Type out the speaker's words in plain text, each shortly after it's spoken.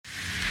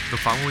The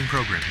following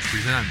program is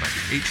presented by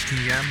the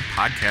HTM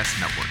Podcast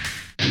Network.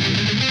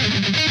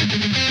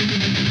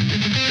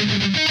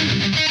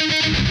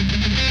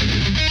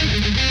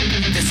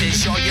 This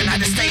is your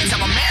United States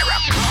of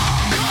America.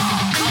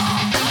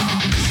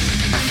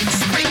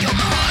 Speak your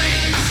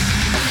mind.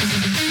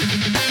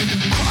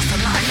 Cross the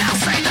line now,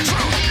 say the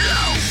truth.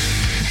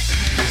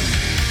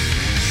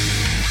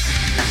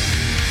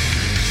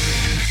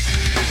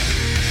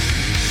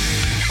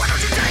 Why don't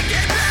you take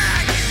it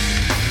back?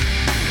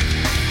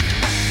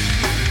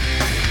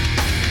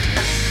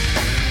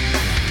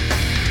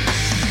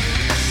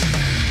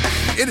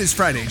 It is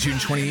Friday, June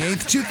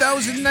 28th,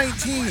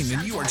 2019,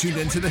 and you are tuned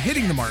into the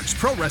Hitting the Marks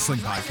Pro Wrestling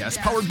Podcast,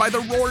 powered by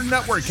the Roar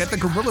Network at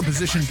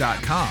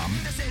thegorillaposition.com.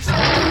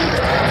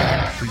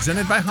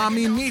 Presented by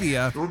Hameen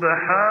Media.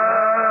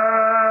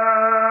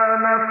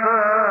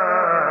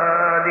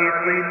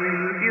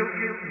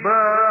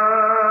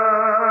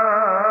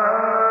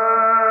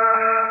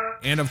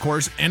 And of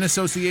course, in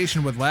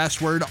association with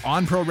Last Word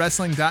on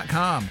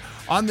ProWrestling.com.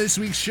 On this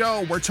week's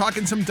show, we're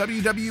talking some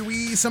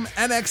WWE, some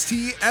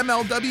NXT,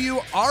 MLW,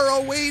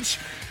 ROH,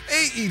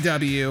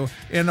 AEW,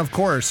 and of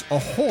course, a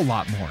whole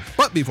lot more.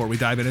 But before we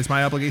dive in, it's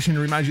my obligation to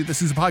remind you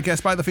this is a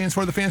podcast by the fans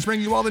for the fans,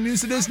 bringing you all the news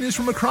that is news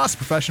from across the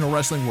professional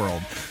wrestling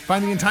world.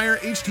 Find the entire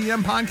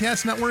HTM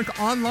Podcast Network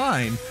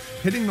online,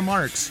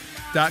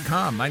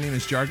 hittingthemarks.com. My name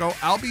is Jargo.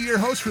 I'll be your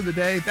host for the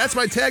day. That's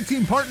my tag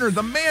team partner,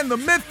 the man, the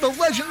myth, the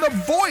legend, the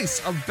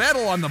voice of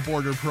Battle on the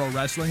Border Pro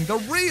Wrestling, the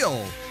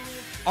real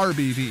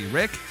RBV.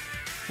 Rick,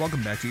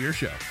 welcome back to your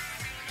show.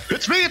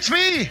 It's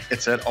me.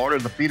 It's that Order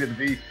of the Feet of the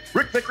V.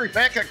 Rick Vickery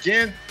back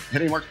again,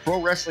 Hitting Marks Pro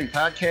Wrestling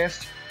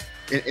Podcast.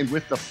 And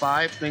with the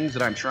 5 things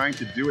that I'm trying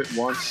to do at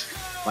once,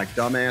 my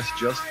dumbass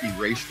just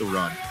erased the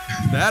run.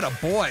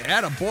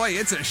 Attaboy.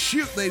 It's a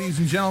shoot, ladies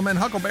and gentlemen.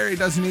 Huckleberry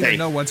doesn't even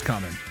know what's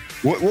coming.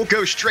 We'll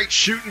go straight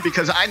shooting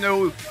because I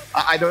know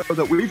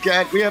that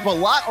we have a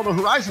lot on the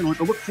horizon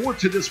to look forward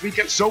to this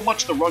weekend. So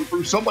much to run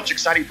through, so much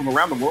exciting from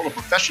around the world of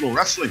professional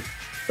wrestling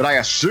that I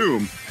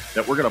assume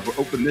that we're going to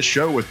open this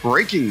show with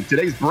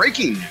today's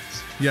breaking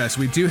news. Yes,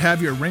 we do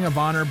have your Ring of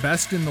Honor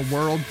Best in the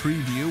World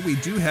preview. We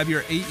do have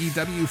your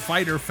AEW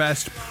Fyter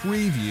Fest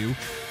preview.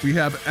 We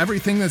have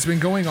everything that's been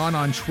going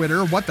on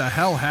Twitter. What the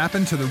hell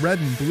happened to the red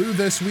and blue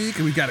this week?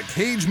 We got a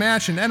cage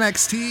match in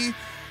NXT.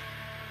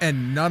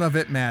 And none of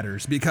it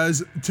matters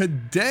because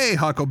today,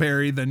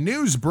 Huckleberry, the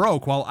news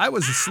broke while I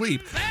was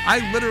asleep.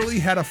 I literally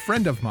had a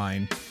friend of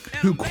mine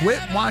who quit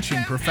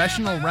watching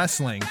professional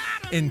wrestling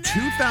in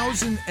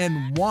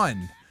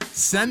 2001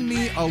 send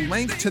me a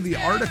link to the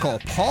article.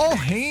 Paul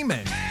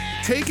Heyman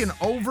taking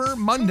over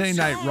Monday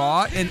Night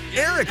Raw and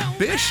Eric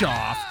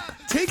Bischoff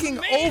taking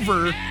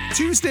over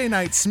Tuesday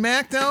Night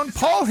SmackDown.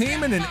 Paul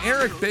Heyman and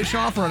Eric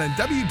Bischoff running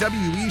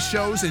WWE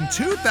shows in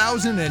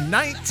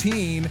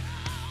 2019.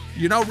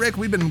 You know, Rick,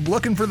 we've been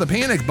looking for the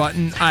panic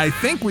button. I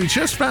think we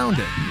just found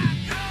it.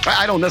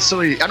 I don't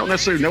necessarily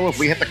know if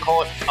we have to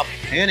call it a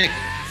panic.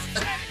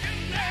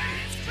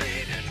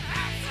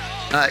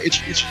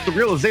 It's the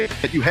realization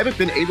that you haven't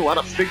been able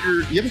to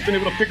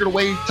figure a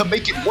way to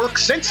make it work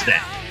since then.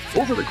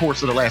 Over the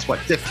course of the last,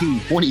 15,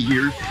 20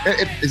 years,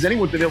 has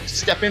anyone been able to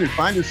step in and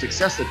find the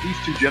success that these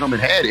two gentlemen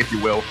had, if you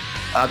will?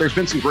 There's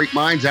been some great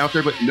minds out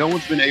there, but no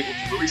one's been able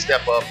to really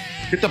step up,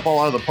 hit the ball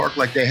out of the park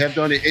like they have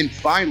done it. And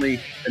finally,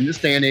 in this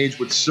day and age,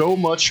 with so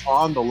much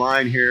on the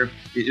line here,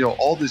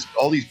 all these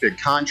big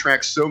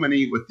contracts, so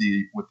many with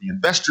the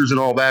investors and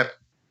all that,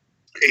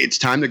 it's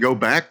time to go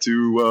back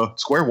to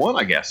square one,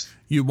 I guess.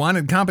 You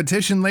wanted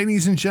competition,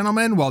 ladies and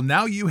gentlemen? Well,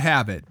 now you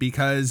have it,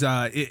 because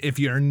if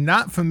you're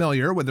not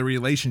familiar with the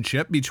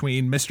relationship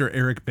between Mr.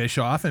 Eric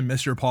Bischoff and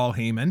Mr. Paul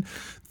Heyman,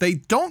 they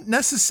don't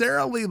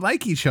necessarily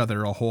like each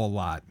other a whole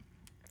lot.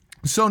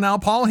 So now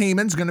Paul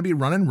Heyman's going to be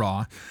running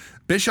Raw.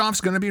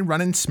 Bischoff's going to be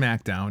running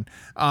SmackDown.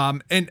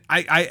 And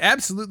I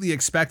absolutely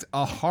expect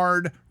a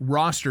hard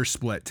roster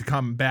split to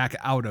come back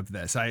out of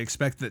this. I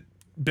expect that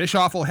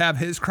Bischoff will have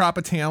his crop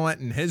of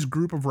talent and his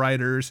group of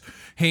writers.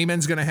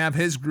 Heyman's going to have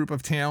his group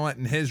of talent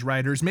and his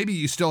writers. Maybe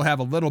you still have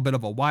a little bit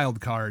of a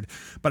wild card,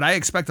 but I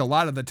expect a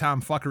lot of the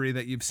tomfuckery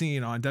that you've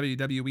seen on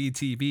WWE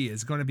TV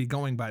is going to be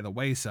going by the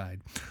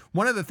wayside.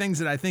 One of the things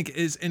that I think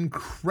is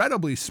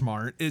incredibly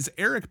smart is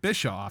Eric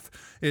Bischoff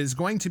is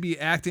going to be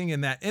acting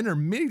in that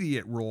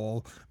intermediate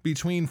role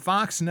between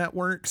Fox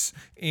Networks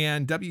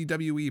and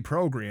WWE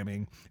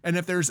programming. And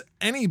if there's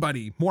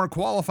anybody more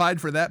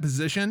qualified for that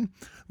position,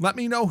 let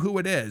me know who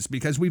it is,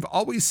 because we've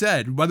always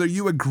said, whether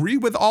you agree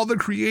with all the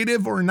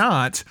creative or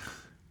not,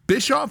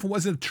 Bischoff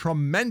was a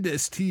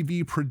tremendous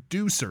TV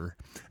producer,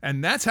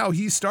 and that's how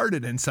he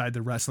started inside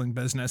the wrestling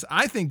business.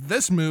 I think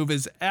this move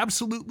is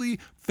absolutely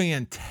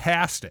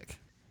fantastic.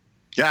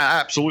 Yeah,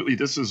 absolutely.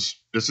 This is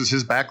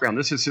his background.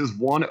 This is his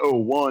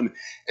 101.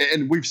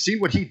 And we've seen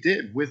what he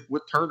did with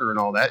Turner and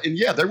all that. And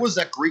yeah, there was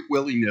that great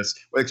willingness,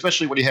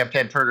 especially when you have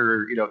Ted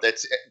Turner,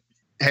 that's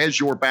has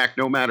your back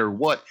no matter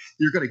what.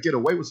 You're going to get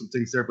away with some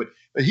things there. But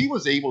he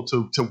was able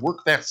to work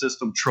that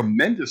system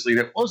tremendously.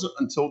 And it wasn't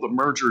until the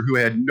merger, who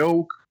had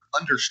no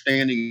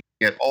understanding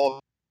at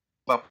all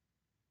about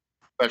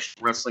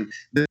professional wrestling.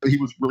 He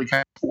was really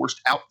kind of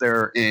forced out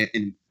there,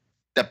 and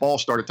that ball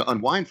started to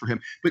unwind for him.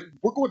 But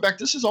we're going back.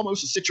 This is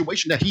almost a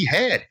situation that he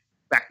had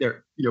back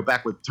there,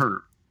 back with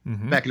Turner.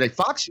 Back in the day,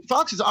 Fox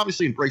has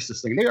obviously embraced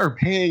this thing. They are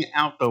paying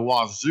out the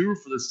wazoo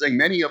for this thing.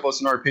 Many of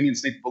us, in our opinions,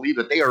 think believe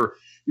that they are,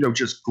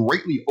 just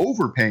greatly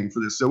overpaying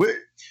for this. So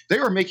they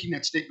are making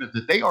that statement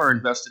that they are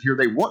invested here.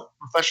 They want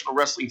professional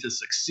wrestling to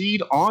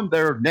succeed on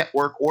their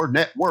network or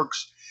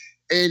networks.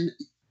 And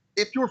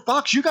if you're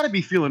Fox, you got to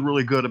be feeling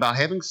really good about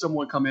having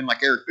someone come in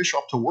like Eric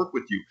Bischoff to work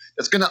with you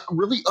that's going to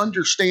really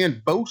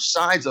understand both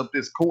sides of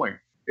this coin.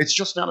 It's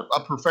just not a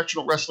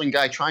professional wrestling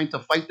guy trying to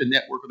fight the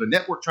network or the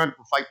network trying to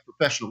fight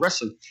professional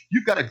wrestling.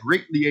 You've got a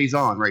great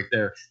liaison right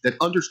there that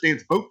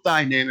understands both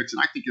dynamics,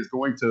 and I think it's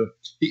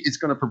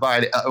going to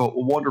provide a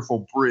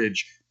wonderful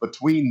bridge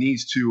between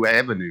these two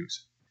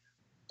avenues.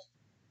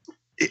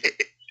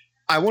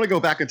 I want to go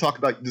back and talk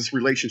about this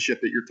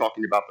relationship that you're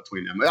talking about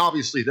between them.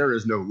 Obviously, there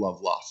is no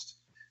love lost,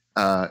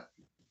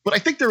 but I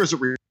think there is a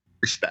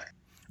respect.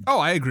 Oh,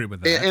 I agree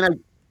with that.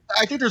 And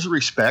I think there's a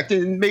respect,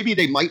 and maybe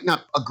they might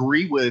not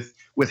agree with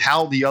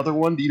how the other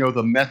one,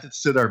 the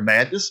methods to their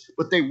madness,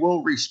 but they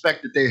will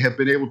respect that they have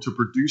been able to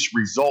produce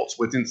results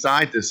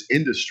inside this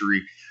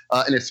industry,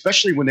 and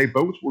especially when they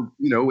both were,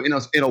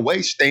 in a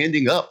way,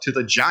 standing up to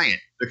the giant,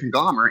 the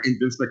conglomerate in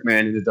Vince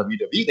McMahon in the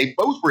WWE. They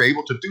both were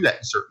able to do that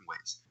in certain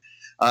ways.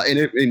 And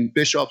in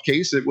Bischoff's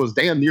case, it was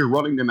damn near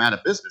running them out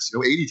of business.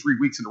 83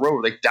 weeks in a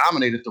row, they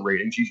dominated the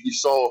ratings. You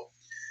saw,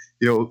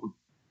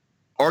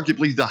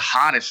 arguably the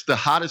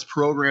hottest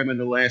program in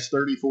the last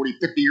 30, 40,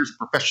 50 years of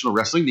professional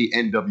wrestling, the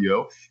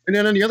NWO. And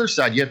then on the other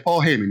side, you had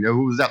Paul Heyman,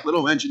 who was that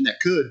little engine that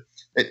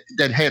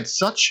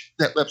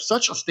left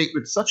such a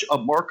statement, such a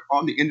mark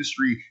on the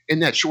industry in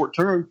that short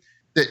term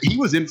that he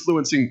was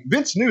influencing.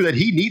 Vince knew that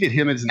he needed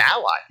him as an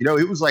ally.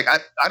 It was like,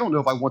 I don't know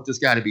if I want this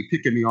guy to be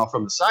picking me off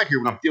from the side here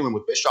when I'm dealing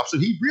with Bischoff. So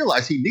he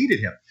realized he needed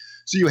him.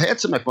 So you had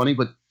some of that money,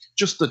 but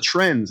just the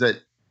trends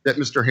that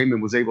Mr.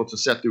 Heyman was able to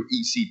set through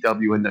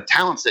ECW and the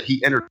talents that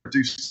he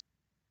introduced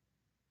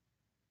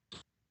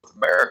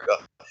America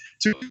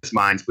to his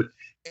minds. But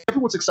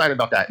everyone's excited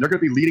about that. And they're going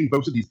to be leading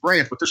both of these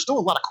brands, but there's still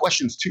a lot of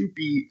questions to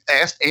be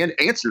asked and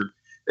answered.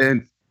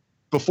 And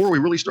before we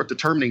really start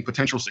determining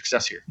potential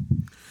success here.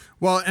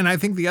 Well, and I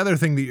think the other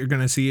thing that you're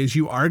going to see is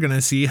you are going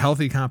to see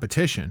healthy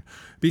competition,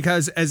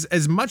 because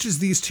as much as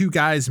these two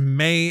guys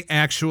may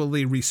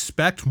actually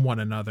respect one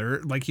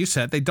another, like you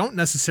said, they don't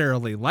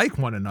necessarily like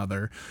one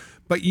another,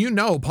 but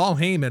Paul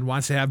Heyman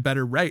wants to have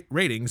better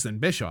ratings than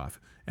Bischoff.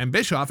 And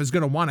Bischoff is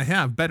going to want to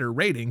have better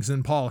ratings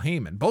than Paul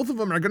Heyman. Both of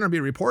them are going to be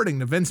reporting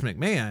to Vince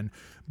McMahon,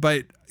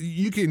 but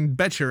you can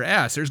bet your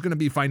ass there's going to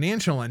be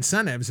financial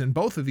incentives in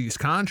both of these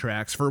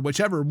contracts for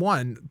whichever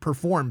one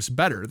performs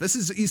better. This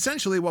is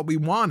essentially what we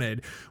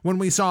wanted when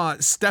we saw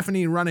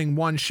Stephanie running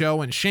one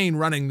show and Shane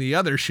running the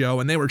other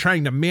show, and they were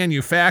trying to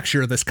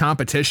manufacture this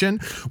competition.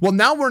 Well,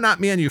 now we're not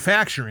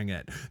manufacturing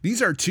it.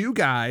 These are two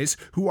guys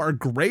who are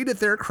great at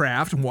their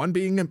craft, one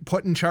being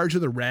put in charge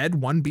of the red,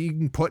 one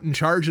being put in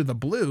charge of the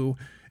blue,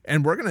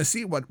 and we're going to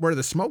see where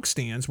the smoke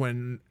stands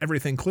when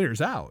everything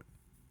clears out.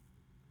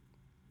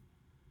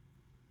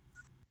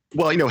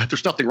 Well,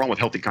 there's nothing wrong with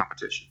healthy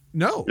competition.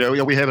 No.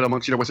 We have it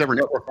amongst, whatever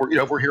network.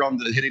 We're here on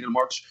the Hitting the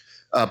Marks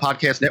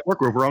podcast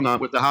network, or we're on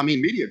with the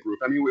Hameen Media Group.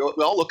 I mean, we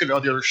all look at all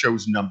the other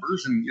shows'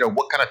 numbers and,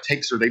 what kind of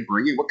takes are they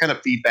bringing? What kind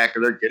of feedback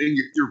are they getting?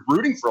 You're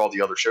rooting for all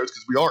the other shows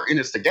because we are in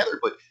this together.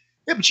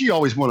 But you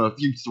always want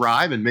to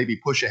thrive and maybe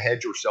push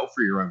ahead yourself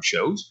for your own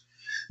shows.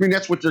 I mean,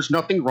 there's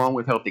nothing wrong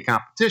with healthy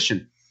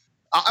competition.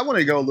 I want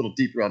to go a little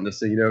deeper on this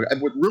thing.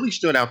 What really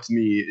stood out to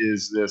me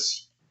is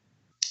this.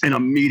 And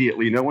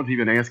immediately, no one's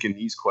even asking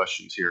these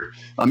questions here.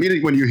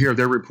 Immediately when you hear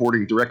they're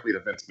reporting directly to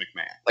Vince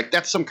McMahon, like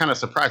that's some kind of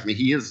surprise to me.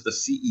 He is the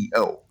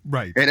CEO.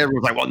 Right. And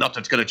everyone's like, well,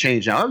 nothing's going to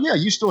change now. Oh, yeah,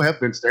 you still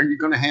have Vince there. You're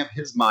going to have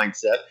his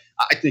mindset.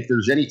 I think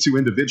there's any two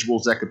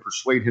individuals that could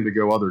persuade him to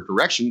go other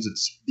directions.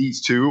 It's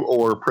these two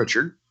or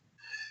Pritchard.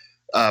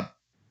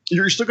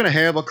 You're still going to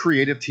have a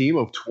creative team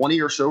of 20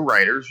 or so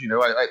writers.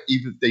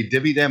 Either they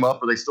divvy them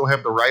up or they still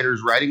have the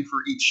writers writing for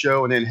each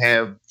show and then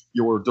have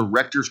your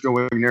directors go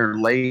in there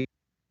and lay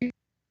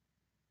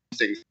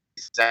things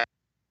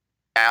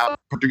out,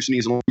 producing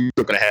these. You're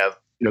going to have,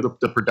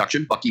 the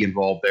production, Bucky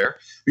involved there.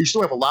 But you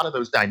still have a lot of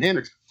those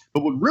dynamics.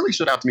 But what really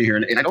stood out to me here,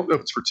 and I don't know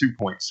if it's for 2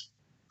 points.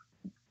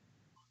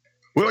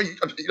 Well,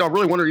 I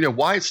really wonder,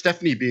 why is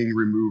Stephanie being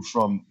removed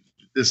from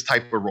this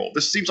type of role?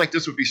 This seems like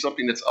this would be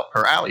something that's up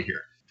her alley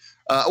here.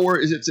 Or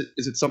is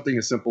it something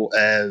as simple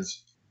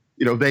as,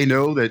 they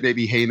know that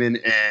maybe Heyman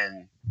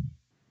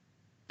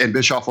and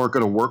Bischoff aren't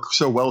going to work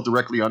so well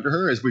directly under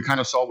her, as we kind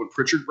of saw when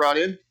Pritchard brought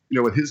in.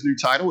 With his new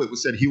title, it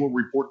was said he will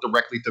report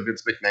directly to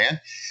Vince McMahon.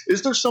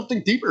 Is there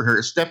something deeper here?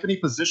 Is Stephanie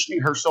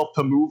positioning herself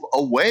to move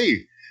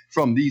away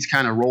from these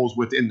kind of roles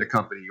within the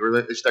company, or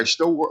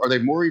are they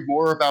worried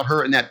more about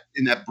her in that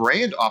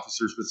brand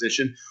officer's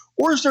position,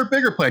 or is there a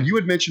bigger plan? You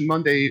had mentioned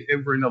Monday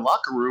over in the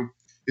locker room.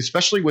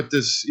 especially with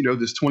this,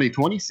 this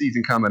 2020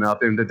 season coming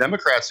up, and the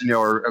Democrats,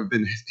 have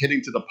been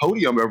hitting to the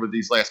podium over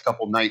these last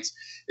couple of nights,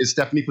 is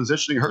Stephanie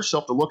positioning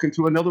herself to look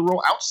into another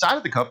role outside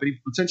of the company,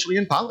 potentially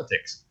in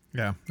politics.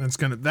 Yeah, that's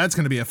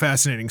gonna be a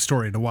fascinating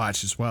story to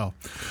watch as well.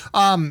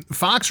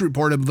 Fox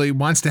reportedly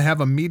wants to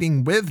have a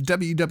meeting with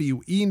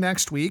WWE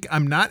next week.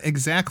 I'm not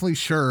exactly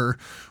sure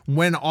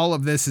when all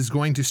of this is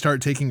going to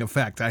start taking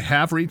effect. I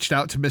have reached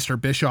out to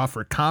Mr. Bischoff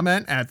for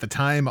comment at the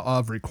time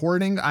of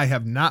recording. I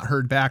have not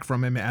heard back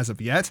from him as of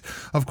yet.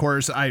 Of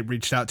course, I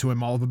reached out to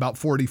him all of about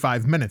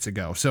 45 minutes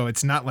ago, so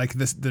it's not like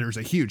there's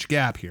a huge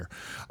gap here.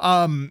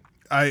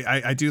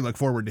 I do look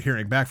forward to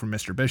hearing back from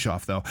Mr.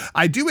 Bischoff, though.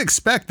 I do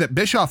expect that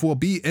Bischoff will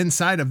be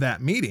inside of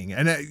that meeting.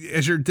 And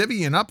as you're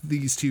divvying up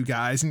these two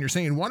guys and you're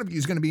saying one of you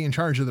is going to be in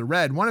charge of the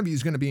red, one of you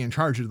is going to be in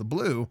charge of the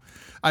blue,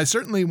 I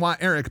certainly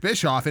want Eric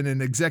Bischoff in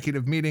an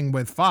executive meeting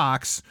with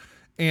Fox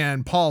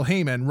and Paul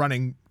Heyman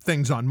running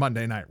things on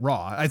Monday Night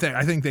Raw. I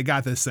think they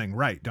got this thing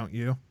right, don't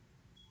you?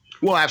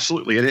 Well,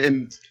 absolutely.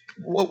 And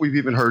what we've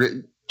even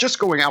heard, just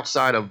going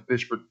outside of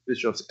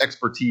Bischoff's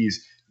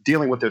expertise,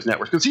 dealing with those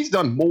networks, because he's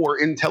done more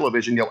in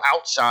television,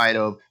 outside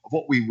of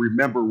what we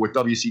remember with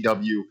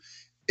WCW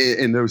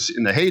in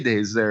the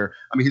heydays there.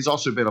 I mean, he's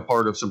also been a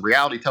part of some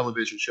reality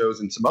television shows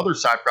and some other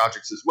side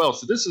projects as well.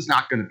 So this is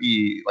not going to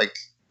be like,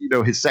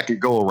 his second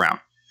go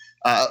around.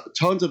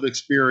 Tons of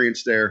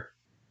experience there.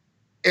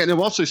 And I'm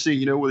also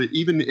seeing,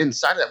 even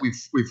inside of that, we've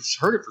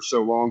heard it for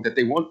so long that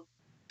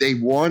they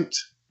want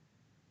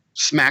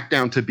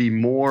SmackDown to be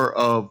more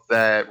of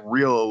that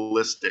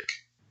realistic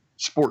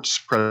sports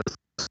presentation.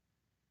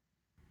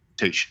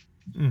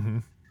 Mm-hmm.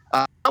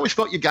 I always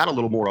felt you got a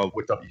little more of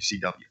with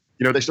WCW.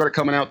 They started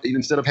coming out,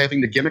 instead of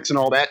having the gimmicks and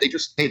all that, they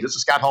just, hey, this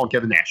is Scott Hall and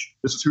Kevin Nash.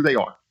 This is who they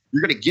are.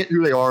 You're going to get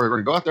who they are. We're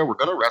going to go out there. We're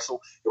going to wrestle.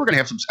 We're going to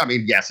have some,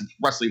 yes, it's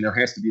wrestling. There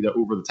has to be the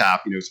over the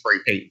top, spray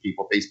painting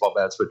people, baseball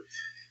bats, but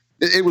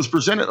it was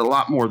presented a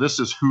lot more. This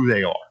is who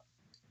they are.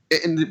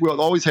 And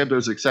we'll always have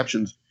those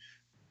exceptions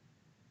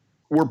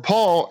where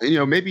Paul,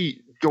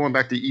 maybe going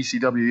back to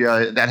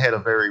ECW, that had a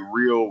very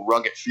real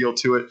rugged feel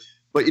to it.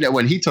 But,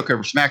 when he took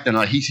over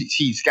SmackDown,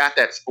 he's got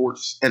that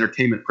sports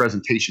entertainment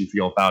presentation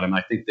feel about him.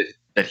 I think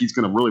that he's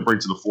going to really bring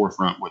to the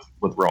forefront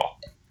with Raw.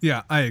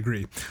 Yeah, I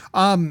agree.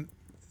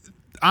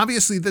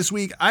 Obviously, this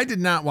week, I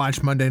did not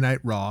watch Monday Night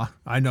Raw.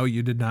 I know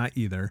you did not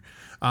either.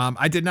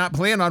 I did not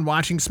plan on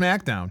watching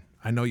SmackDown.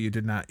 I know you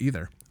did not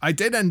either. I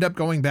did end up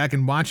going back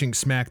and watching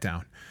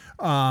SmackDown.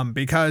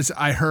 Because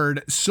I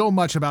heard so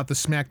much about the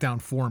SmackDown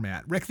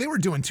format. Rick, they were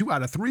doing 2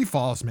 out of 3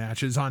 falls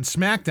matches on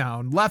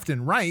SmackDown left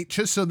and right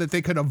just so that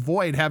they could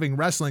avoid having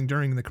wrestling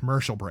during the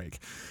commercial break.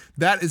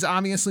 That is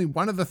obviously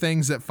one of the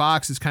things that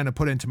Fox has kind of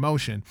put into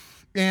motion.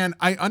 And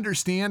I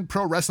understand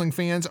pro wrestling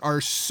fans are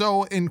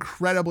so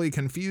incredibly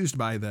confused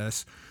by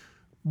this.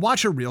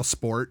 Watch a real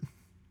sport.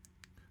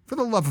 For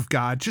the love of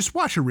God, just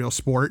watch a real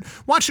sport.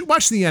 Watch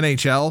the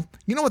NHL.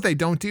 You know what they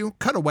don't do?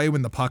 Cut away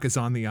when the puck is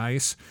on the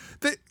ice.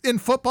 In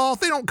football,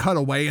 they don't cut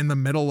away in the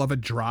middle of a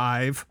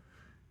drive.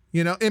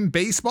 In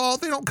baseball,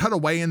 they don't cut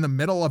away in the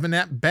middle of an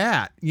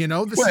at-bat.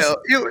 It's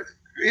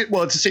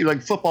the same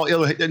like football.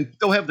 They'll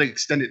have the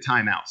extended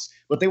timeouts,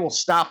 but they will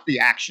stop the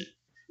action.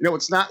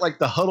 It's not like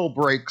the huddle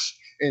breaks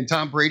and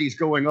Tom Brady's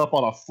going up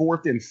on a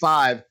 4th and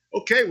 5.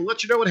 Okay, we'll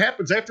let you know what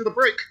happens after the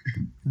break.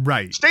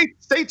 Right.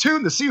 Stay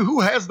tuned to see who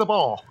has the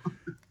ball.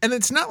 And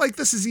it's not like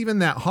this is even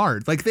that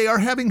hard. Like, they are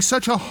having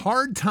such a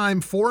hard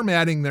time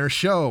formatting their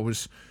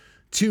shows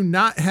to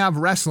not have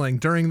wrestling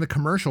during the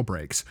commercial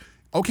breaks.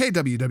 Okay,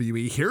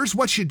 WWE, here's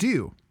what you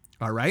do.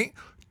 All right?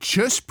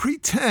 Just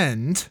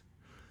pretend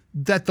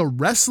that the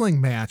wrestling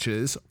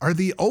matches are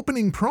the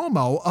opening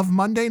promo of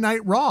Monday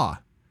Night Raw.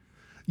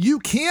 You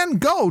can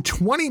go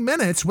 20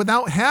 minutes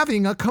without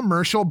having a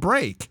commercial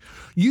break.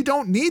 You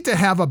don't need to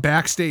have a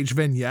backstage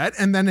vignette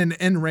and then an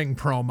in-ring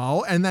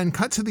promo and then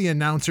cut to the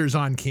announcers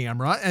on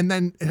camera and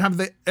then have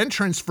the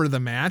entrance for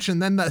the match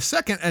and then the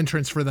second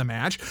entrance for the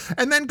match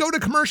and then go to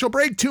commercial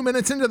break 2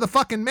 minutes into the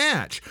fucking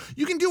match.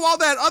 You can do all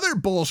that other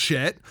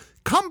bullshit,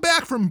 come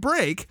back from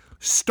break,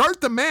 start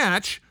the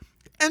match,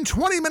 and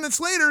 20 minutes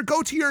later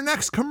go to your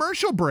next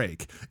commercial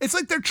break. It's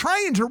like they're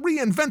trying to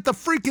reinvent the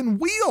freaking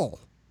wheel.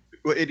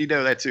 Well, and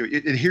that too.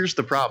 And here's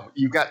the problem.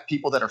 You've got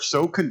people that are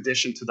so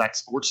conditioned to that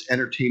sports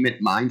entertainment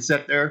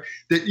mindset there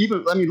that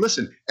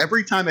listen,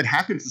 every time it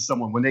happens to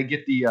someone, when they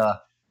get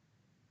the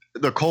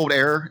Cold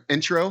Air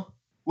intro,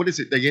 what is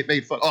it? They get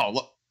made fun. Oh,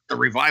 look, the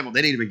Revival,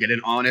 they didn't even get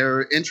an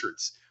on-air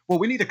entrance. Well,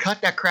 we need to cut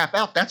that crap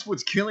out. That's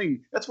what's killing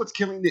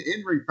the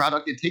in-ring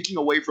product and taking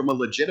away from a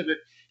legitimate,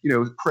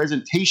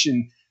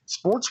 presentation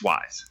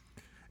sports-wise.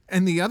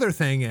 And the other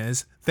thing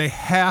is they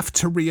have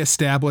to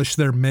reestablish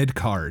their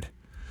mid-card.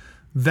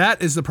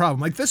 That is the problem.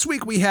 Like this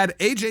week we had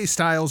AJ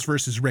Styles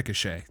versus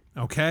Ricochet.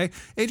 Okay.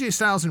 AJ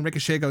Styles and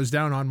Ricochet goes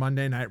down on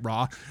Monday Night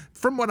Raw.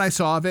 From what I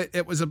saw of it,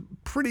 it was a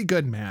pretty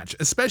good match,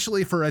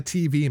 especially for a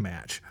TV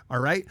match. All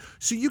right.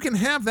 So you can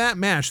have that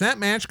match. That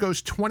match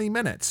goes 20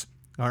 minutes.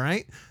 All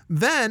right.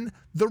 Then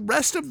the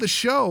rest of the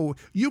show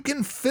you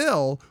can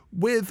fill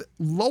with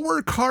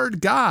lower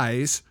card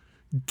guys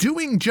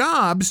doing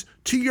jobs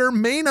to your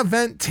main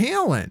event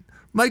talent.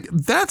 Like,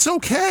 that's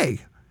okay.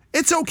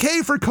 It's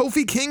okay for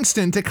Kofi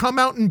Kingston to come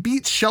out and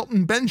beat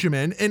Shelton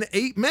Benjamin in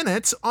 8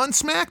 minutes on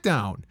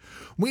SmackDown.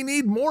 We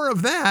need more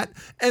of that,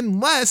 and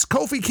less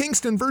Kofi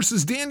Kingston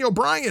versus Daniel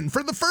Bryan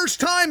for the first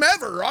time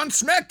ever on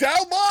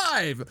SmackDown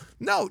Live.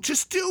 No,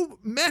 just do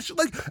match.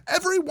 Like,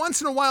 every once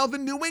in a while, the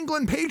New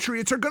England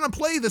Patriots are going to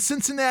play the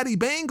Cincinnati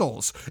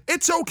Bengals.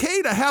 It's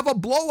okay to have a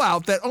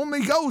blowout that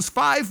only goes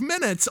 5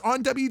 minutes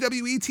on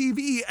WWE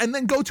TV and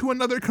then go to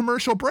another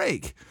commercial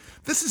break.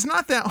 This is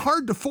not that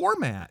hard to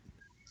format.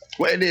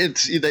 Well,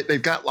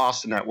 they've got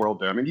lost in that world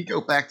there. I mean, you go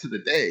back to the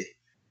day.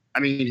 I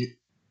mean,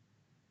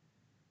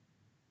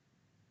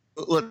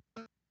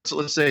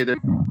 let's say that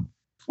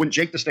when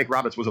Jake the Snake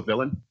Roberts was a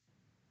villain,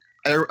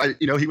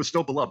 he was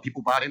still beloved.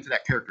 People bought into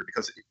that character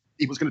because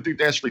he was going to do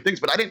dastardly things.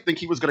 But I didn't think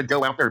he was going to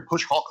go out there and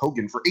push Hulk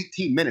Hogan for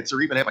 18 minutes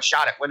or even have a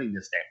shot at winning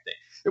this damn thing.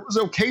 It was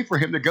okay for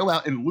him to go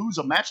out and lose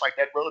a match like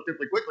that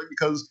relatively quickly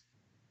because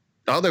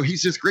although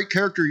he's this great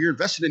character you're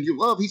invested in, you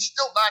love, he's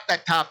still not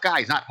that top guy.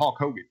 He's not Hulk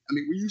Hogan. I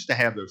mean, we used to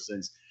have those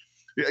things.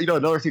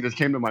 Another thing that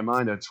came to my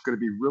mind that's going to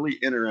be really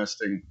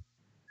interesting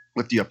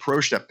with the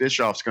approach that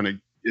Bischoff's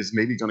is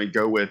maybe going to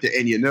go with,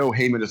 and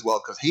Heyman as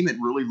well, because Heyman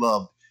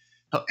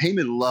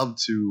loved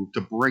to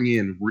bring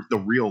in the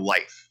real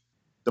life,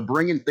 to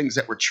bring in things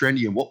that were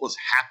trendy and what was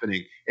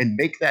happening, and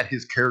make that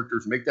his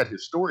characters, make that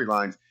his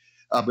storylines.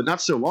 But not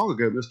so long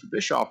ago, Mr.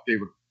 Bischoff gave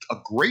a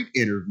great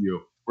interview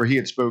where he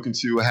had spoken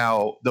to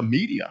how the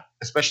media,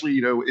 especially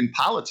in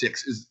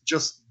politics, is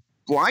just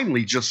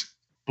blindly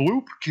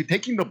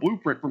taking the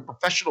blueprint from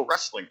professional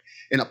wrestling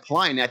and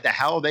applying that to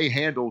how they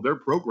handle their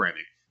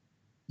programming.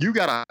 You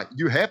have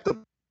to,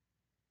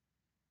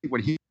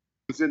 when he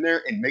was in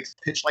there and makes a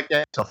pitch like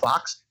that to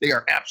Fox, they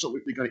are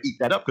absolutely going to eat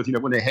that up because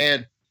when they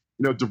had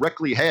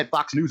directly had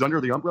Fox News under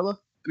the umbrella.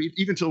 I mean,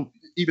 even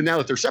now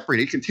that they're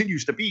separated, it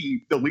continues to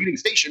be the leading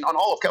station on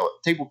all of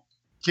cable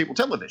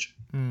television.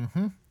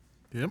 Mm-hmm.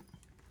 Yep.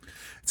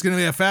 It's going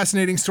to be a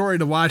fascinating story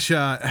to watch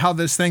how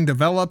this thing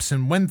develops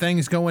and when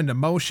things go into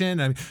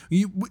motion.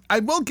 I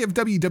will give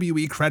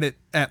WWE credit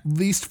at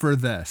least for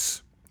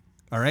this.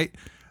 All right?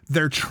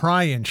 They're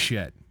trying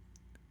shit.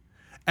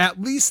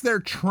 At least they're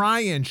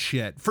trying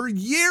shit. For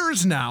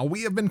years now,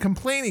 we have been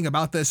complaining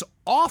about this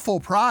awful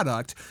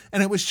product,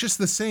 and it was just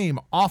the same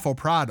awful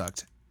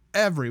product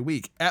every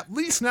week. At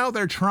least now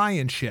they're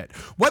trying shit.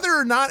 Whether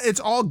or not it's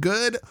all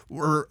good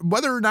or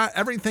whether or not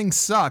everything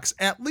sucks,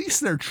 at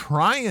least they're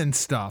trying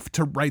stuff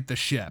to right the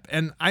ship.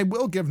 And I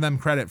will give them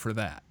credit for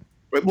that.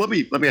 But let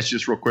me ask you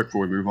this real quick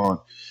before we move on.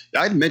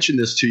 I had mentioned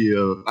this to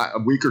you a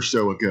week or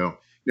so ago.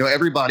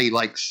 Everybody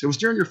it was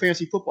during your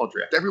fantasy football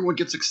draft. Everyone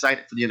gets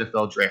excited for the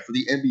NFL draft, for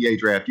the NBA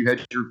draft. You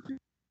had your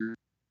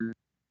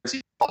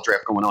football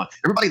draft going on.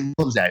 Everybody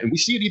loves that. And we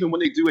see it even when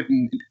they do it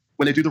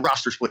when they do the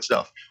roster split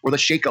stuff or the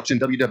shakeups in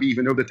WWE,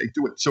 even though that they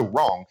do it so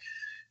wrong,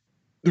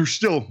 there's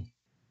still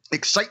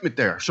excitement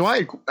there. So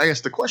I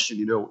asked the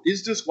question,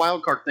 is this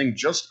wild card thing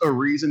just a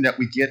reason that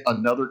we get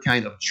another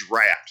kind of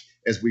draft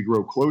as we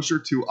grow closer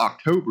to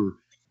October?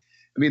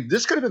 I mean,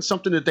 this could have been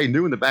something that they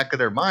knew in the back of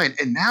their mind.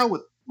 And now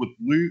with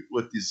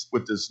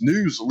this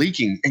news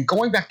leaking and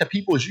going back to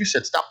people, as you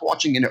said, stopped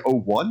watching in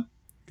 2001.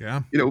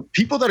 Yeah.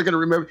 People that are going to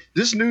remember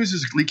this news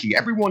is leaking.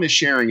 Everyone is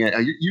sharing it.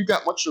 You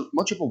got much of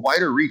a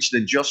wider reach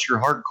than just your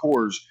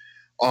hardcores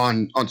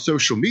on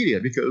social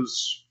media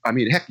because, I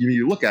mean, heck,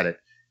 you look at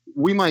it.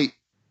 We might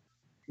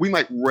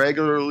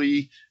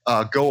regularly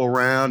go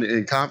around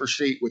and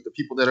conversate with the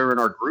people that are in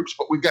our groups,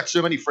 but we've got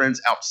so many friends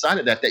outside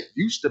of that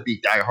used to be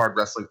diehard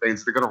wrestling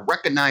fans. They're going to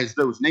recognize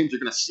those names. They're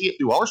going to see it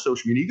through our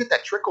social media. You get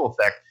that trickle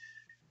effect.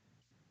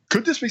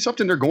 Could this be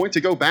something they're going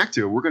to go back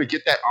to? We're going to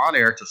get that on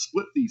air to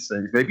split these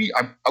things. Maybe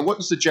I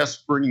wouldn't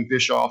suggest bringing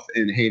Bischoff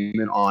and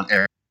Heyman on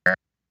air.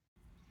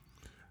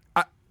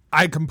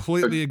 I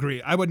completely agree.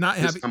 I would not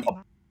have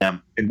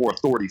them and more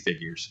authority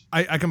figures.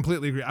 I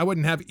completely agree. I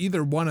wouldn't have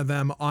either one of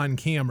them on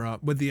camera,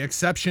 with the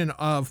exception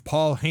of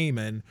Paul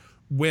Heyman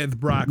with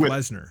Brock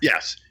Lesnar.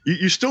 Yes,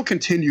 you still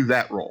continue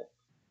that role.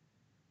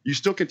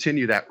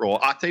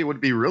 I'll tell you what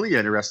would be really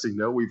interesting,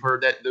 though. We've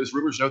heard that those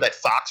rumors know that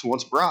Fox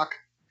wants Brock.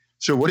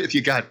 So what if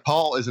you got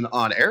Paul as an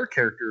on-air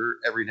character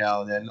every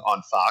now and then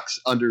on Fox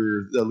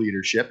under the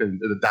leadership and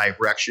the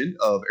direction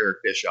of Eric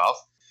Bischoff,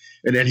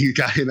 and then you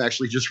got him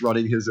actually just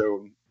running his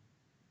own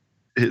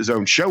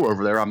show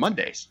over there on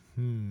Mondays.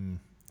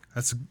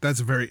 That's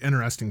a very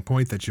interesting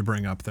point that you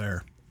bring up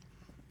there.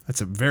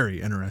 That's a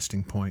very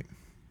interesting point.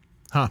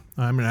 I'm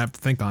going to have to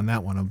think on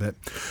that one a bit.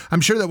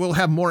 I'm sure that we'll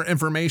have more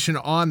information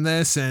on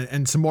this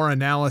and some more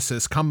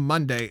analysis come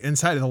Monday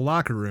inside of the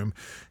locker room,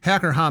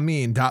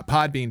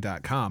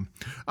 hackerhameen.podbean.com.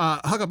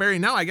 Huckleberry,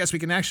 now I guess we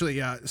can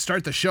actually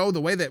start the show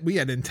the way that we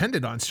had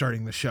intended on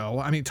starting the show.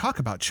 I mean, talk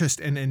about just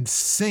an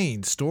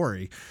insane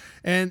story.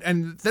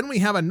 And then we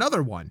have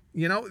another one.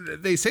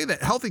 They say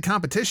that healthy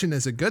competition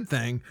is a good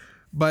thing,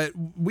 but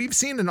we've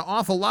seen an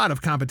awful lot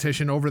of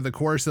competition over the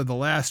course of the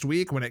last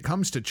week when it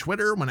comes to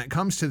Twitter, when it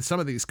comes to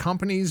some of these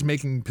companies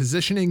making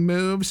positioning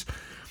moves.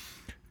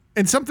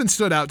 And something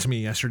stood out to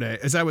me yesterday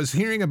as I was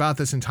hearing about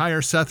this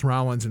entire Seth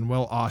Rollins and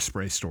Will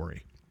Ospreay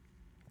story.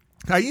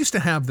 I used to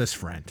have this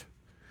friend.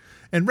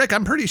 And Rick,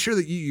 I'm pretty sure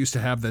that you used to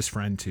have this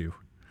friend too.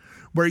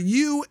 Where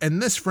you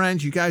and this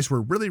friend, you guys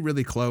were really,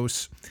 really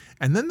close.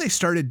 And then they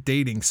started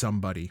dating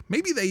somebody.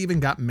 Maybe they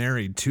even got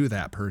married to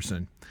that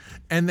person.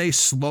 And they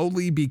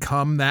slowly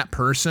become that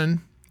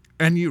person.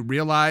 And you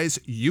realize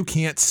you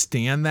can't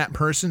stand that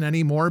person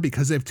anymore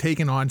because they've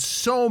taken on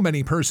so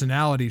many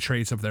personality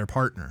traits of their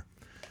partner.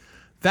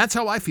 That's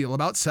how I feel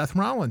about Seth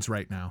Rollins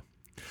right now.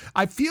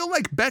 I feel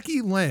like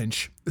Becky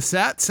Lynch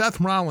sat Seth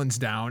Rollins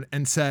down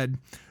and said,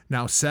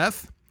 now,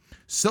 Seth,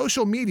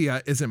 social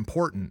media is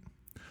important.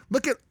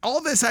 Look at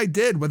all this I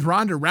did with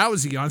Ronda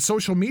Rousey on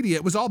social media.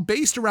 It was all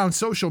based around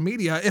social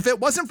media. If it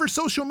wasn't for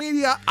social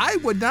media, I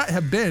would not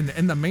have been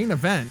in the main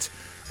event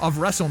of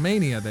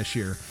WrestleMania this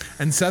year.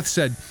 And Seth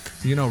said,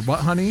 you know what,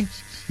 honey?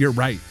 You're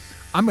right.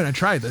 I'm going to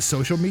try this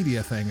social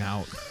media thing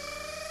out.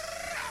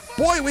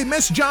 Boy, we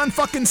miss John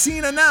fucking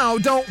Cena now,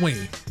 don't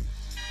we?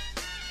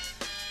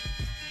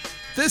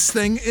 This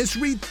thing is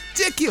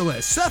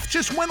ridiculous. Seth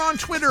just went on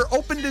Twitter,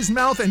 opened his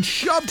mouth, and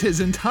shoved his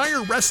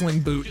entire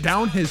wrestling boot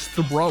down his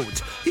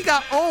throat. He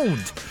got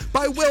owned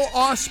by Will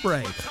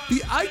Ospreay, the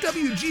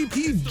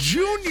IWGP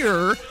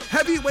Junior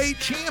Heavyweight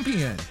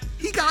Champion.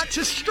 He got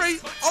just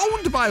straight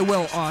owned by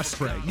Will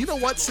Ospreay. You know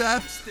what,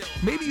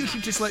 Seth? Maybe you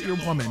should just let your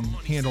woman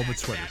handle the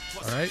Twitter,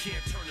 all right?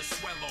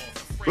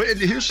 But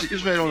here's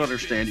what I don't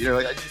understand. You know,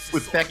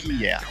 with Becky,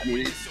 yeah, I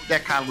mean,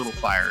 that kind of little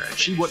fire.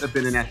 She wouldn't have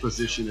been in that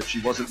position if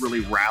she wasn't really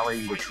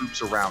rallying the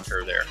troops around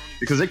her there,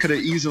 because they could have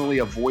easily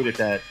avoided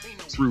that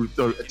through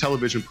the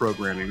television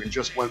programming and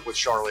just went with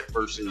Charlotte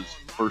versus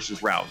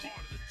Rousey.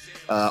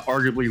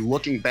 Arguably,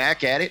 looking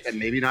back at it, and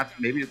maybe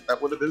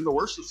that would have been the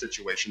worst of the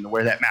situation, the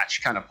way that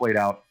match kind of played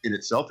out in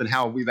itself, and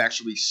how we've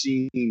actually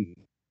seen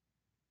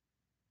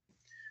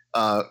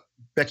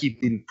Becky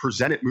being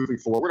presented moving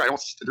forward.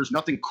 There's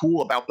nothing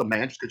cool about the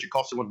match because you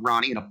call someone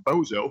Ronnie and a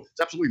bozo. There's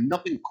absolutely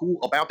nothing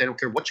cool about that. I don't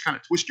care what kind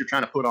of twist you're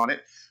trying to put on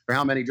it or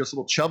how many just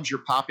little chubs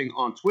you're popping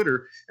on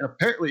Twitter. And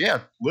apparently,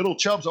 yeah, little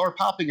chubs are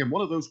popping. And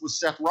one of those was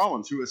Seth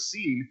Rollins, who has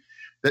seen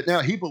that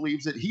now he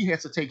believes that he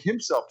has to take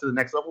himself to the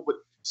next level. But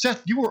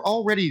Seth, you were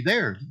already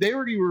there. They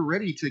already were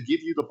ready to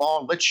give you the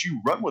ball and let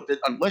you run with it,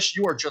 unless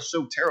you are just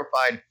so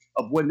terrified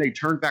of when they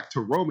turn back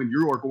to Roman,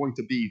 you are going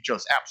to be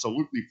just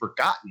absolutely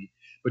forgotten.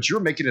 But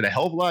you're making it a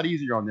hell of a lot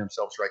easier on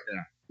themselves right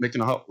now,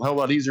 making a hell of a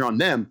lot easier on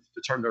them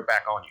to turn their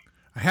back on you.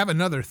 I have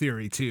another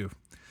theory, too.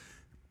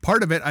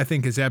 Part of it, I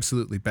think, is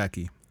absolutely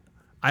Becky.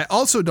 I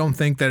also don't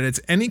think that it's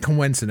any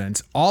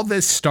coincidence all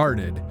this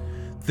started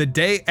the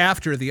day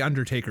after The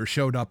Undertaker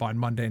showed up on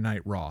Monday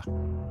Night Raw.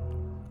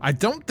 I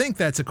don't think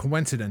that's a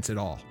coincidence at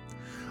all.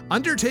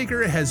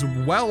 Undertaker has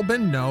well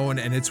been known,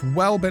 and it's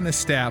well been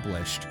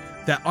established,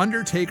 that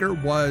Undertaker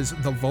was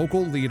the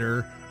vocal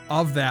leader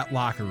of that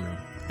locker room.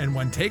 And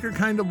when Taker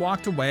kind of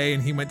walked away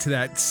and he went to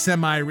that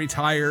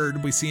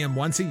semi-retired, we see him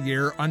once a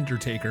year,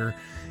 Undertaker,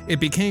 it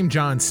became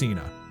John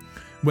Cena.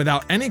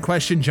 Without any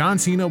question, John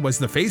Cena was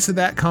the face of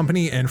that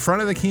company in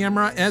front of the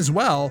camera as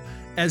well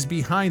as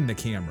behind the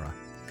camera.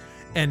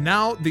 And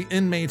now the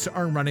inmates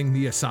are running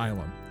the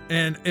asylum.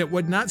 And it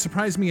would not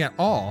surprise me at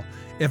all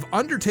if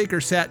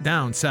Undertaker sat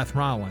down Seth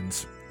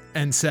Rollins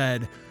and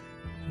said,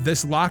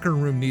 this locker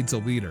room needs a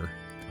leader,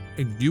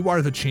 and you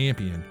are the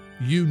champion.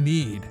 You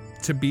need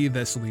to be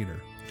this leader.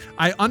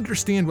 I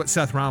understand what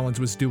Seth Rollins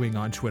was doing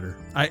on Twitter.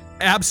 I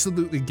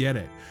absolutely get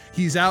it.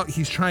 He's out,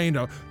 he's trying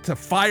to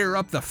fire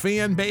up the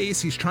fan base.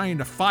 He's trying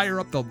to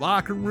fire up the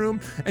locker room.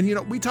 And, you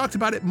know, we talked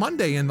about it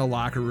Monday in the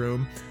locker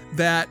room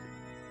that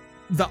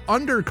the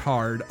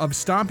undercard of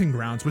Stomping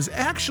Grounds was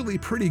actually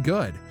pretty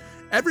good.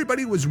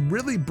 Everybody was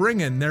really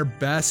bringing their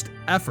best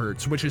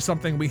efforts, which is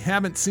something we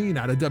haven't seen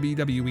out of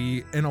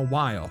WWE in a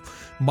while.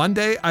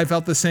 Monday, I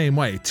felt the same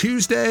way.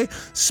 Tuesday,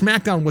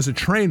 SmackDown was a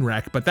train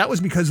wreck, but that was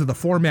because of the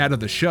format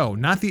of the show,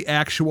 not the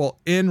actual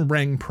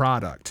in-ring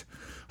product.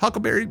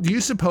 Huckleberry, do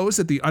you suppose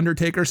that The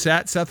Undertaker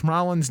sat Seth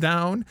Rollins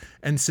down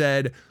and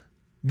said,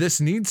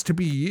 this needs to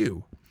be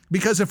you?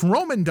 Because if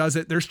Roman does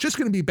it, there's just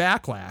going to be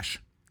backlash.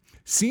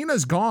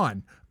 Cena's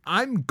gone.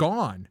 I'm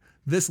gone.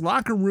 This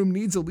locker room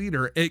needs a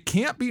leader. It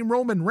can't be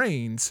Roman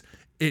Reigns.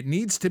 It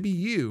needs to be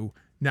you.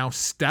 Now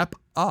step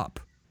up.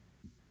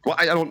 Well,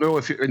 I don't know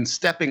if in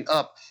stepping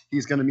up,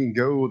 he's going to mean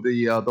go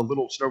the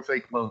little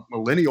snowflake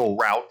millennial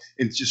route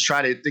and just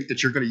try to think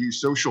that you're going to use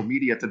social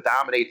media to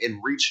dominate and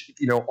reach,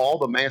 you know, all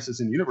the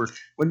masses in the universe.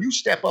 When you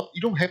step up,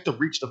 you don't have to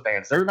reach the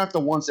fans. They're not the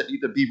ones that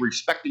need to be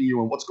respecting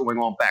you and what's going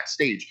on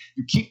backstage.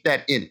 You keep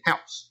that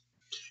in-house.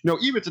 You know,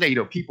 even today, you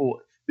know, people,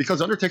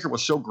 because Undertaker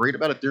was so great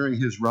about it during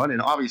his run,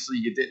 and obviously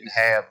you didn't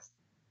have,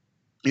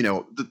 you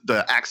know,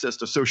 the access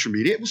to social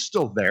media. It was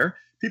still there.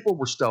 People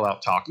were still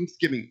out talking,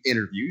 giving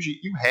interviews.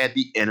 You had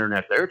the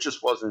internet there. It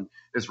just wasn't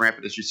as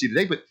rampant as you see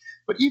today.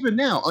 But even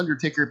now,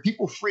 Undertaker,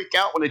 people freak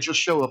out when they just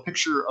show a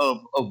picture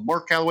of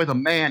Mark Calloway, the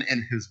man,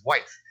 and his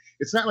wife.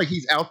 It's not like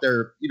he's out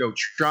there, you know,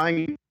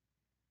 trying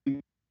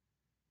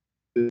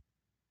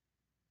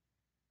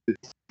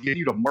get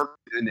you to mark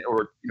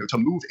or to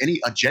move any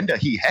agenda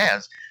he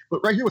has. But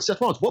right here with Seth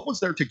Rollins, what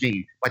was there to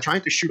gain by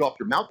trying to shoot off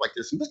your mouth like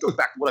this? And this goes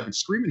back to what I've been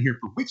screaming here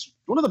for weeks.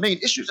 One of the main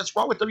issues that's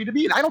wrong with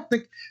WWE, and I don't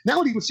think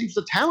now it even seems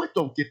the talent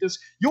don't get this.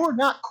 You're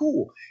not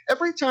cool.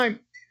 Every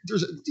time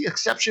there's the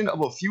exception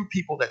of a few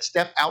people that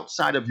step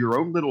outside of your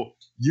own little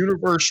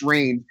universe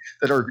range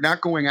that are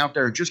not going out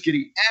there and just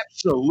getting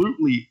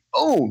absolutely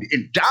owned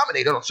and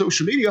dominated on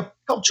social media.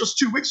 Hell, just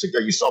 2 weeks ago,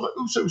 you saw the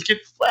Usos get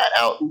flat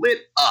out lit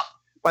up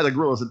by the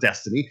Guerrillas of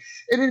Destiny.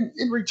 And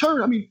in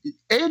return, I mean,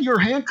 and you're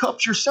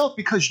handcuffed yourself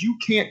because you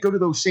can't go to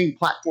those same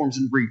platforms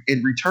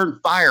and return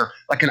fire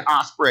like an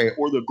Ospreay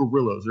or the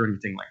Guerrillas or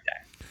anything like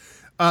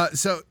that.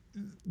 So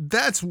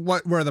that's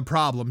where the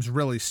problems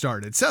really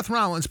started. Seth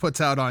Rollins puts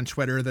out on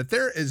Twitter that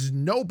there is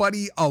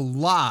nobody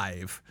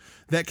alive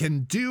that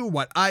can do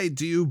what I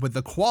do with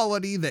the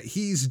quality that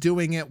he's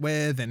doing it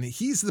with, and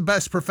he's the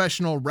best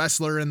professional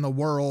wrestler in the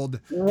world.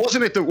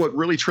 Wasn't it that what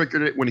really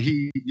triggered it when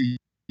he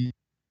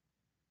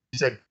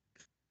said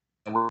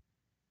we're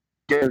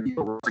getting in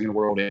the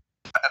world and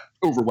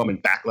overwhelming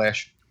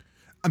backlash?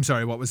 I'm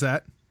sorry, what was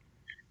that?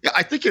 Yeah,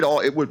 I think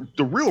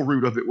the real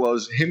root of it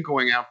was him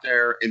going out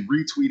there and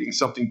retweeting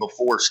something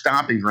before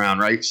Stomping Ground,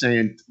 right?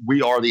 Saying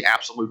we are the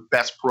absolute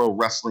best pro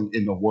wrestling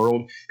in the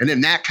world. And then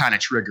that kind of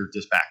triggered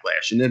this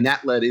backlash. And then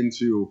that led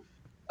into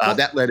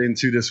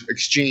this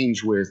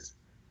exchange with.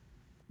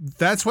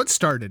 That's what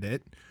started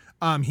it.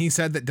 He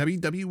said that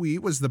WWE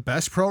was the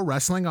best pro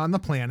wrestling on the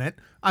planet.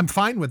 I'm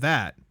fine with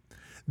that.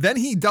 Then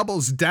he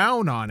doubles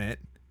down on it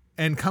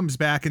and comes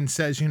back and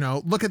says,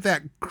 look at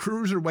that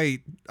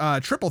cruiserweight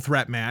triple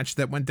threat match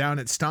that went down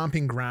at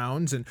Stomping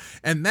Grounds.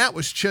 And that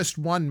was just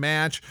one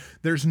match.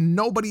 There's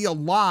nobody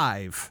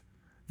alive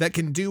that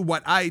can do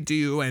what I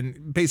do,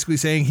 and basically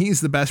saying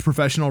he's the best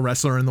professional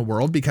wrestler in the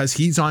world because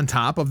he's on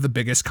top of the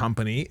biggest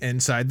company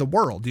inside the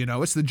world.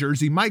 It's the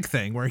Jersey Mike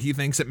thing where he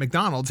thinks that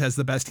McDonald's has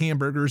the best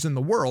hamburgers in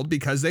the world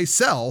because they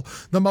sell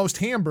the most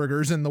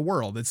hamburgers in the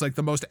world. It's like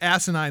the most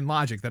asinine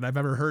logic that I've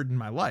ever heard in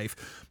my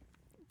life.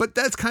 But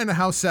that's kind of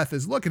how Seth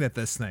is looking at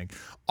this thing.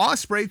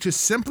 Ospreay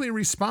just simply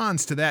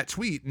responds to that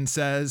tweet and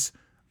says,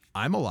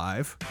 I'm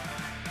alive.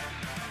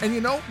 And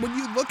when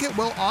you look at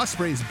Will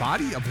Ospreay's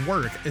body of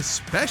work,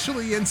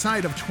 especially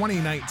inside of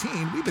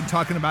 2019, we've been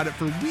talking about it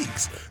for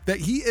weeks, that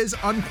he is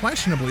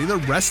unquestionably the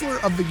wrestler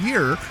of the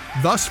year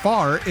thus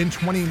far in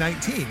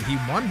 2019. He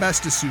won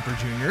Best of Super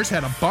Juniors,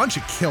 had a bunch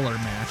of killer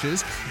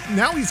matches.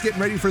 Now he's getting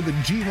ready for the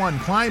G1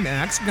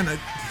 Climax, gonna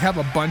have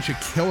a bunch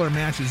of killer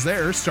matches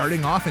there,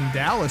 starting off in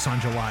Dallas on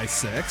July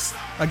 6th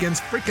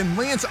against freaking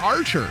Lance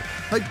Archer.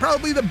 Like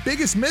probably the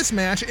biggest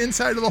mismatch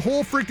inside of the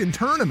whole freaking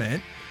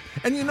tournament.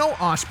 And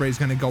Ospreay's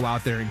going to go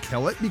out there and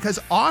kill it because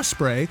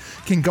Ospreay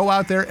can go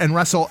out there and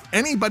wrestle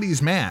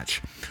anybody's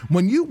match.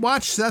 When you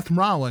watch Seth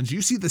Rollins,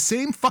 you see the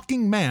same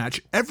fucking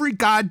match every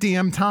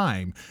goddamn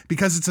time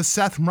because it's a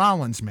Seth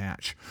Rollins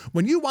match.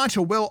 When you watch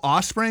a Will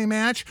Ospreay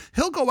match,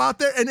 he'll go out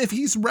there and if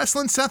he's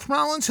wrestling Seth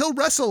Rollins, he'll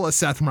wrestle a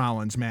Seth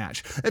Rollins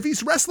match. If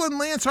he's wrestling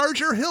Lance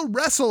Archer, he'll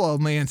wrestle a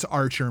Lance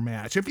Archer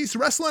match. If he's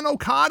wrestling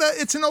Okada,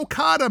 it's an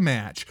Okada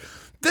match.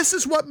 This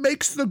is what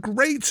makes the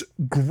greats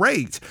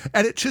great.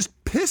 And it just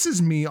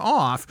pisses me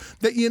off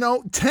that,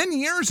 10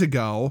 years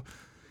ago,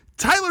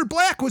 Tyler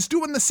Black was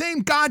doing the same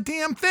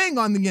goddamn thing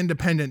on the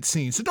independent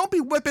scene. So don't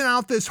be whipping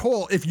out this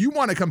whole, if you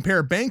want to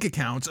compare bank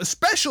accounts,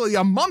 especially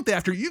a month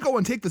after you go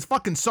and take this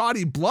fucking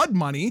Saudi blood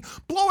money,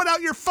 blow it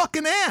out your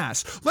fucking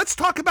ass. Let's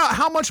talk about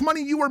how much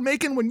money you were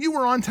making when you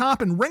were on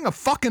top in Ring of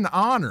fucking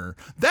Honor.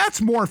 That's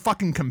more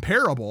fucking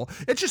comparable.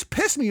 It just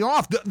pissed me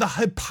off. The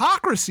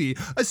hypocrisy,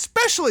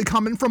 especially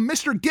coming from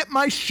Mr. Get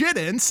My Shit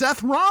In,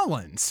 Seth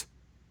Rollins.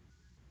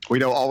 We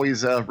know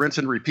always rinse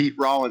and repeat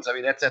Rollins. I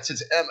mean, that's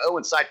his MO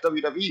inside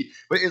WWE.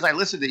 But as I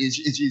listen to it,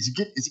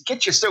 as he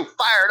gets you so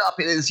fired up,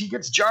 and as he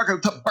gets Jargo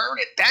to burn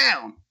it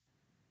down,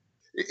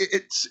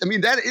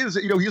 that is,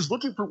 he's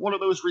looking for one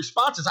of those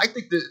responses. I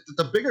think that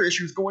the bigger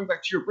issue is going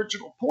back to your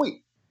original point.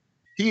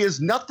 He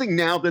is nothing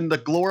now than the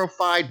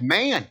glorified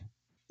man.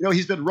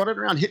 He's been running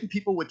around hitting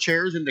people with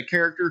chairs in the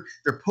character.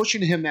 They're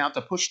pushing him now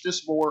to push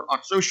this more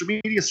on social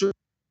media. So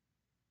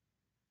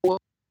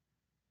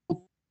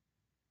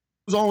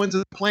all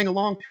into playing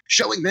along,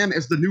 showing them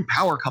as the new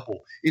power couple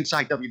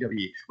inside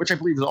WWE, which I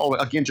believe is all,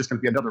 again, just going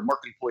to be another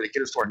marketing ploy to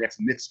get us to our next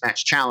mixed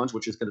match challenge,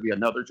 which is going to be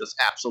another just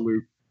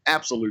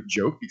absolute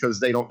joke because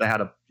they don't know how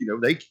to,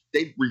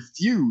 they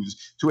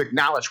refuse to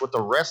acknowledge what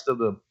the rest of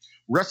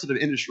the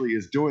industry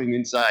is doing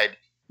inside,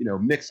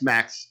 mixed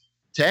match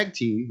tag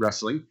team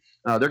wrestling.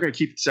 They're going to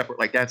keep it separate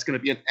like that. It's going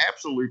to be an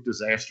absolute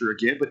disaster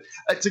again. But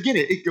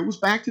it goes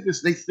back to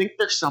this. They think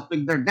there's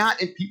something they're not,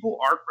 and people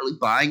aren't really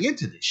buying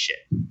into this shit.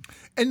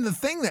 And the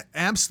thing that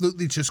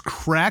absolutely just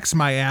cracks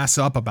my ass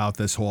up about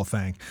this whole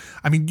thing,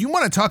 I mean, you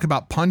want to talk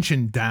about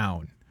punching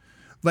down.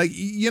 Like,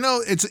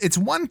 it's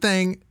one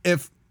thing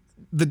if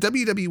the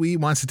WWE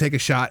wants to take a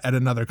shot at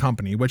another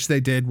company, which they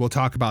did. We'll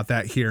talk about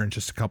that here in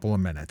just a couple of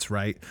minutes,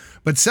 right?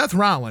 But Seth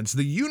Rollins,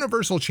 the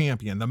Universal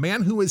Champion, the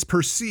man who is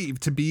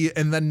perceived to be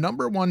in the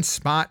number one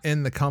spot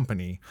in the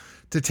company,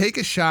 to take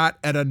a shot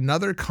at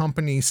another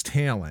company's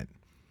talent.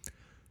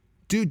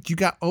 Dude, you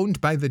got owned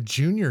by the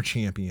junior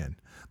champion.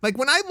 Like,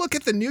 when I look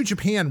at the New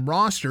Japan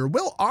roster,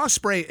 Will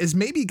Ospreay is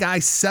maybe guy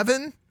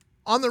 7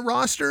 on the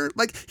roster.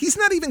 Like, he's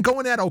not even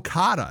going at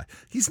Okada.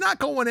 He's not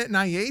going at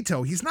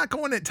Naito. He's not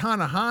going at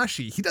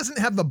Tanahashi. He doesn't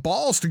have the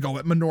balls to go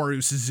at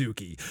Minoru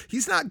Suzuki.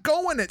 He's not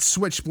going at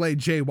Switchblade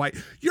Jay White.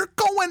 You're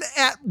going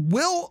at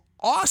Will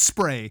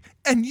Ospreay,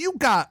 and you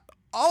got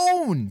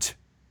owned.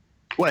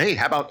 Well, hey,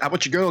 how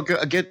about you go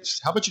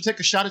against? How about you take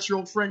a shot at your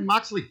old friend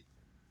Moxley?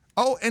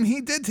 Oh, and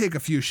he did take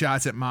a few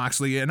shots at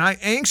Moxley, and I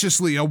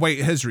anxiously await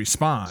his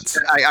response.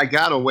 I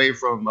got away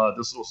from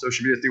this little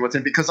social media thing with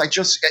him because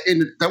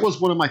and that was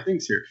one of my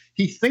things here.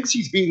 He thinks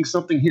he's being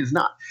something he's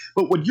not.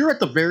 But when you're at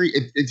the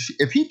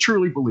if he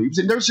truly believes,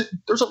 and there's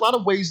a lot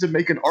of ways to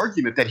make an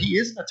argument that he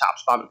is in the top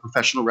spot in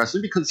professional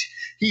wrestling because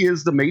he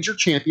is the major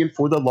champion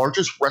for the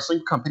largest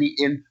wrestling company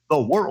in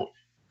the world.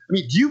 I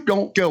mean, you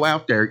don't go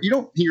out there, you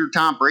don't hear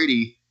Tom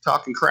Brady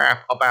talking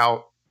crap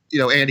about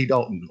Andy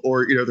Dalton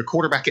or, the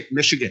quarterback at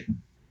Michigan.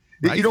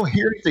 Right. You don't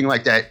hear anything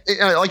like that.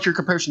 I like your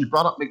comparison. You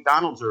brought up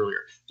McDonald's earlier.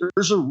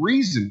 There's a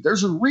reason.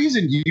 There's a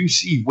reason you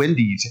see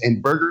Wendy's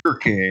and Burger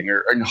King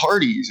and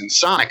Hardee's and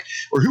Sonic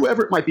or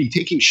whoever it might be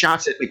taking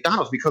shots at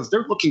McDonald's because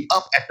they're looking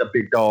up at the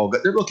big dog.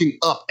 They're looking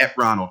up at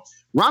Ronald.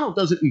 Ronald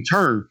doesn't, in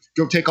turn,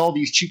 go take all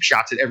these cheap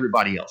shots at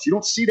everybody else. You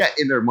don't see that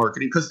in their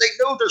marketing because they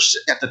know they're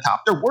sitting at the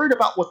top. They're worried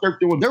about what they're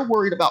doing. They're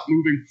worried about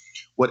moving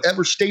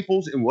whatever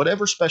staples and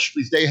whatever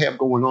specialties they have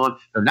going on.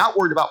 They're not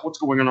worried about what's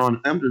going on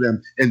under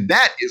them. And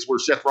that is where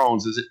Seth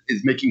Rollins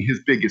is making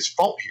his biggest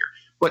fault here.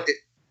 But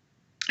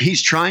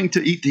he's trying to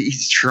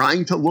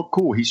look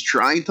cool. He's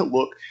trying to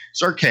look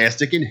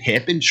sarcastic and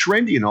hip and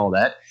trendy and all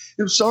that.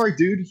 I'm sorry,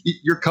 dude.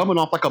 You're coming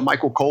off like a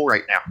Michael Cole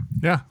right now.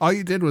 Yeah, all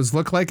you did was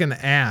look like an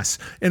ass.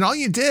 And all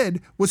you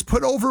did was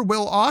put over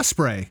Will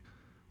Ospreay.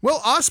 Will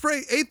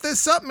Ospreay ate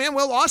this up, man.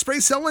 Will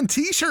Ospreay selling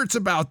T-shirts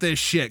about this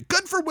shit.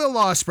 Good for Will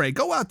Ospreay.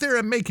 Go out there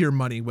and make your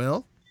money,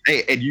 Will.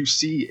 Hey,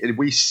 and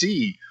we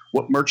see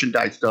what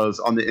merchandise does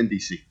on the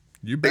NBC.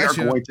 You They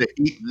betcha. are going to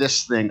eat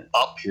this thing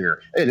up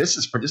here. Hey, this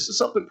is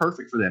something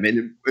perfect for them.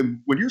 And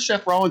when you're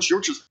Seth Rollins,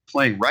 you're just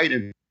playing right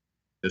in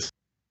this.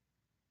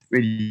 I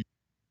mean,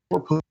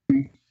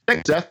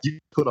 Seth, you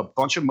put a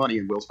bunch of money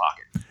in Will's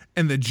pocket.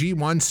 And the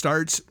G1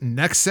 starts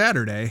next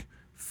Saturday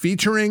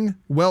featuring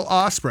Will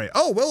Ospreay.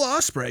 Oh, Will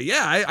Ospreay.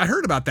 Yeah, I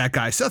heard about that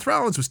guy. Seth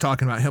Rollins was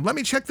talking about him. Let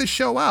me check this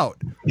show out.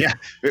 Yeah.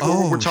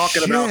 Oh, we're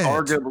talking shit.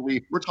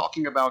 we're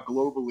talking about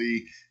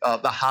globally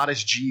the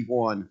hottest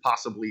G1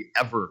 possibly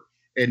ever.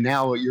 And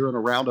now you're in a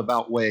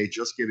roundabout way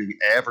just giving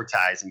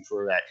advertising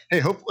for that.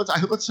 Hey,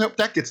 let's hope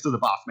that gets to the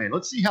boss man.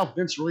 Let's see how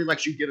Vince really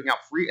likes you giving out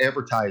free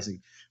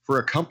advertising for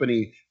a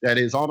company that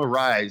is on the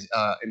rise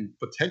and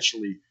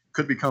potentially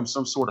could become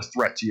some sort of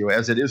threat to you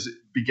as it is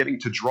beginning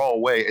to draw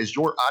away. As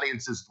your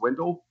audiences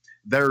dwindle,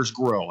 theirs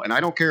grow. And I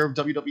don't care if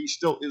WWE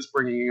still is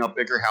bringing in a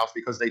bigger house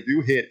because they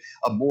do hit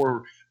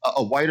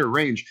a wider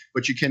range,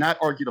 but you cannot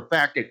argue the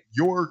fact that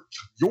your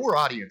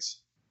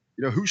audience,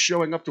 who's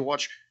showing up to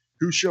watch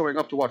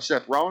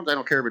Seth Rollins. I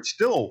don't care if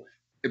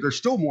there's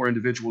still more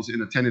individuals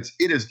in attendance.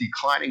 It is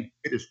declining.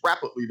 It is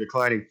rapidly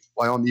declining.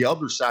 While on the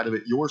other side of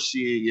it, you're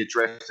seeing it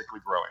drastically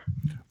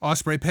growing.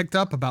 Ospreay picked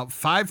up about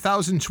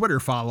 5,000 Twitter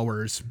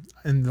followers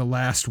in the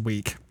last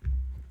week.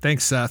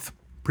 Thanks, Seth.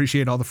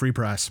 Appreciate all the free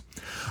press.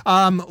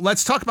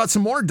 Let's talk about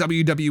some more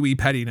WWE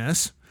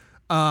pettiness.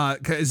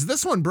 Because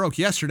this one broke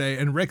yesterday,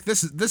 and Rick,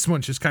 this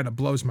one just kind of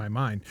blows my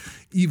mind.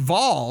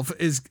 Evolve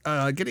is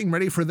getting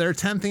ready for their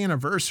 10th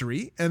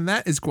anniversary, and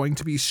that is going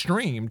to be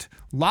streamed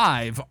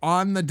live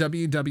on the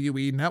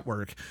WWE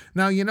Network.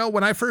 Now,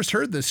 when I first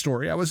heard this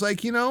story, I was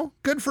like,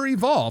 good for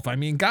Evolve. I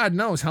mean, God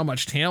knows how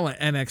much talent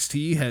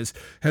NXT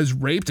has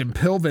raped and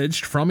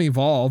pillaged from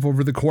Evolve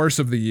over the course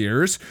of the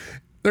years.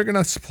 They're going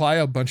to supply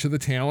a bunch of the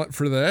talent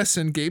for this,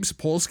 and Gabe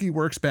Sapolsky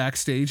works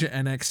backstage at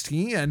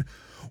NXT, and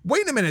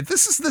wait a minute,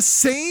 this is the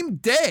same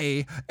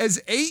day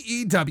as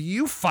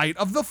AEW Fight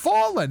of the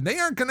Fallen. They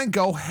aren't going to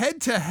go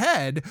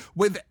head-to-head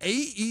with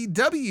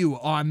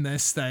AEW on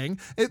this thing.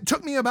 It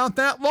took me about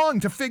that long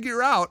to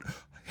figure out,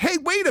 hey,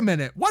 wait a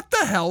minute, what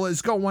the hell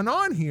is going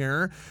on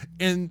here?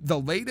 In the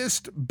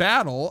latest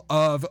battle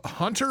of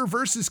Hunter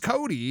versus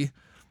Cody,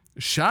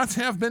 shots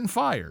have been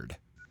fired.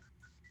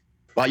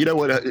 Well, you know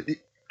what?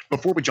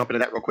 Before we jump into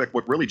that real quick,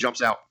 what really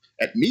jumps out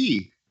at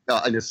me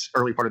in this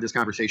early part of this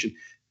conversation,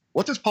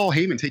 what does Paul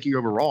Heyman taking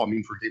over Raw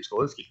mean for Gabe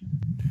Sapolsky?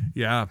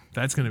 Yeah,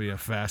 that's going to be a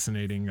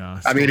fascinating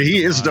I mean,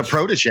 he is the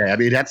protege. I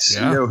mean, that's,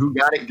 who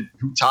got it,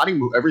 who taught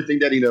him everything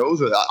that he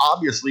knows.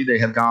 Obviously, they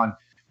have gone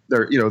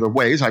their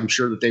ways. I'm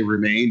sure that they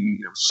remain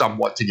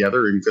somewhat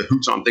together and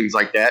cahoots on things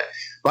like that.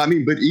 But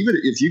even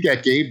if you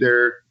got Gabe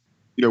there,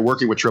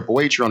 working with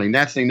Triple H, running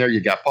that thing there,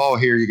 you got Paul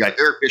here, you got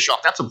Eric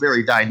Bischoff. That's a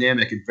very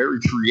dynamic and very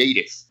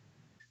creative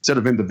set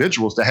of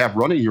individuals to have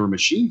running your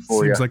machine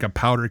for you. Seems like a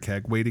powder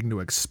keg waiting to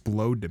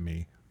explode to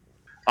me.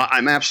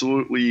 I'm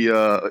absolutely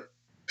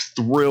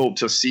thrilled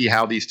to see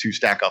how these two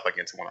stack up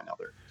against one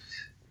another.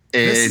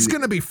 And, this is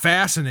going to be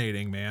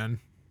fascinating, man.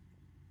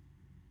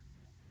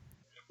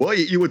 Well,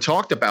 you had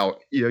talked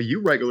about,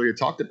 you regularly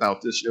talked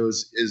about this,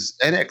 as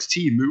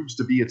NXT moves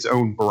to be its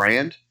own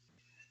brand,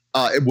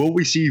 will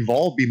we see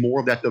Evolve be more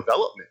of that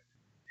development?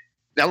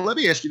 Now, let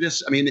me ask you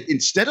this. I mean,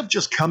 instead of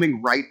just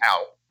coming right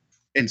out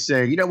and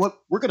saying, you know what,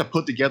 we're going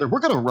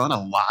to run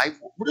a live,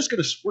 we're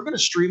going to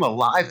stream a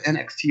live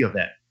NXT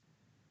event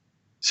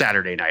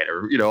Saturday night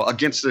or,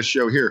 against this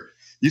show here.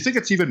 You think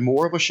it's even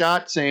more of a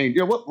shot saying, you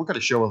know what, we're going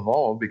to show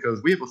Evolve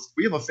because we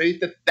have a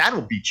faith that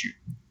that'll beat you.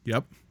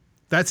 Yep.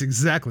 That's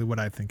exactly what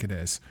I think it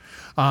is.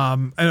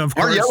 And of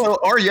course,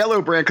 our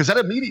yellow brand, because that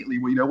immediately,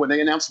 when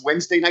they announced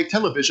Wednesday Night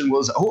Television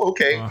was,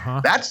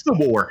 that's the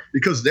war,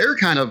 because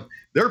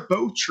they're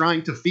both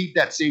trying to feed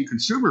that same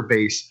consumer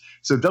base.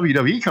 So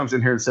WWE comes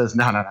in here and says,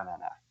 no.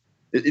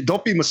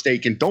 Don't be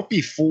mistaken. Don't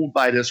be fooled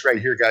by this right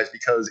here, guys,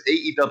 because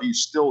AEW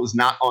still is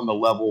not on the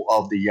level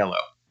of the yellow.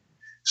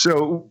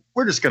 So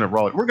we're just going to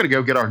roll it. We're going to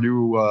go get our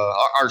new,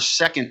 our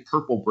second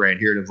purple brand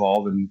here at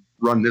Evolve and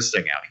run this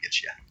thing out and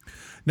get you.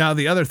 Now,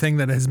 the other thing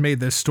that has made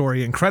this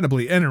story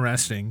incredibly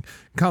interesting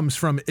comes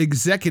from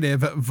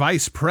Executive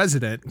Vice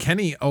President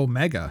Kenny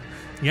Omega.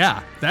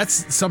 Yeah,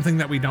 that's something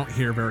that we don't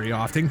hear very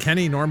often.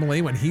 Kenny,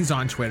 normally when he's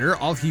on Twitter,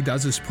 all he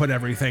does is put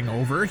everything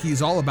over.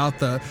 He's all about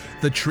the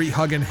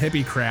tree-hugging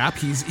hippie crap.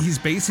 He's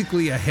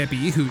basically a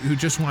hippie who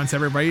just wants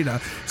everybody to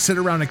sit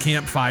around a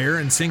campfire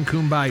and sing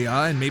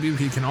Kumbaya, and maybe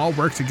we can all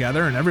work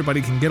together and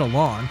everybody can get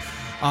along.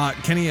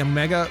 Kenny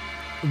Omega,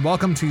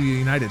 welcome to the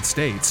United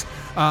States.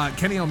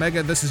 Kenny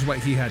Omega, this is what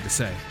he had to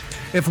say.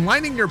 If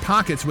lining your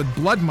pockets with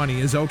blood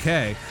money is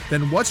okay,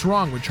 then what's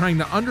wrong with trying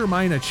to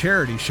undermine a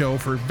charity show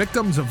for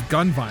victims of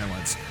gun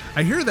violence?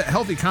 I hear that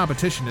healthy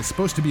competition is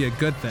supposed to be a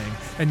good thing,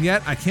 and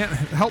yet I can't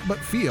help but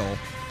feel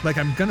like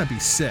I'm gonna be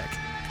sick.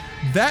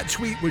 That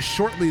tweet was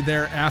shortly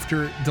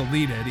thereafter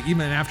deleted,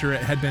 even after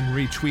it had been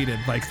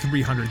retweeted like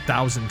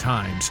 300,000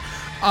 times.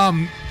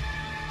 I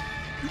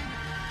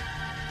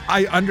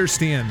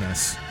understand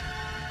this.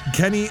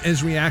 Kenny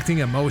is reacting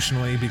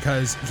emotionally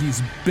because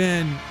he's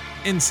been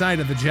inside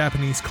of the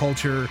Japanese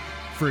culture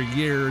for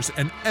years,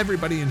 and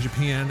everybody in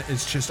Japan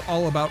is just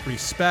all about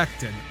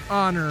respect and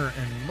honor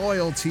and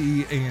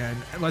loyalty, and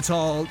let's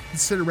all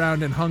sit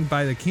around and hung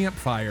by the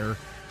campfire.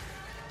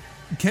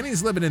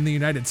 Kenny's living in the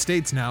United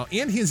States now,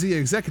 and he's the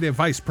executive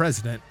vice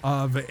president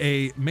of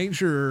a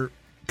major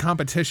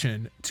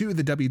competition to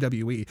the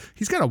WWE.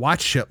 He's got to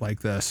watch shit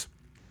like this.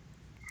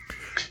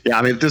 Yeah,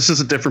 I mean, this is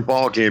a different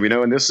ball game,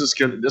 and this is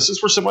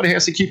where somebody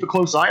has to keep a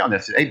close eye on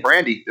this. Hey,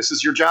 Brandy, this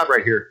is your job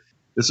right here.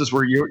 This is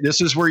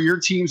where your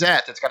team's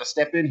at. That's got to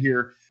step in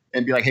here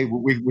and be like, hey,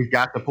 we've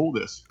got to pull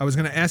this. I was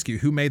going to ask you,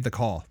 who made the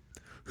call?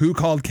 Who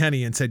called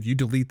Kenny and said, you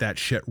delete that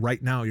shit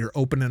right now? You're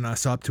opening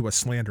us up to a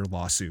slander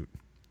lawsuit.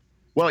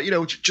 Well,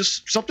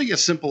 just something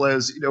as simple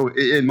as,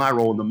 in my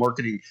role in the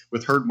marketing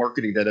with Herd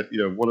Marketing, that,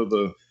 one of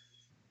the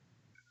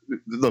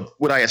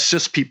what I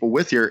assist people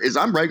with here is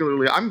I'm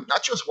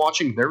not just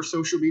watching their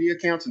social media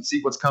accounts and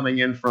see what's coming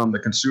in from the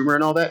consumer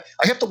and all that.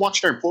 I have to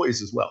watch their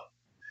employees as well.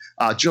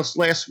 Just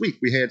last week,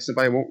 we had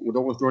somebody, we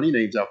don't want to throw any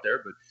names out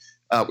there,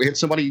 but we had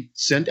somebody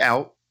send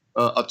out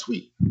a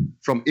tweet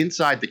from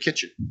inside the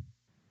kitchen,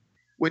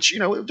 which,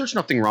 there's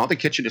nothing wrong. The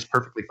kitchen is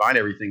perfectly fine.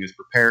 Everything is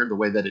prepared the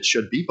way that it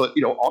should be. But,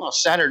 on a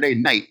Saturday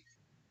night,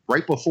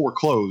 right before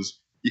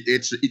close,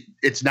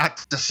 it's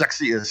not the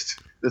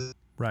sexiest.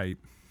 Right.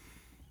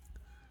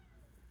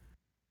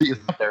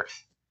 Up there.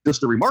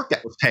 Just the remark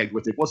that was tagged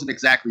with it wasn't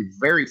exactly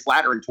very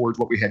flattering towards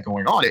what we had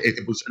going on.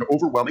 It was an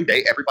overwhelming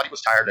day. Everybody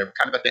was tired. They were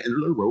kind of at the end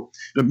of their rope.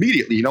 And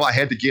immediately, I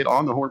had to get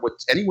on the horn with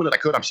anyone that I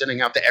could. I'm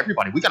sending out to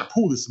everybody. We got to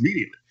pull this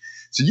immediately.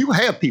 So you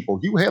have people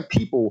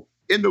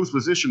in those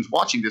positions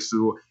watching this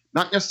who,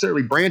 not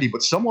necessarily Brandy,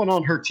 but someone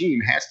on her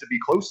team has to be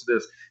close to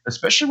this,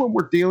 especially when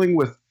we're dealing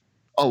with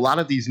a lot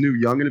of these new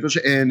young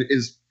individuals, and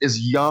is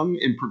young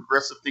and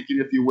progressive thinking,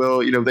 if you will.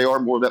 They are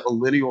more of that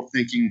millennial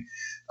thinking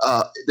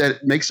that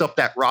makes up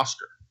that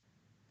roster.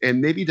 And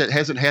maybe that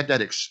hasn't had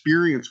that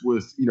experience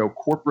with,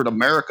 corporate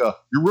America.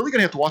 You're really going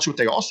to have to watch what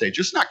they all say.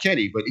 Just not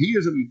Kenny, but he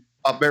is in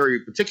a very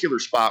particular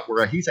spot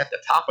where he's at the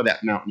top of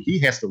that mountain. He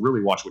has to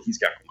really watch what he's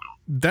got going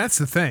on. That's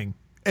the thing.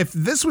 If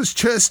this was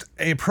just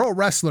a pro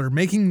wrestler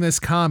making this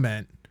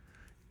comment,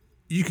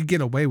 you could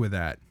get away with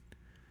that.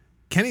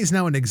 Kenny's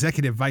now an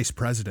executive vice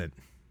president.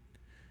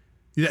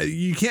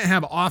 You can't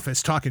have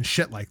office talking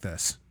shit like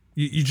this.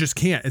 You just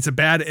can't. It's a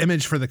bad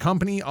image for the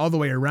company all the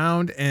way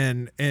around.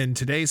 And in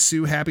today's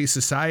sue happy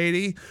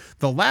society,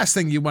 the last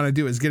thing you want to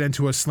do is get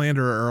into a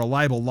slander or a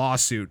libel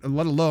lawsuit,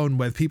 let alone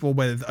with people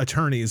with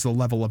attorneys the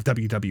level of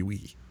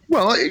WWE.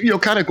 Well,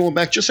 kind of going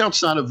back just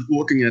outside of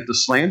looking at the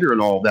slander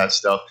and all of that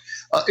stuff,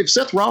 if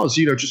Seth Rollins,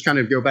 just kind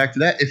of go back to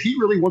that, if he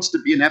really wants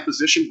to be in that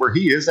position where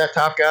he is that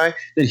top guy,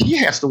 then he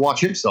has to watch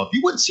himself.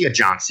 You wouldn't see a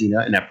John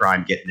Cena in that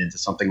prime getting into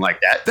something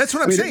like that. That's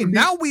what I'm saying.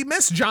 Now we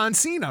miss John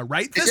Cena,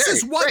 right? This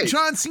is what right.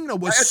 John Cena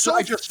was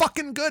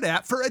fucking good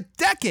at for a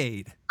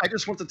decade. I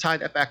just want to tie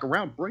that back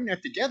around, bring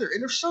that together.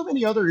 And there's so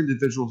many other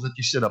individuals that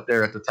you sit up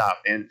there at the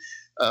top. And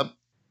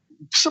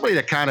somebody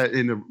that kind of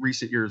in the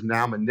recent years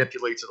now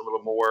manipulates it a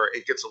little more,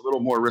 it gets a little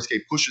more risque,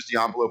 pushes the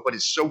envelope, but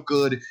is so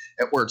good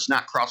at where it's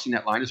not crossing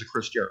that line as a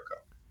Chris Jericho.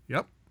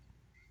 Yep.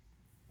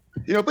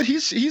 But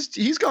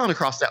he's gone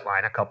across that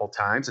line a couple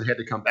times and had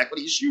to come back, but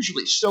he's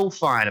usually so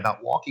fine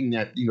about walking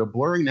that,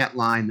 blurring that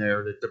line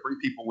there to bring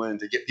people in,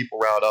 to get people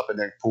riled up and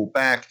then pull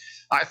back.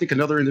 I think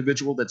another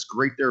individual that's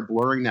great there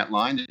blurring that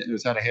line and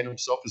knows how to handle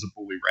himself is a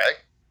Bully Ray.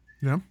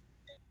 Yeah.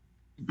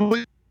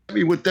 But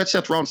with that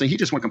Seth Rollins thing, he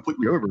just went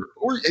completely over.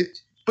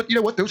 But you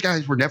know what? Those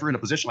guys were never in a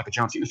position like a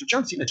John Cena. So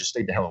John Cena just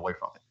stayed the hell away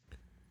from it.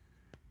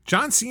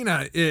 John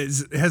Cena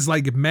has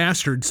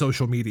mastered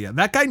social media.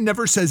 That guy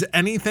never says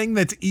anything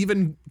that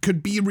even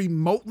could be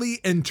remotely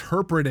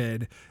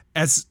interpreted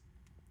as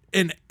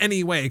in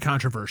any way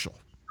controversial.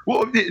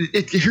 Well,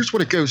 here's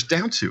what it goes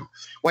down to.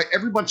 Why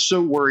everyone's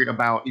so worried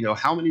about,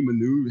 how many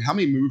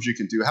moves you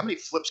can do, how many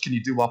flips can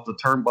you do off the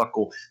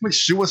turnbuckle, how many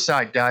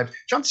suicide dives.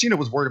 John Cena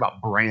was worried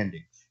about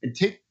branding and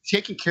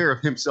taking care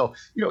of himself.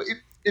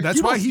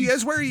 That's why he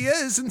is where he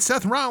is, and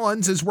Seth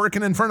Rollins is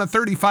working in front of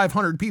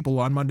 3,500 people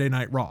on Monday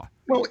Night Raw.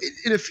 Well,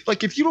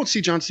 if you don't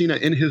see John Cena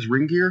in his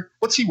ring gear,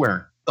 what's he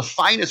wearing? The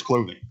finest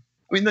clothing.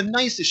 I mean, the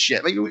nicest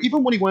shit.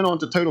 Even when he went on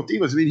to Total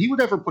Divas, he would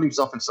never put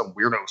himself in some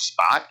weirdo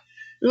spot.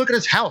 Look at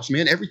his house,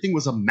 man. Everything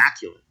was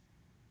immaculate.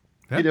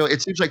 Yep.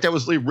 It seems like that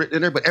was written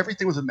in there, but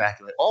everything was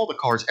immaculate. All the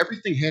cars,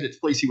 everything had its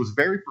place. He was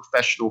very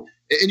professional,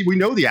 and we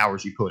know the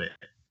hours he put in.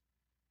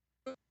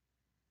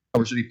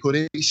 Hours that he put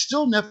in, he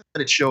still never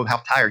let it show how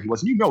tired he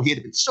was. And he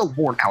had been so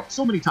worn out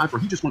so many times where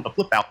he just wanted to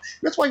flip out.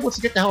 That's why he wants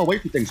to get the hell away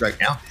from things right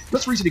now.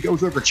 That's the reason he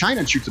goes over to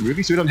China and shoots a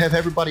movie so he doesn't have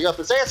everybody up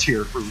his ass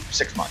here for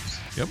 6 months.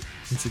 Yep,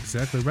 that's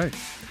exactly right.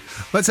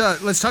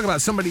 Let's talk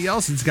about somebody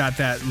else that's got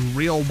that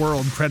real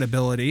world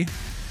credibility.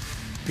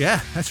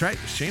 Yeah, that's right.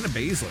 Shayna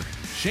Baszler.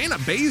 Shayna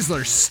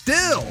Baszler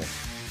still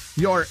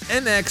your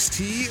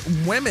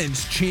NXT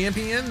Women's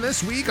Champion.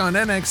 This week on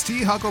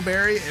NXT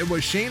Huckleberry, it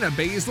was Shayna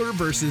Baszler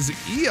versus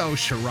Io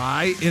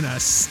Shirai in a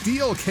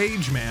steel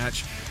cage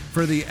match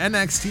for the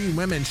NXT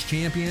Women's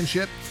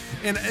Championship.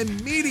 And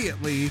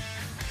immediately,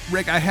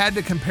 Rick, I had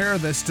to compare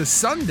this to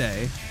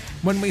Sunday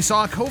when we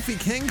saw Kofi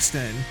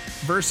Kingston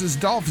versus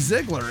Dolph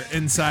Ziggler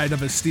inside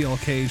of a steel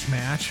cage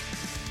match.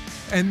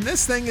 And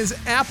this thing is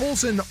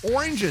apples and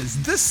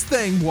oranges. This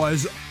thing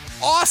was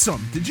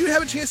awesome. Did you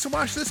have a chance to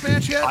watch this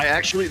match yet?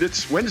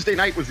 This Wednesday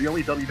night was the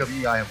only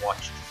WWE I have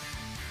watched.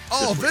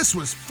 Oh, this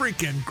was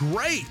freaking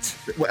great.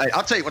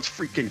 I'll tell you what's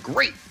freaking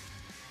great.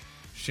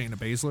 Shayna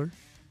Baszler.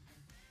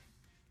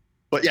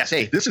 But yes,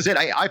 hey, this is it.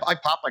 I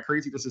popped like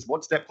crazy. This is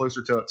one step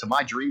closer to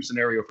my dream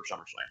scenario for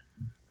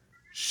SummerSlam.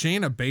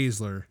 Shayna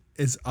Baszler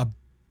is a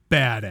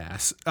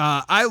badass.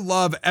 I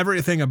love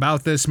everything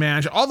about this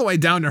match, all the way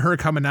down to her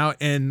coming out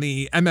in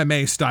the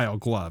MMA style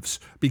gloves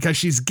because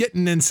she's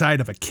getting inside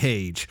of a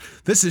cage.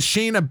 This is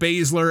Shayna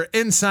Baszler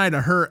inside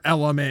of her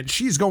element.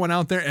 She's going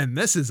out there and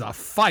this is a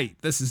fight.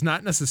 This is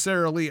not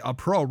necessarily a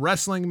pro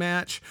wrestling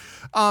match.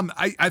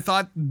 I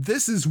thought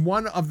this is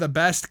one of the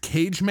best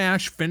cage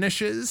match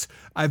finishes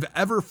I've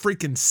ever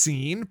freaking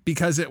seen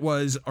because it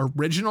was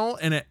original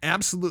and it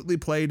absolutely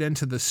played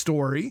into the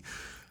story.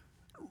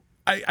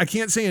 I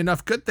can't say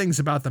enough good things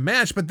about the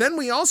match, but then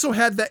we also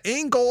had the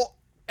angle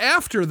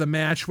after the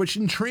match, which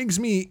intrigues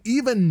me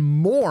even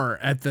more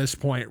at this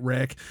point,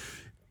 Rick.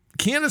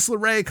 Candice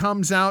LeRae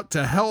comes out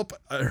to help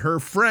her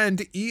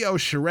friend Io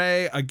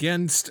Shirai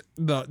against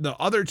the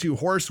other two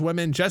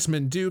horsewomen,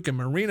 Jessamyn Duke and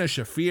Marina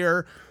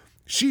Shafir.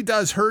 She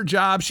does her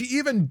job. She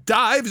even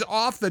dives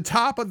off the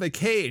top of the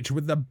cage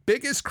with the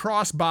biggest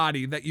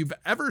crossbody that you've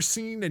ever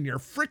seen in your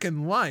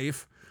freaking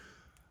life.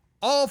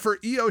 All for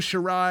Io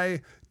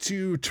Shirai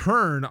to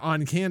turn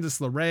on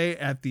Candice LeRae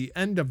at the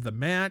end of the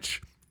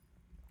match.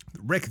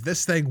 Rick,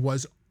 this thing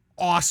was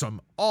awesome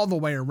all the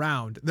way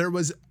around. There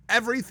was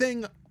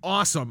everything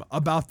awesome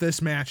about this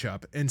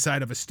matchup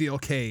inside of a steel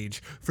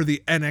cage for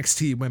the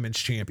NXT Women's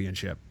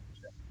Championship.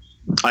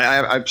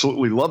 I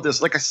absolutely love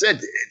this. Like I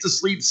said,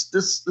 this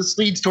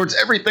leads towards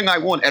everything I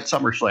want at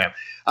SummerSlam.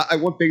 I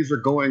want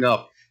Baszler going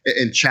up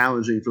and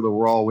challenging for the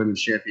Raw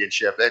Women's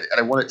Championship. And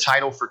I want it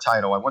title for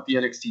title. I want the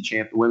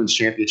NXT Women's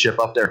Championship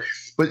up there.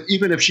 But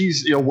even if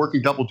she's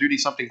working double duty,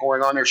 something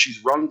going on there,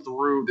 she's run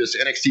through this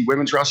NXT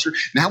Women's roster.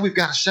 Now we've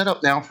got a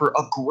setup now for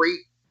a great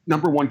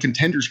number one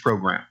contenders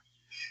program.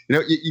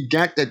 You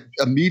got that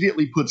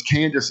immediately puts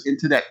Candice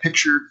into that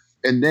picture.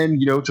 And then,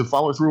 to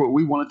follow through what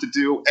we wanted to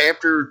do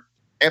after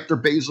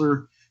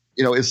Baszler,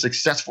 is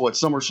successful at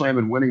SummerSlam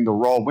and winning the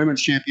Raw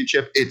Women's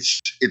Championship,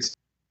 it's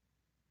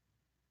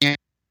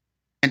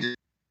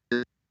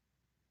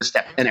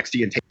step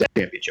NXT and take that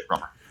championship from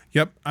her.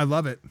 Yep, I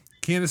love it.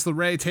 Candice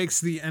LeRae takes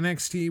the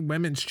NXT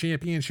Women's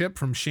Championship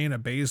from Shayna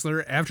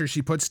Baszler after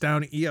she puts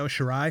down Io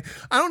Shirai.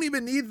 I don't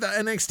even need the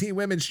NXT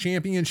Women's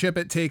Championship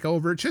at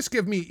TakeOver. Just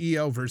give me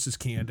Io versus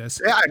Candice.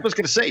 Yeah, I was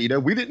going to say,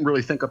 we didn't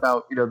really think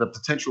about, the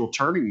potential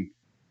turning,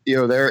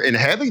 there and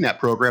having that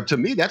program. To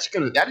me,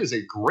 that is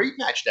a great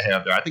match to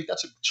have there. I think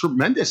that's a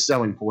tremendous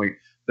selling point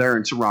there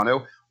in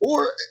Toronto.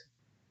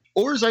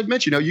 Or as I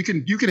mentioned,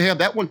 you can have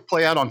that one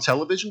play out on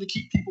television to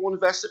keep people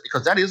invested,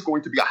 because that is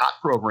going to be a hot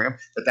program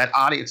that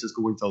audience is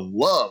going to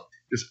love,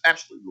 just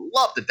absolutely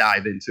love to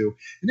dive into.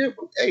 And then,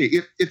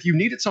 hey, if you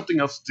needed something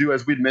else to do,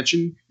 as we'd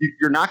mentioned,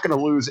 you're not going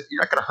to lose.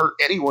 You're not going to hurt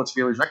anyone's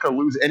feelings. You're not going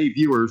to lose any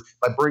viewers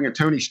by bringing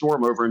Toni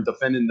Storm over and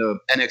defending the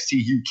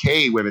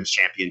NXT UK Women's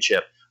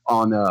Championship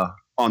on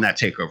that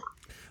TakeOver.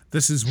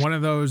 This is one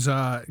of those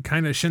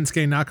kind of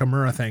Shinsuke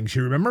Nakamura things.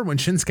 You remember when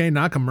Shinsuke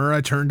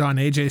Nakamura turned on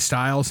AJ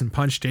Styles and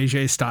punched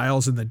AJ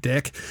Styles in the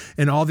dick,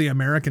 and all the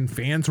American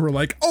fans were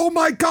like, "Oh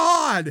my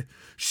God,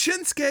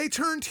 Shinsuke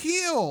turned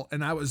heel."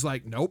 And I was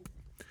like, nope.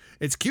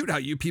 It's cute how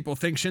you people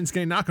think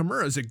Shinsuke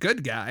Nakamura is a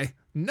good guy.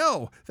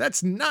 No,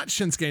 that's not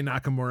Shinsuke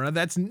Nakamura.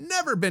 That's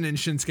never been in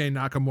Shinsuke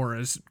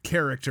Nakamura's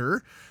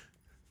character.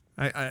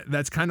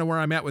 That's kind of where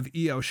I'm at with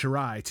Io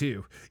Shirai,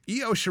 too.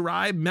 Io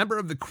Shirai, member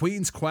of the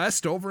Queen's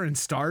Quest over in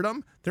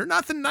Stardom, they're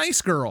not the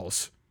nice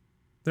girls.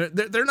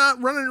 They're not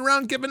running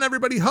around giving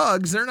everybody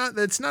hugs.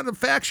 It's not a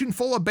faction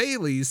full of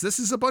Baileys. This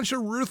is a bunch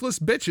of ruthless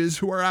bitches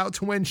who are out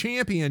to win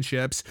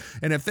championships.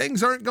 And if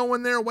things aren't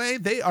going their way,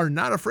 they are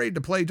not afraid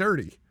to play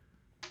dirty.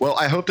 Well,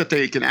 I hope that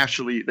they can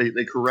actually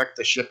they correct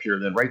the ship here,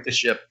 then right the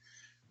ship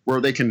where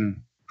they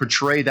can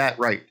portray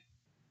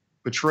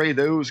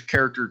those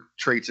character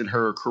traits in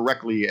her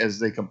correctly, as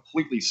they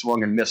completely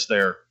swung and missed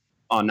there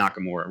on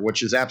Nakamura,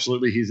 which is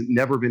absolutely he's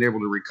never been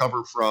able to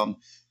recover from.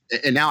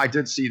 And now I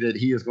did see that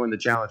he is going to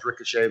challenge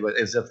Ricochet, but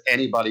as if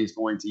anybody's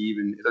going to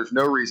even – there's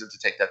no reason to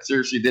take that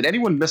seriously. Did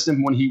anyone miss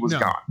him when he was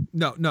gone?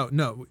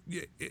 No.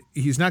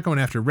 He's not going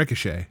after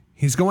Ricochet.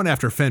 He's going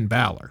after Finn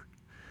Balor.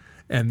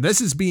 And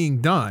this is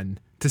being done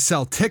to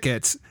sell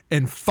tickets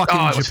in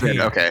fucking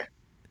Japan. Okay.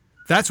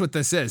 That's what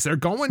this is. They're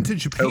going to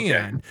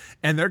Japan,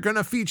 and they're going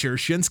to feature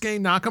Shinsuke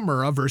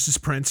Nakamura versus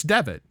Prince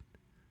Devitt.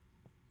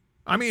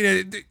 I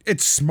mean,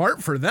 it's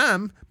smart for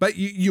them, but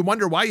you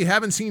wonder why you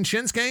haven't seen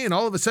Shinsuke, and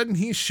all of a sudden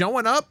he's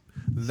showing up.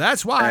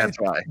 That's why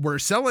we're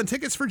selling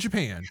tickets for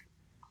Japan.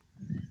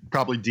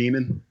 Probably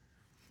Demon.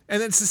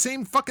 And it's the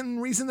same fucking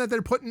reason that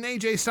they're putting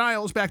AJ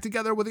Styles back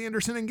together with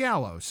Anderson and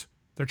Gallows.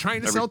 They're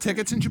trying to sell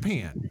tickets in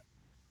Japan.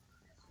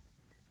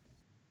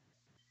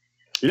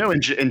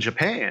 In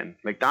Japan,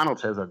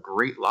 McDonald's has a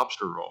great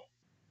lobster roll.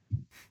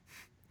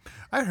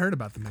 I heard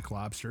about the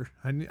McLobster.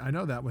 I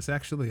know that was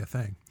actually a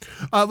thing.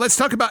 Let's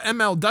talk about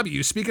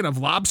MLW. Speaking of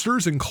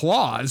lobsters and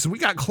claws, we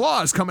got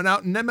claws coming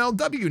out in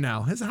MLW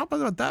now. How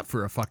about that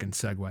for a fucking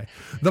segue?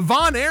 The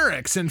Von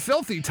Erichs and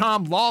Filthy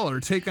Tom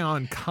Lawler take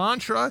on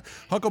Contra.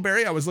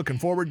 Huckleberry, I was looking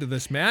forward to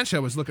this match. I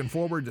was looking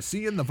forward to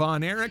seeing the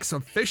Von Erichs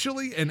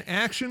officially in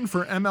action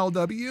for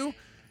MLW.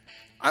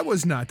 I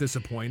was not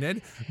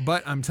disappointed,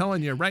 but I'm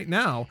telling you right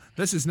now,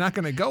 this is not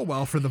going to go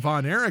well for the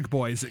Von Erich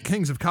boys at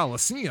Kings of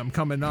Coliseum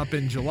coming up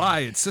in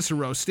July at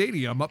Cicero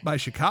Stadium up by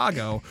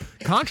Chicago.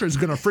 Contra's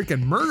going to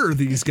freaking murder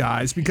these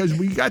guys because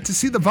we got to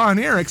see the Von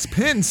Erichs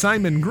pin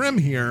Simon Grimm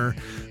here.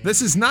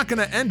 This is not going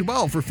to end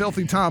well for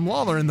Filthy Tom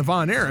Lawler and the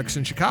Von Erichs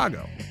in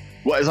Chicago.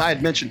 Well, as I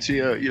had mentioned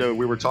to you,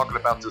 we were talking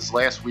about this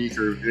last week,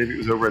 or maybe it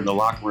was over in the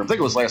locker room. I think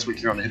it was last week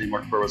here on the Hitting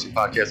Mark Pro Wrestling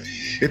Podcast.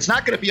 It's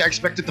not going to be. I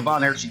expected the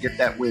Von Erichs to get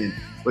that win,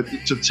 but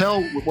to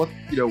tell what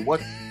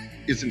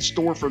is in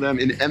store for them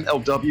in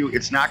MLW,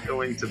 it's not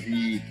going to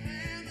be,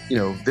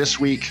 this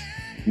week,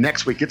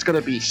 next week. It's going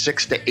to be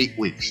 6 to 8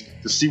 weeks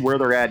to see where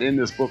they're at in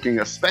this booking,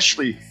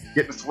 especially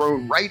getting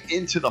thrown right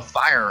into the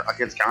fire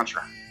against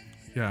Contra.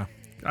 Yeah,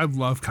 I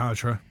love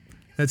Contra.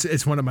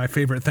 It's one of my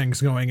favorite things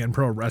going in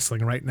pro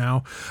wrestling right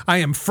now. I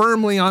am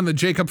firmly on the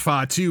Jacob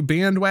Fatu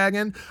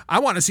bandwagon. I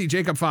want to see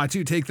Jacob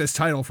Fatu take this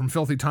title from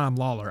Filthy Tom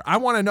Lawler. I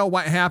want to know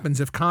what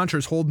happens if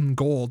Contra's holding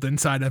gold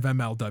inside of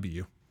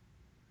MLW.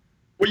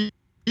 Well,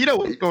 I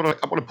want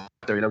to put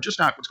there, just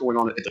not what's going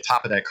on at the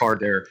top of that card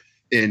there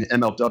in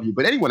MLW,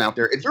 but anyone out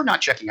there, if you're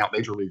not checking out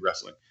Major League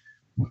Wrestling,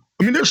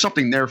 I mean, there's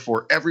something there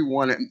for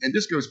everyone. And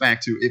this goes back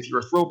to, if you're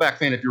a throwback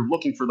fan, if you're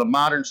looking for the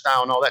modern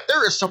style and all that,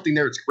 there is something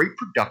there. It's great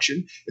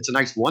production. It's a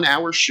nice 1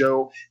 hour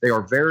show. They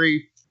are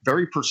very,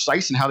 very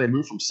precise in how they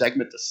move from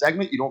segment to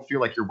segment. You don't feel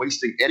like you're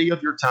wasting any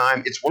of your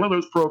time. It's one of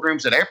those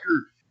programs that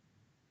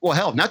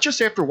not just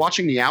after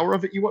watching the hour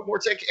of it, you want more.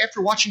 It's like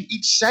after watching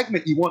each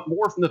segment, you want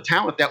more from the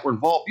talent that were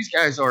involved. These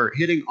guys are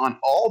hitting on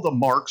all the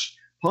marks,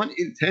 pun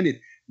intended.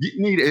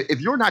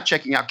 If you're not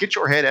checking out, get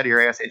your head out of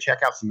your ass and check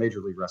out some Major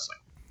League Wrestling.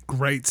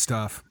 Great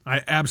stuff.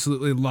 I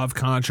absolutely love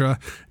Contra.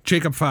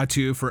 Jacob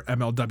Fatu for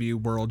MLW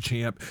World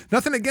Champ.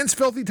 Nothing against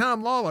Filthy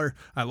Tom Lawler.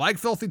 I like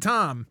Filthy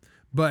Tom,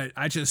 but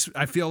I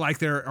feel like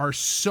there are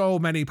so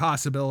many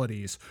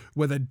possibilities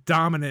with a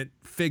dominant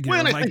figure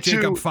like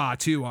Jacob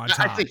Fatu on top.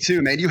 I think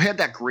too, man. You had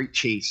that great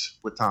chase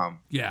with Tom.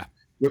 Yeah.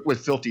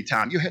 with Filthy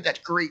Tom. You had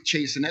that great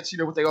chase, and that's,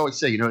 what they always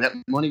say, that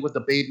money with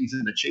the babies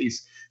in the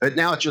chase. But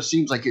now it just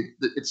seems like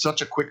it's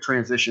such a quick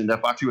transition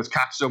that Fatu has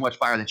caught so much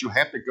fire that you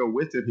have to go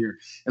with him here.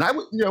 And I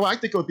would, I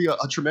think it would be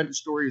a tremendous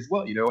story as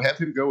well. Have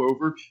him go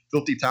over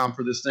Filthy Tom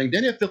for this thing,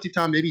 then have Filthy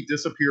Tom maybe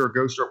disappear or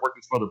go start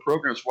working some other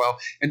programs for a while,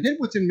 and then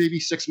within maybe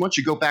 6 months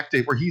you go back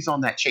to where he's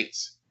on that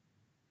chase.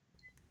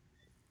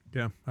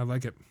 Yeah, I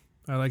like it.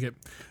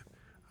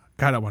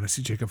 God, I want to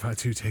see Jacob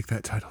Fatu take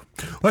that title.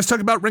 Let's talk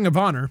about Ring of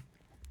Honor.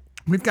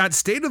 We've got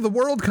State of the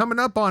World coming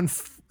up on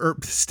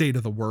State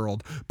of the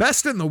World,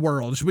 Best in the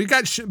World. We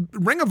got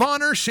Ring of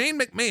Honor, Shane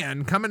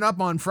McMahon coming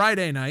up on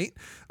Friday night.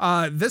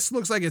 This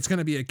looks like it's going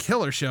to be a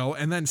killer show.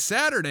 And then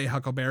Saturday,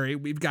 Huckleberry,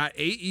 we've got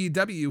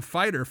AEW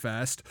Fighter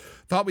Fest.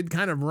 Thought we'd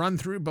kind of run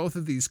through both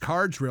of these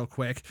cards real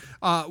quick.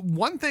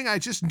 One thing I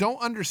just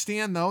don't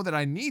understand, though, that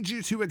I need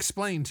you to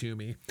explain to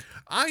me.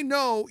 I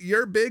know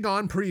you're big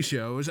on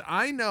pre-shows.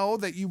 I know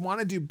that you want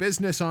to do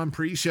business on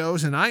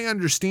pre-shows, and I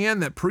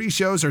understand that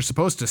pre-shows are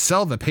supposed to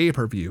sell the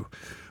pay-per-view.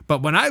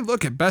 But when I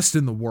look at Best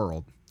in the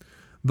World,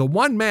 the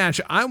one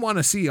match I want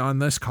to see on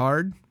this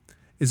card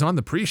is on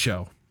the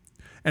pre-show.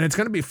 And it's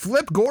going to be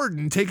Flip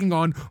Gordon taking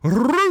on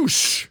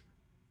Roosh.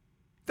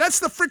 That's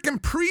the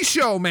freaking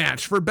pre-show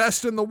match for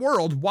Best in the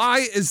World. Why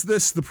is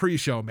this the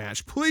pre-show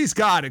match? Please,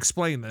 God,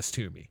 explain this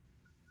to me.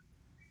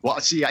 Well,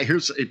 see,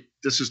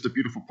 this is the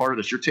beautiful part of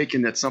this. You're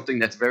taking something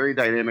that's very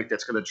dynamic,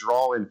 that's going to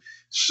draw in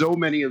so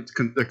many of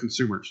the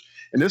consumers.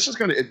 And this is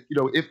going to,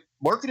 if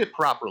marketed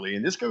properly,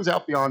 and this goes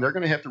out beyond, they're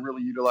going to have to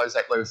really utilize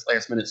that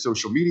last minute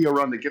social media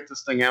run to get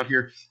this thing out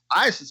here.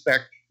 I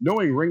suspect,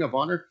 knowing Ring of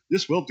Honor,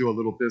 this will do a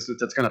little business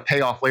that's going to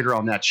pay off later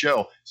on that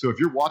show. So if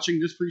you're watching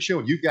this pre-show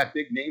and you've got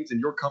big names in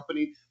your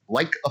company,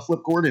 like a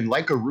Flip Gordon,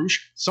 like a Roosh,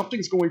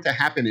 something's going to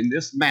happen in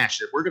this match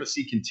that we're going to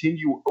see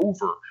continue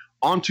over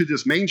onto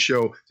this main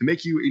show to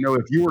make you,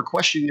 if you were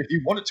questioning if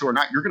you wanted to or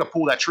not, you're going to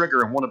pull that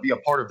trigger and want to be a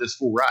part of this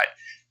full ride.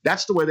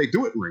 That's the way they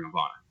do it in Ring of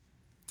Honor.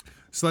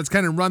 So let's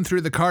kind of run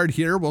through the card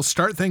here. We'll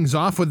start things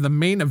off with the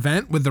main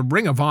event with the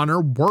Ring of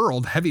Honor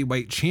World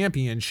Heavyweight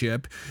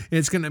Championship.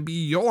 It's going to be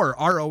your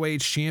ROH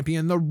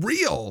champion, the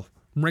real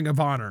Ring of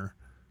Honor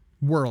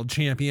World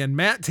Champion,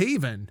 Matt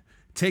Taven,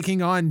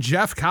 taking on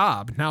Jeff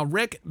Cobb. Now,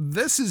 Rick,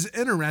 this is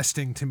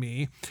interesting to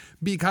me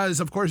because,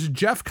 of course,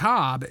 Jeff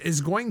Cobb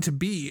is going to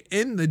be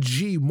in the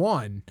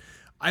G1.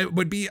 It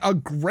would be a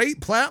great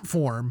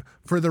platform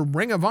for the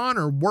Ring of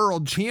Honor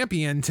World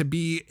Champion to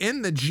be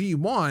in the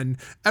G1.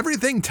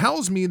 Everything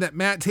tells me that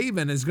Matt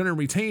Taven is going to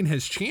retain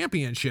his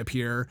championship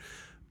here,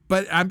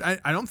 but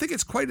I don't think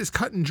it's quite as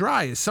cut and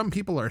dry as some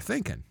people are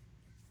thinking.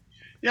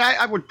 Yeah,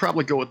 I would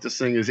probably go with this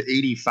thing as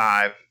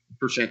 85%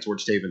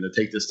 towards Taven to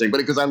take this thing, but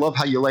because I love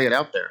how you lay it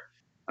out there.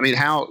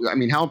 How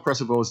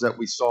impressive was that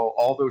we saw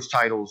all those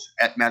titles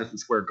at Madison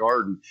Square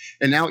Garden,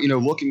 and now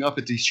looking up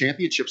at these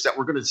championships that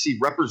we're going to see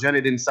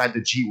represented inside the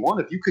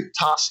G1. If you could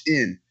toss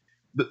in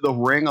the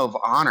Ring of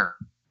Honor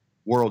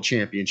World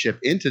Championship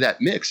into that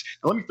mix,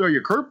 now let me throw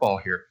you a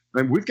curveball here.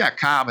 We've got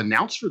Cobb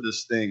announced for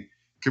this thing.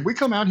 Could we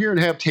come out here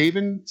and have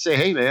Taven say,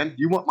 "Hey, man,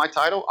 you want my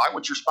title? I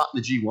want your spot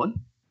in the G1."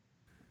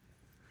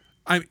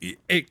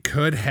 It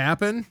could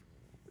happen.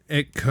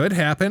 It could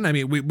happen.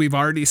 We've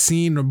already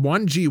seen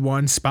one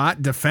G1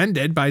 spot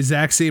defended by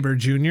Zack Sabre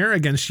Jr.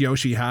 against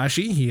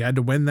Yoshihashi. He had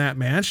to win that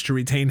match to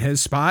retain his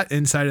spot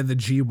inside of the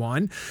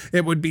G1.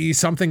 It would be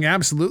something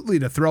absolutely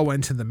to throw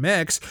into the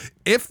mix.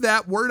 If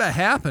that were to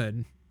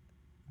happen,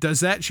 does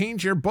that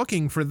change your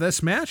booking for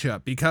this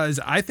matchup? Because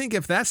I think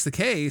if that's the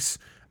case,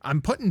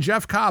 I'm putting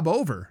Jeff Cobb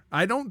over.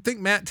 I don't think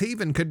Matt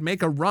Taven could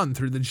make a run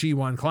through the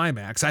G1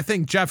 climax. I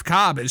think Jeff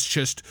Cobb is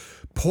just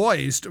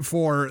poised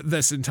for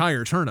this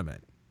entire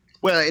tournament.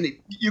 Well, and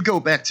you go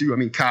back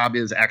to, Cobb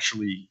is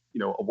actually,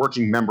 a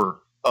working member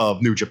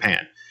of New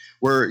Japan,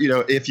 where,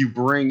 if you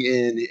bring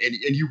in and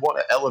you want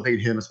to elevate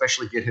him,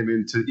 especially get him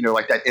into,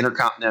 like that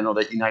Intercontinental,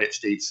 that United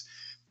States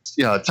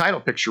title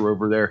picture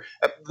over there,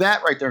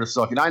 that right there to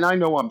suck. And I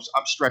know I'm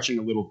stretching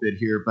a little bit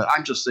here, but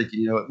I'm just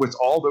thinking, with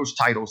all those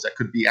titles that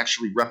could be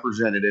actually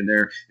represented in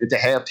there, and to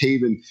have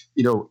Taven,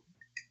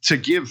 to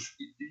give,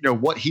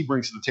 what he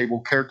brings to the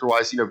table,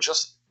 character-wise,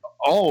 just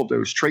all of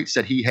those traits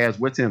that he has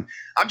with him.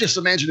 I'm just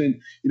imagining,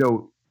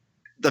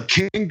 the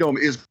Kingdom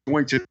is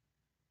going to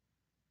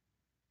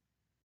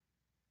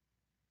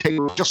take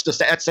just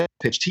that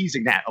pitch,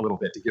 teasing that a little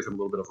bit to give him a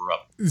little bit of a rub.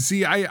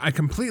 See, I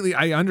completely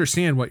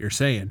understand what you're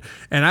saying,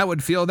 and I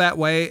would feel that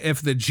way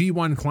if the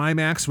G1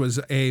 Climax was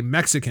a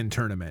Mexican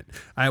tournament.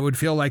 I would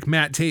feel like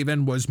Matt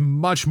Taven was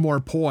much more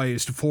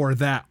poised for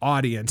that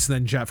audience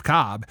than Jeff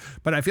Cobb,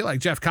 but I feel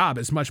like Jeff Cobb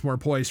is much more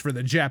poised for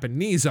the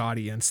Japanese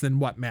audience than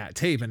what Matt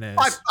Taven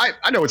is.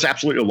 I know it's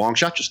absolutely a long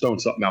shot, just throwing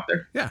something out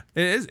there. Yeah,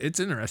 it is. It's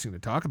interesting to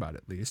talk about,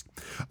 at least.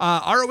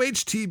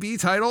 ROH TV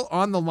title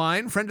on the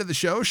line. Friend of the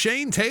show,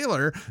 Shane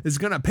Taylor, is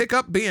going to pick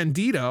up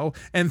Bandito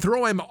and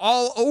throw him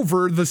all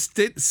over the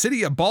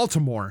city of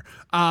Baltimore.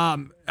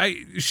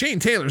 Shane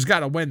Taylor's got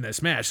to win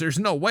this match. There's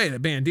no way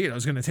that Bandito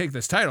is going to take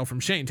this title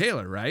from Shane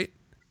Taylor, right?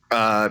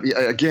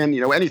 Again,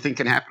 anything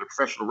can happen in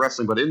professional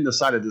wrestling, but in the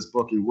side of this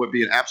booking would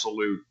be an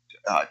absolute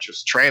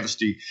just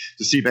travesty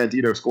to see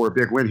Bandito score a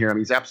big win here. I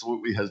mean, he's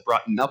absolutely has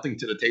brought nothing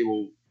to the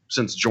table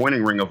since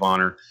joining Ring of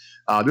Honor.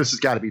 This has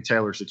got to be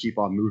Taylor's to keep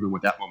on moving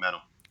with that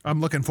momentum. I'm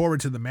looking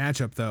forward to the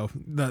matchup, though.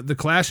 The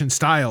clash in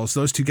styles,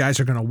 those two guys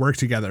are going to work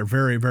together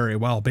very, very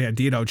well.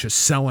 Bandito just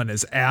selling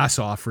his ass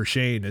off for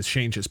Shane as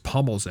Shane just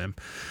pummels him.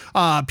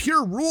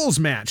 Pure Rules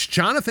match.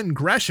 Jonathan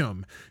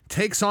Gresham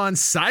takes on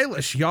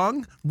Silas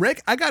Young.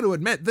 Rick, I got to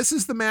admit, this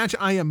is the match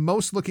I am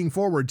most looking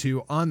forward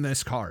to on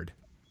this card.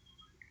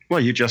 Well,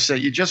 you just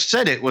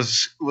said it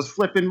was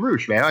flipping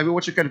Roosh, man. I mean,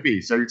 what's it going to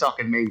be? So you're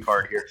talking main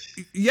card here.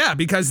 Yeah,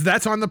 because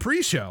that's on the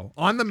pre-show.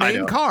 On the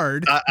main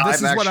card,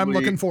 this is what I'm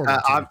looking forward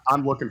to.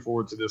 I'm looking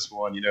forward to this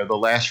one. You know, the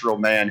last real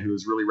man who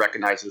is really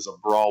recognized as a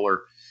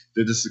brawler.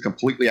 This is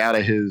completely out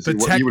of his. The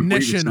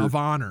Technician of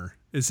Honor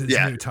is his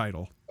new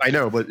title. I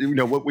know, but you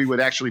know what we would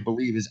actually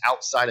believe is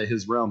outside of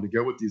his realm to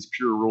go with these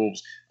Pure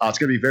Rules. It's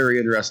going to be very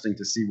interesting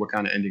to see what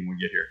kind of ending we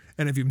get here.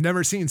 And if you've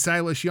never seen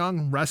Silas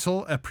Young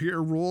wrestle a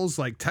Pure Rules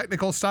like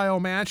technical style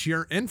match,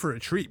 you're in for a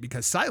treat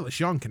because Silas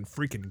Young can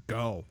freaking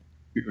go.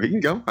 He can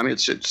go. I mean,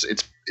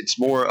 it's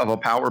more of a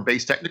power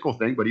based technical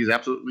thing, but he's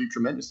absolutely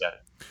tremendous at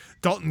it.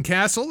 Dalton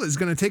Castle is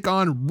going to take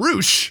on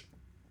Roosh,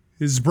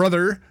 his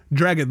brother,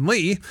 Dragon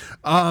Lee.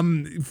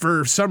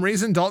 For some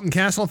reason, Dalton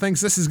Castle thinks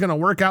this is going to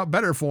work out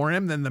better for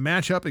him than the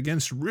matchup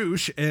against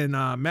Roosh in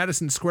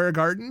Madison Square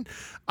Garden.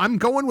 I'm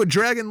going with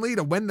Dragon Lee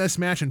to win this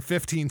match in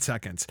 15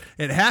 seconds.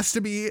 It has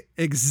to be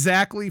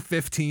exactly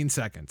 15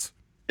 seconds.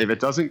 If it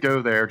doesn't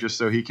go there, just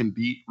so he can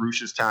beat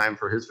Roosh's time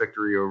for his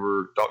victory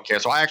over Dalton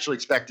Castle, I actually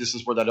expect this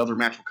is where that other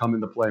match will come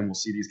into play and we'll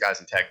see these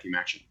guys in tag team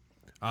action.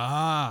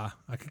 I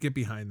could get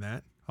behind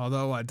that.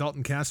 Although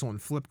Dalton Castle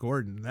and Flip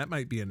Gordon, that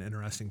might be an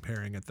interesting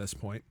pairing at this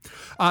point.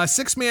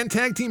 6-man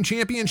tag team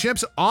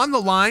championships on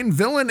the line.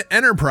 Villain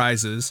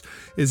Enterprises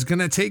is going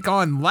to take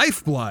on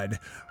Lifeblood.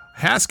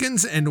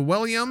 Haskins and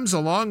Williams,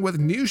 along with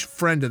new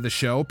friend of the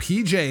show,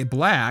 PJ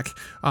Black.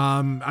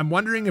 I'm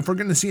wondering if we're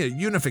going to see a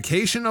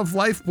unification of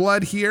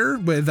Lifeblood here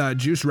with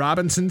Juice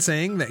Robinson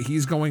saying that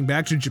he's going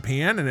back to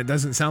Japan, and it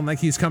doesn't sound like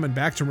he's coming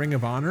back to Ring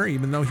of Honor,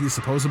 even though he's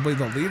supposedly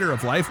the leader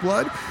of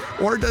Lifeblood.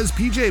 Or does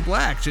PJ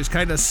Black just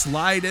kind of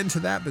slide into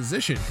that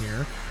position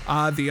here?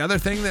 The other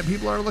thing that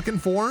people are looking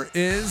for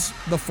is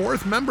the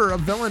fourth member of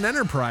Villain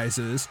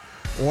Enterprises,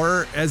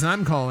 or as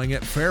I'm calling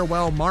it,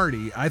 Farewell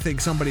Marty. I think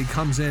somebody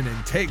comes in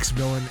and takes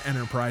Villain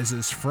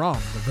Enterprises from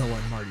the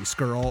villain Marty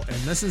Scurll, and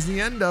this is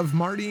the end of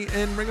Marty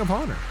in Ring of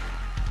Honor.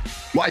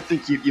 Well, I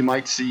think you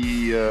might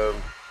see a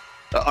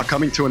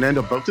coming to an end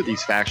of both of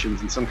these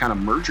factions in some kind of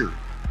merger,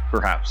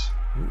 perhaps.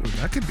 Ooh,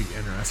 that could be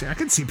interesting. I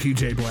could see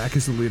PJ Black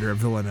as the leader of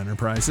Villain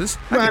Enterprises.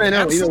 I know.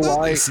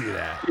 Absolutely see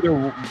that.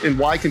 And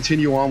why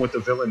continue on with the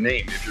villain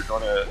name if you're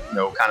going to,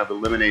 kind of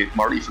eliminate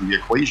Marty from the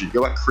equation?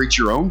 Go out and create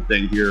your own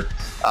thing here,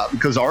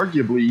 because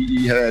arguably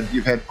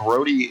you've had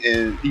Brody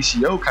and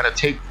PCO kind of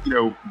take,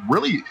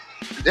 really,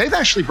 they've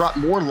actually brought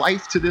more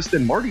life to this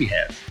than Marty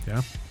has.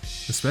 Yeah,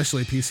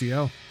 especially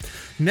PCO.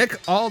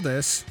 Nick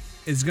Aldis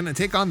is going to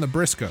take on the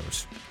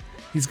Briscoes.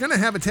 He's going to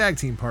have a tag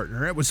team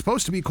partner. It was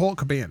supposed to be Colt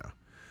Cabana.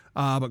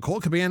 But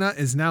Colt Cabana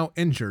is now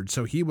injured,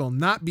 so he will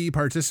not be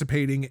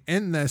participating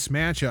in this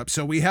matchup.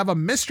 So we have a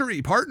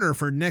mystery partner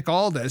for Nick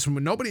Aldis,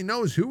 and nobody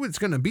knows who it's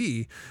going to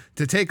be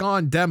to take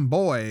on Dem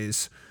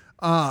Boys.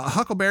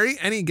 Huckleberry,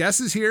 any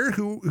guesses here?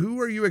 Who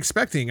are you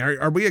expecting?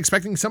 Are we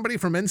expecting somebody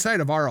from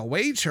inside of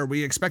ROH? Are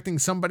we expecting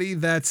somebody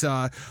that's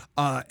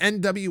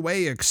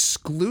NWA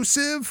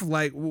exclusive?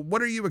 Like,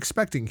 what are you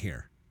expecting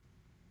here?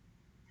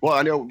 Well,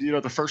 I know,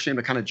 the first name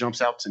that kind of jumps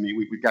out to me,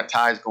 we've got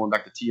ties going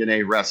back to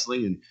TNA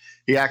Wrestling, and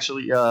he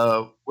actually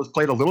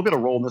played a little bit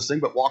of role in this thing,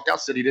 but walked out,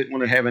 said he didn't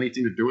want to have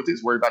anything to do with it.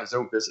 He's worried about his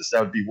own business.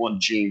 That would be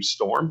one James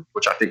Storm,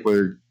 which I think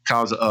would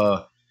cause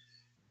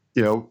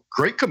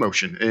great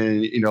commotion,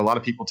 and a lot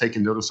of people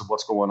taking notice of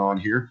what's going on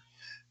here.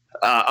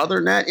 Other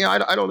than that,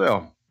 I don't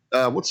know.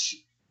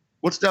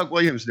 What's Doug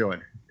Williams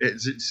doing?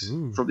 It's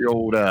from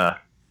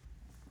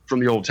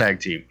the old tag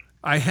team.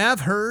 I have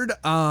heard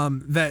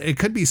that it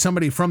could be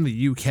somebody from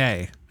the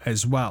UK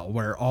as well,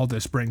 where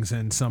Aldis brings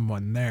in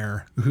someone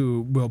there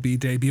who will be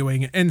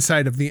debuting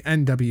inside of the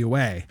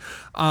NWA.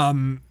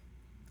 I'm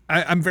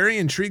very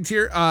intrigued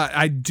here.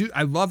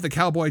 I love the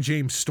Cowboy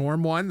James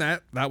Storm one.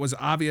 That was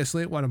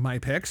obviously one of my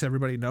picks.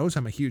 Everybody knows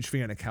I'm a huge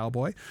fan of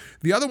Cowboy.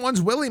 The other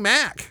one's Willie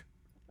Mack.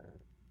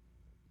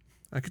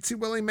 I could see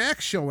Willie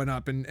Mack showing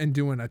up and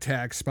doing a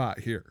tag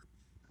spot here.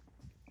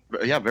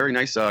 Yeah, very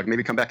nice.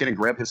 Maybe come back in and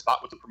grab his spot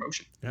with the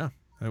promotion. Yeah,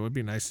 that would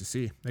be nice to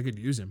see. They could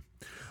use him.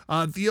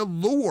 The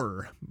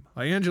Allure,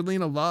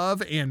 Angelina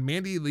Love and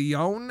Mandy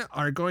Leone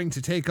are going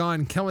to take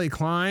on Kelly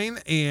Klein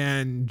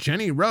and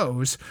Jenny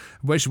Rose.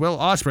 Wish Will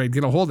Ospreay would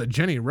get a hold of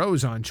Jenny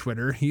Rose on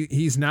Twitter.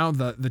 He's now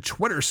the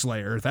Twitter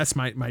Slayer. That's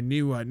my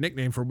new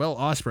nickname for Will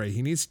Ospreay.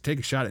 He needs to take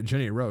a shot at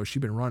Jenny Rose.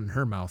 She's been running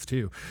her mouth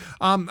too.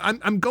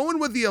 I'm going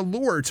with the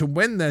Allure to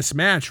win this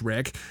match,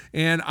 Rick,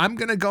 and I'm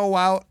going to go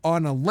out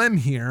on a limb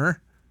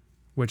here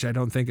which I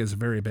don't think is a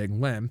very big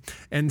limb,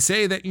 and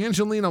say that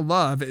Angelina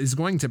Love is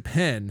going to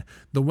pin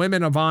the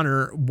Women of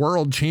Honor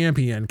world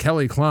champion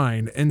Kelly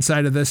Klein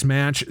inside of this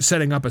match,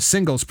 setting up a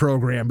singles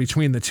program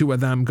between the two of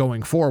them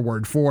going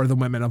forward for the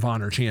Women of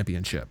Honor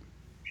championship.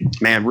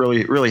 Man,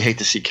 really, really hate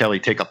to see Kelly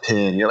take a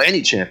pin. You know,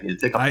 any champion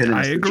take a pin in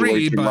a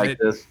situation like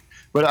this.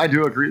 But I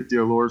do agree with the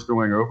Allures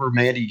going over.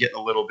 Mandy getting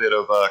a little bit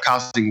of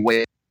causing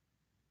weight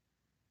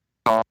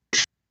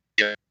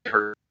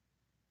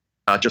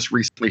just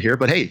recently here.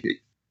 But hey,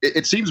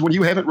 it seems when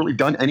you haven't really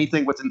done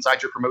anything with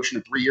inside your promotion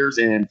in 3 years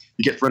and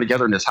you get thrown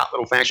together in this hot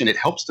little fashion, it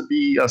helps to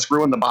be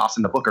screwing the boss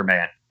and the booker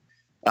man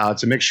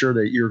to make sure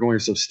that you're going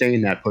to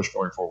sustain that push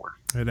going forward.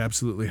 It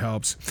absolutely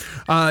helps.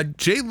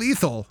 Jay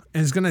Lethal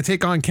is going to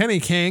take on Kenny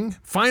King.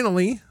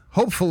 Finally,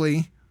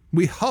 hopefully,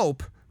 we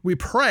hope, we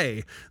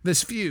pray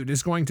this feud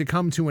is going to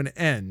come to an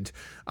end.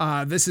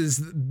 This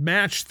is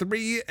match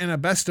 3 in a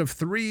best of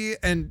 3.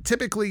 And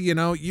typically, you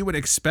know, you would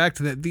expect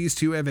that these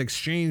two have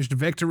exchanged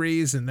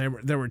victories and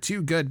there were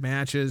 2 good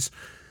matches,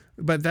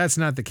 but that's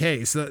not the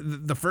case.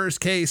 The first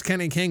case,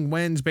 Kenny King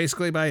wins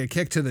basically by a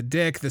kick to the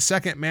dick. The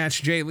second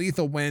match, Jay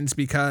Lethal wins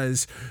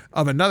because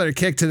of another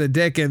kick to the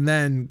dick, and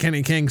then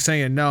Kenny King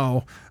saying,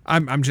 no,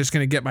 I'm just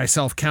going to get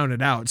myself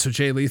counted out. So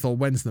Jay Lethal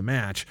wins the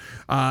match.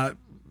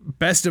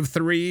 Best of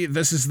 3.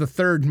 This is the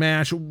 3rd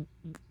match.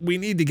 We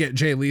need to get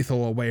Jay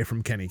Lethal away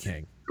from Kenny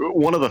King.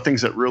 One of the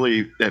things that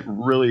really, I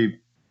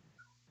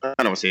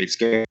don't want to say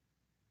scares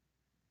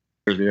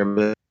me a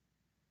bit,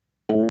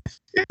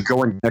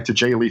 going back to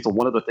Jay Lethal,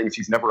 one of the things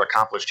he's never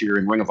accomplished here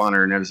in Ring of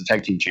Honor, and that is a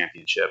tag team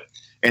championship.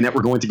 And that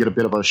we're going to get a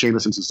bit of a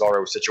Sheamus and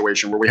Cesaro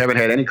situation where we haven't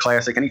had any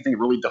classic, anything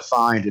really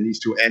defined, and needs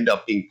to end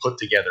up being put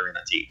together in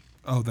a team.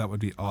 Oh, that would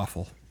be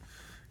awful.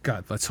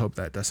 God, let's hope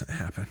that doesn't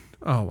happen.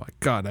 Oh my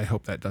God, I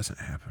hope that doesn't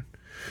happen.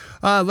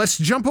 Let's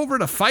jump over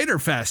to Fyter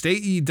Fest.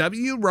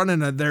 AEW running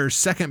their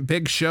second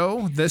big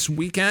show this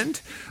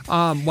weekend.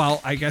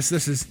 Well, I guess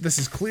this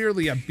is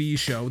clearly a B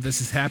show.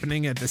 This is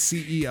happening at the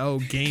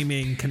CEO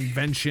Gaming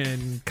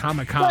Convention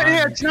Comic-Con. Well,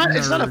 yeah, it's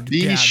not a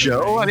B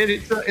show. I mean,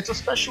 it's a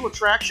special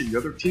attraction. You know,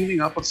 they're teaming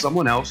up with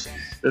someone else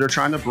that are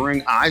trying to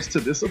bring eyes to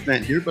this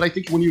event here. But I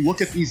think when you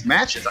look at these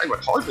matches, I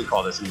would hardly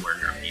call this anywhere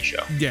near a B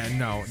show. Yeah,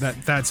 no,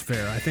 that's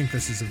fair. I think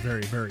this is a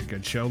very, very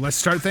good show. Let's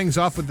start things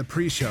off with the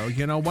pre-show.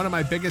 You know, one of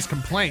my biggest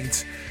complaints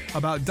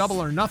about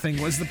Double or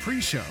Nothing was the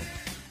pre-show,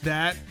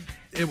 that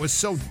it was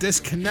so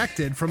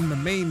disconnected from the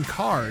main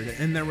card,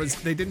 and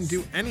they didn't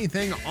do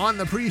anything on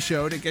the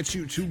pre-show to get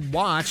you to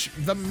watch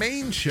the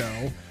main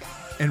show.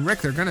 And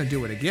Rick, they're gonna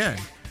do it again.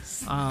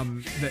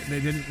 They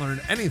didn't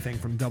learn anything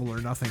from Double or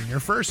Nothing. Your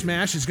first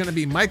match is going to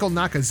be Michael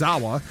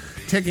Nakazawa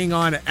taking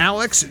on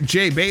Alex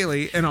J.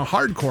 Bailey in a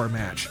hardcore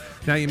match.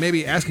 Now, you may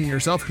be asking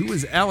yourself, who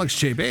is Alex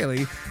J.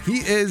 Bailey? He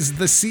is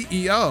the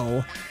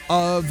CEO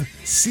of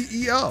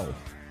CEO,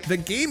 the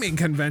gaming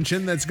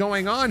convention that's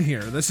going on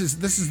here. This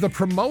is the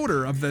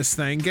promoter of this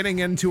thing getting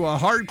into a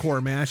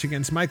hardcore match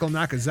against Michael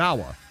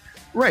Nakazawa.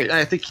 Right.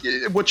 I think,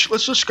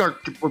 let's just start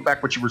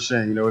back what you were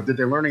saying. You know, did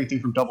they learn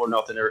anything from Double or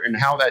Nothing, and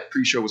how that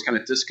pre-show was kind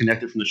of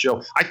disconnected from the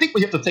show? I think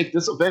we have to take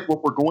this event,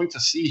 what we're going to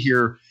see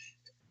here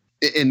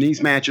in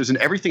these matches and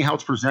everything, how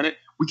it's presented.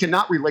 We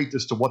cannot relate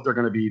this to what they're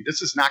going to be.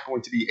 This is not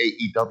going to be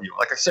AEW.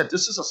 Like I said,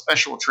 this is a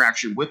special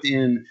attraction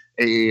within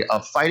a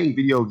fighting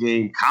video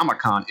game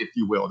Comic-Con, if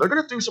you will. They're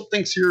going to do some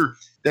things here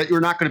that you're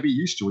not going to be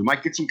used to. We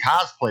might get some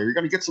cosplay. You're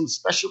going to get some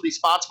specialty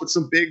spots with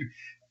some big,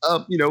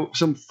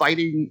 some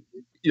fighting,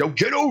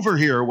 get over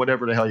here or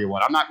whatever the hell you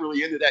want. I'm not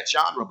really into that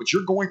genre, but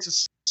you're going to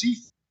see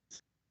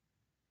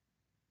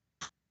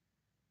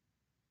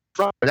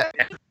from that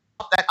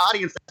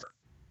audience.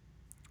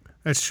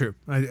 That's true.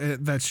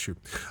 That's true.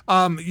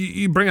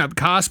 You bring up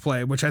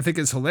cosplay, which I think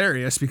is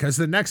hilarious because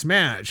the next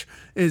match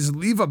is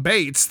Leva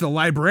Bates, the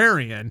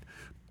librarian,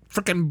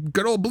 freaking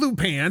good old blue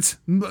pants,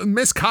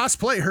 Miss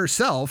Cosplay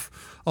herself,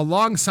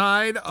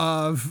 alongside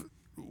of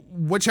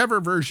whichever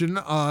version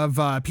of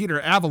Peter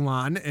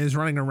Avalon is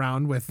running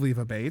around with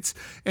Leva Bates,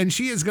 and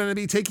she is going to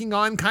be taking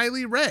on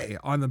Kylie Rae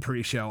on the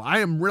pre-show. I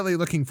am really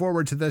looking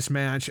forward to this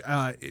match.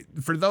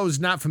 For those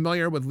not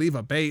familiar with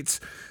Leva Bates,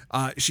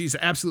 she's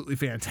absolutely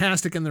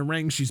fantastic in the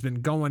ring. She's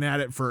been going at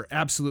it for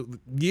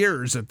absolute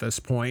years at this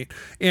point,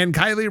 and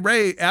Kylie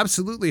Rae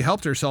absolutely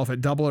helped herself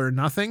at Double or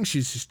Nothing.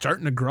 She's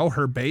starting to grow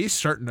her base,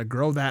 starting to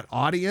grow that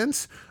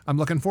audience. I'm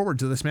looking forward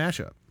to this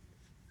matchup.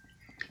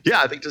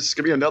 Yeah, I think this is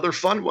going to be another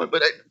fun one,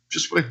 but I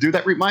just want to do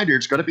that reminder.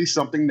 It's going to be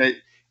something that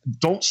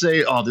don't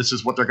say, oh, this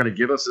is what they're going to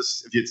give us.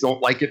 This, if you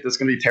don't like it, this is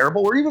going to be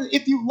terrible. Or even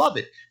if you love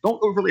it,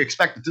 don't overly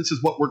expect that this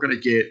is what we're going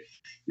to get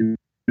in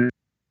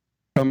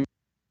the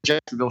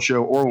Jacksonville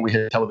show or when we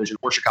hit television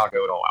or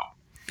Chicago at all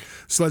out.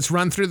 So let's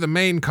run through the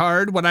main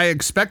card. What I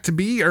expect to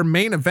be our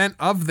main event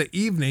of the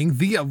evening,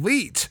 The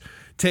Elite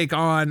take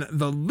on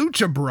the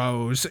Lucha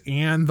Bros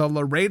and the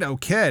Laredo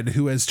Kid,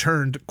 who has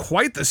turned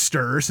quite the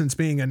stir since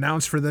being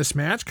announced for this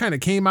match. Kind of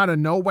came out of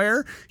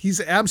nowhere.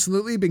 He's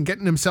absolutely been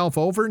getting himself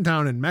over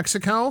down in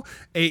Mexico.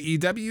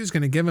 AEW is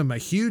going to give him a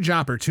huge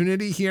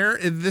opportunity here.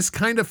 This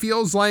kind of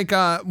feels like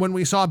when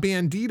we saw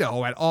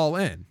Bandito at All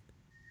In.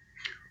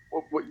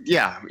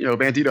 Yeah,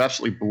 Bandito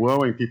absolutely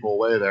blowing people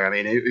away there. I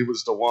mean, it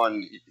was the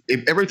one.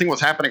 Everything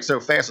was happening so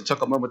fast, it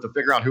took a moment to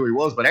figure out who he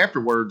was. But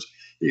afterwards,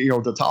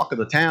 the talk of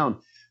the town.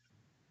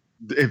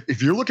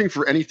 If you're looking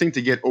for anything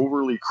to get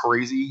overly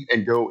crazy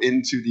and go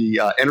into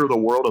the enter the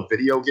world of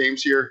video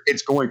games here,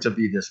 it's going to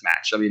be this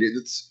match. I mean,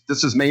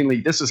 this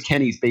is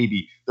Kenny's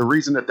baby. The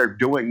reason that they're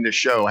doing this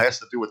show has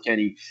to do with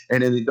Kenny,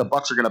 and then the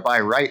Bucks are going to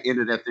buy right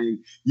into that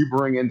thing. You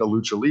bring in the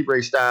Lucha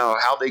Libre style,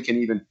 how they can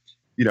even,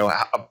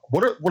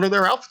 what are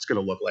their outfits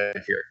going to look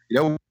like here?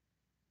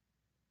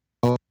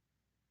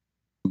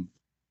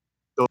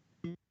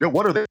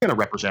 What are they going to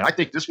represent? I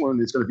think this one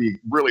is going to be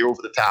really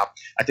over the top.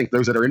 I think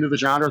those that are into the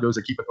genre, those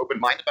that keep an open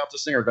mind about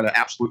this thing, are going to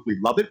absolutely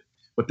love it.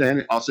 But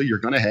then also you're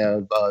going to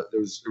have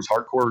those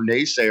hardcore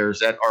naysayers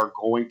that are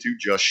going to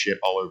just shit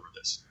all over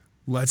this.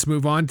 Let's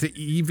move on to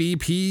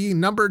EVP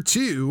number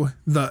 2,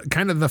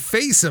 the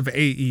face of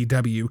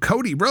AEW,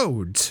 Cody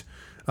Rhodes.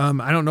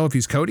 I don't know if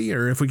he's Cody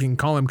or if we can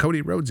call him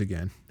Cody Rhodes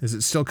again. Is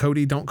it still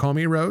Cody? Don't call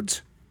me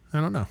Rhodes?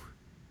 I don't know.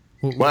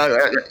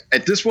 Well,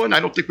 at this one,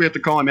 I don't think we have to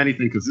call him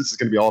anything because this is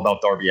going to be all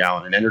about Darby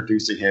Allin and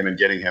introducing him and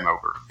getting him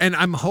over. And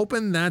I'm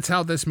hoping that's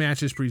how this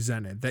match is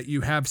presented, that you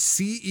have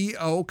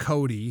CEO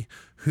Cody,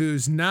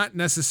 who's not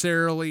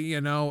necessarily,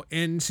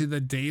 into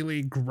the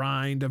daily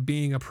grind of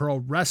being a pro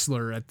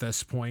wrestler at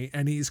this point,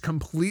 and he's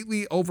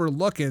completely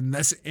overlooking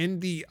this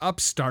indie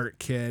upstart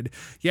kid.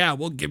 Yeah,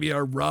 we'll give you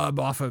a rub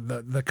off of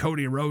the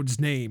Cody Rhodes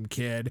name,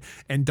 kid.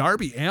 And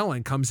Darby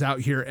Allin comes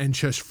out here and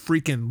just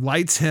freaking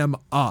lights him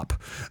up.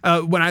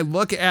 When I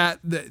look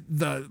at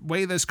the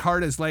way this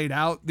card is laid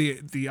out,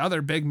 the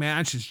other big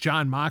match is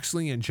Jon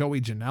Moxley and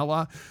Joey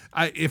Janela.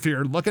 If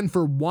you're looking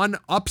for one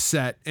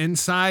upset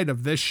inside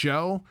of this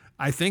show,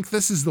 I think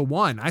this is the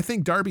one. I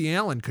think Darby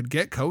Allin could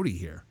get Cody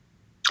here.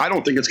 I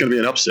don't think it's going to be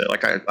an upset.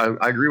 Like I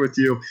agree with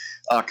you.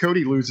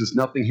 Cody loses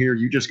nothing here.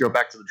 You just go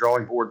back to the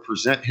drawing board,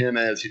 present him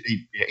as,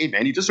 hey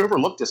man, you just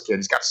overlooked this kid.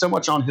 He's got so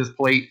much on his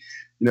plate.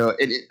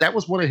 That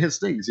was one of his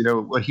things.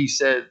 What he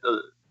said.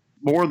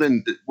 More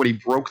than when he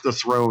broke the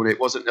throne, it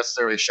wasn't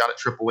necessarily a shot at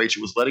Triple H.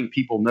 It was letting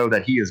people know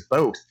that he is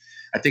both.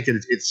 I think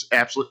it's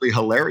absolutely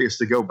hilarious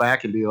to go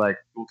back and be like,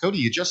 well, Cody,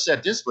 you just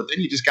said this, but then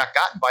you just got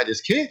gotten by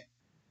this kid.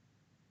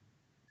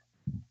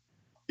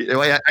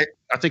 I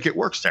think it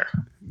works there.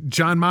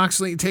 Jon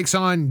Moxley takes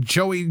on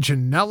Joey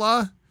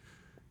Janela.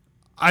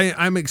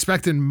 I'm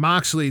expecting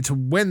Moxley to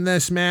win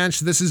this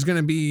match. This is going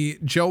to be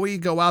Joey,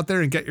 go out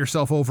there and get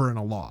yourself over in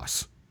a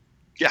loss.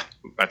 Yeah,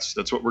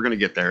 that's what we're going to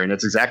get there. And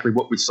that's exactly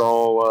what we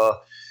saw.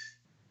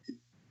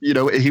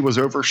 He was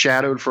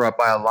overshadowed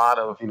by a lot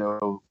of,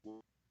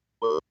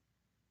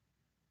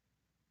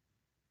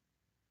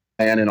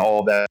 and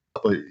all that.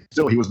 But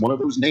still, he was one of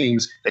those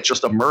names that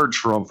just emerged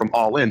from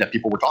All In that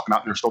people were talking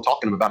about, and they're still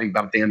talking about him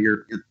about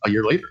a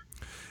year later.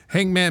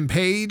 Hangman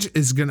Page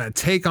is going to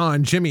take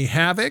on Jimmy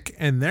Havoc,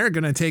 and they're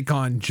going to take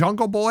on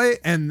Jungle Boy,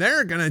 and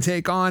they're going to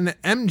take on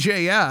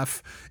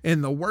MJF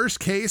in the worst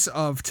case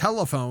of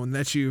telephone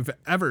that you've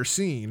ever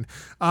seen.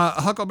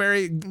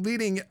 Huckleberry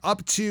leading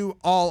up to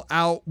All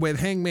Out with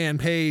Hangman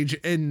Page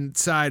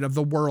inside of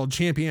the World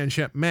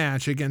Championship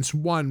match against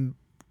one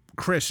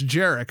Chris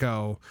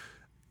Jericho.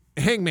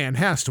 Hangman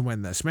has to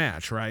win this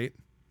match, right?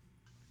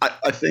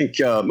 I think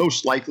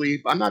most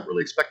likely, I'm not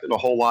really expecting a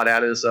whole lot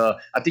out of this.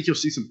 I think you'll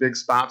see some big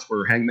spots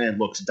where Hangman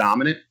looks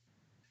dominant,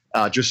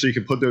 just so you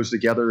can put those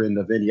together in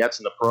the vignettes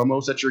and the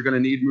promos that you're going to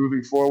need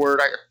moving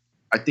forward.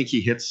 I think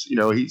he hits,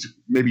 he's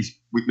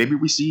maybe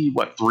we see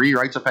 3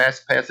 rites of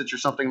passage or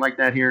something like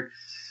that here.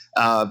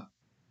 But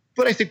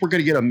I think we're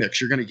going to get a mix.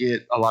 You're going to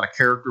get a lot of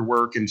character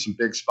work and some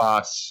big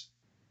spots.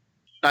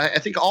 I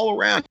think all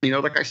around,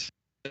 like I said,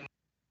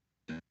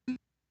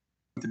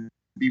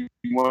 be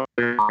one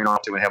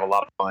off to and have a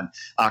lot of fun.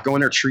 Going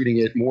there treating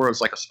it more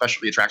as like a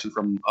specialty attraction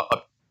from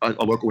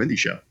a local indie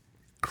show.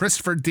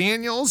 Christopher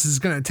Daniels is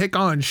going to take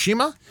on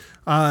Shima.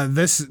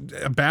 This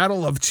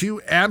battle of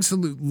 2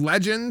 absolute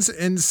legends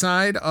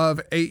inside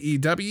of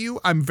AEW.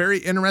 I'm very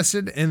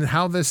interested in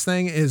how this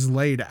thing is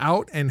laid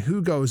out and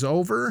who goes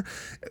over,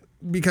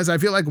 because I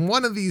feel like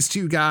one of these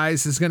 2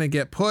 guys is going to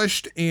get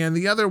pushed and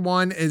the other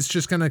one is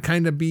just going to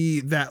kind of be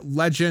that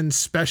legend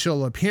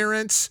special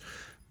appearance.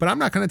 But I'm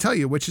not going to tell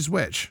you which is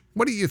which.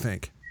 What do you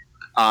think?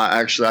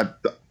 Actually,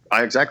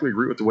 I exactly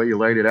agree with the way you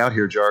laid it out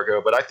here,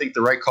 Jargo. But I think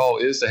the right call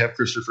is to have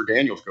Christopher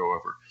Daniels go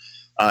over.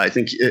 I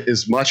think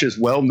as much as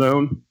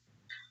well-known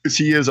as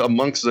he is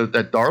amongst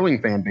that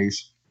Darling fan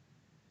base,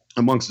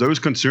 amongst those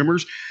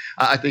consumers,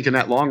 I think in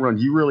that long run,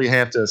 you really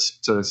have to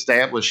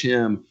establish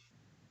him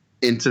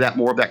into that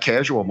more of that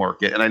casual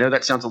market. And I know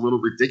that sounds a little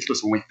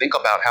ridiculous when we think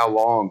about how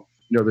long,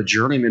 the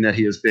journeyman that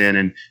he has been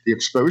and the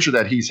exposure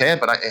that he's had.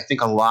 But I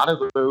think a lot of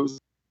those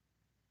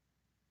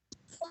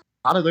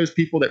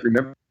people that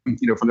remember,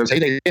 from those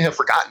heydays, they have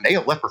forgotten. They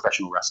have left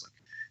professional wrestling.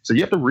 So you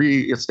have to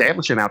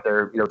reestablish him out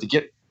there, to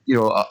get,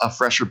 a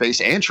fresher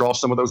base and draw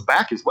some of those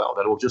back as well.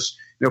 That will just,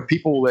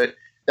 people that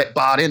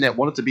bought in, that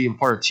wanted to be a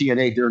part of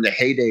TNA during the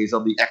heydays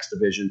of the X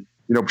division,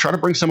 try to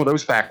bring some of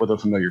those back with a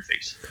familiar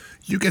face.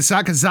 Yuka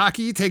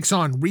Sakazaki takes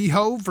on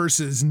Riho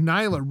versus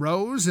Nyla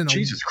Rose in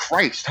Jesus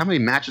Christ, how many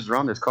matches are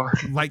on this card?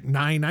 like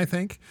 9, I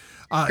think.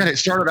 And it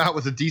started out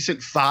with a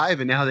decent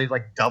 5, and now they've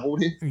like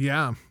doubled it.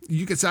 Yeah.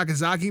 Yuka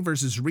Sakazaki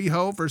versus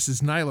Riho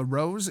versus Nyla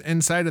Rose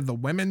inside of the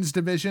women's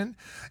division.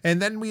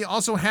 And then we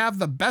also have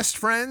the Best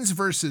Friends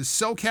versus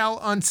SoCal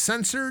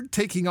Uncensored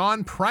taking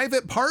on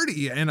Private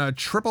Party in a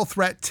triple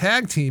threat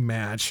tag team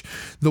match.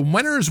 The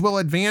winners will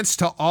advance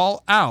to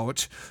All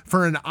Out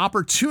for an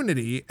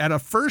opportunity at a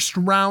first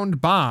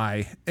round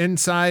bye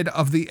inside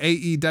of the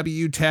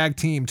AEW tag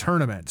team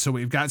tournament. So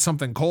we've got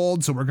something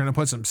cold, so we're going to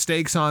put some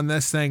stakes on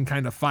this thing,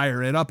 kind of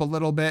fire it up a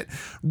little bit.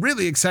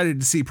 Really excited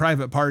to see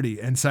Private Party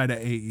inside of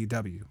AEW.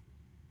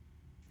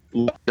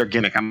 Their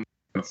gimmick. I'm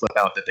going to flip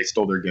out that they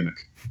stole their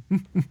gimmick.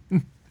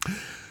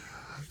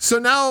 So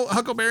now,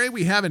 Huckleberry,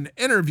 we have an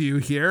interview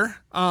here.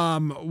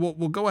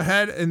 We'll go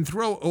ahead and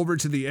throw over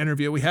to the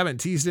interview. We haven't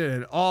teased it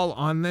at all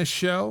on this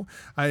show.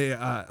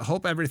 I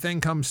hope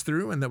everything comes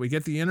through and that we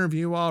get the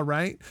interview all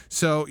right.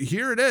 So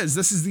here it is.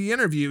 This is the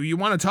interview. You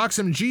want to talk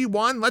some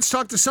G1? Let's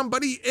talk to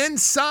somebody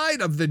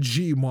inside of the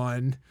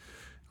G1.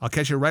 I'll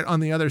catch you right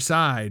on the other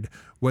side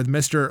with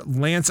Mr.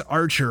 Lance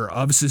Archer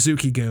of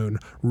Suzuki-gun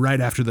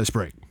right after this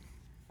break.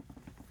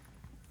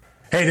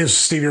 Hey, this is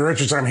Stevie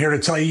Richards. I'm here to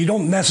tell you, you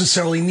don't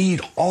necessarily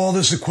need all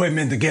this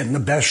equipment to get in the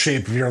best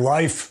shape of your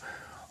life.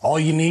 All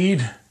you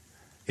need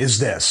is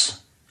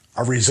this,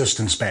 a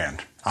resistance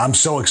band. I'm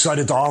so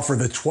excited to offer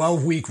the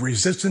 12-week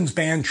resistance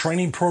band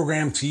training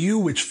program to you,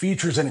 which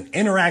features an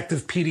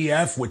interactive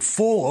PDF with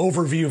full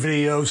overview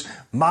videos,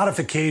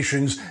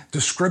 modifications,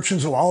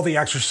 descriptions of all the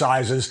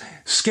exercises,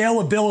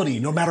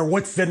 scalability, no matter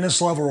what fitness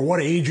level or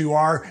what age you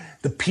are,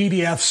 the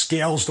PDF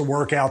scales the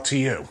workout to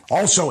you.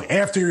 Also,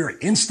 after your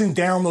instant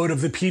download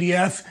of the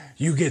PDF,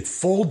 you get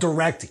full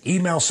direct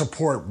email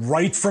support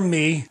right from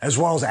me, as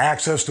well as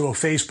access to a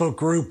Facebook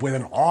group with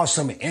an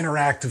awesome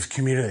interactive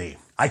community.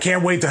 I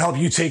can't wait to help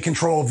you take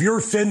control of your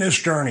fitness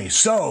journey.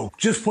 So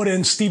just put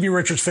in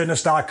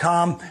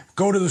StevieRichardsFitness.com,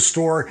 go to the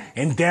store,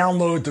 and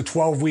download the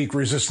 12-week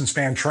resistance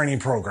band training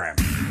program.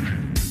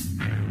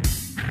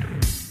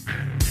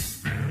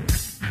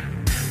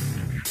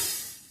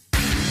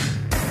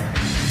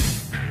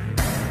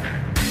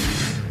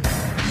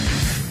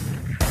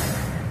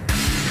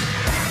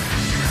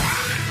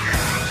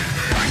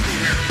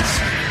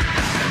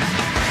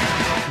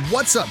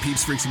 What's up,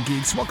 peeps, freaks, and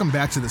geeks? Welcome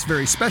back to this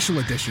very special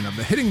edition of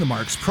the Hitting the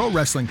Marks Pro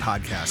Wrestling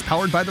Podcast,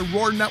 powered by the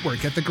Roar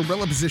Network at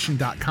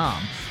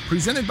thegorillaposition.com,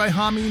 presented by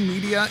Hameen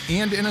Media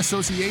and in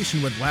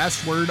association with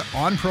Last Word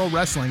on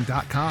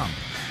ProWrestling.com.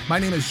 My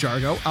name is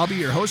Jargo. I'll be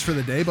your host for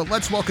the day, but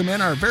let's welcome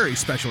in our very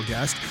special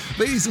guest.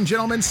 Ladies and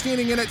gentlemen,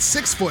 standing in at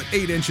 6 foot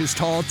 8 inches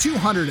tall,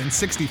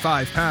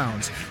 265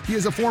 pounds. He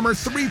is a former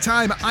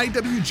 3-time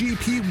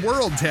IWGP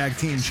World Tag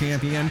Team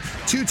Champion,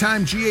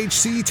 2-time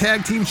GHC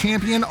Tag Team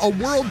Champion, a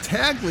World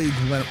Tag League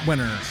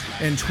winner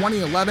in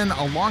 2011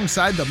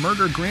 alongside the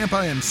murder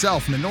grandpa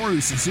himself,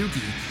 Minoru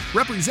Suzuki.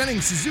 Representing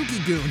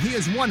Suzuki-gun, he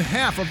is one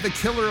half of the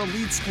Killer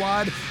Elite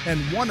Squad and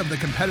one of the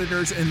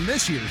competitors in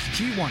this year's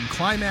G1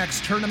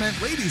 Climax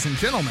Tournament. Ladies and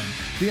gentlemen,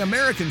 the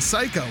American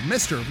Psycho,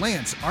 Mr.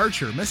 Lance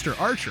Archer. Mr.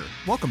 Archer,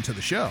 welcome to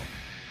the show.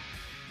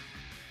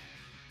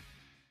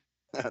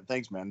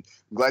 Thanks, man.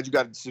 I'm glad you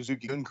got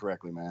Suzuki-gun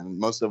correctly, man.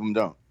 Most of them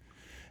don't.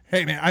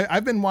 Hey, man,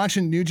 I've been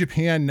watching New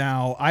Japan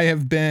now. I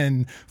have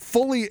been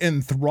fully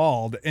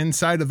enthralled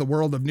inside of the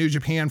world of New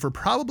Japan for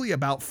probably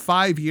about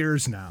 5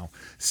 years now.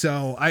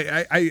 So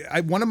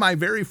I one of my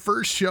very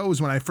first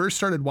shows when I first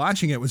started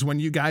watching it was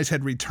when you guys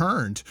had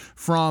returned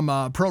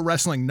from Pro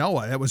Wrestling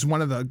Noah. It was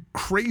one of the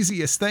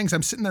craziest things.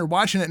 I'm sitting there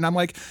watching it and I'm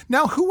like,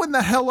 now who in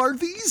the hell are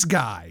these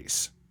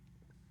guys?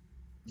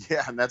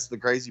 Yeah, and that's the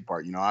crazy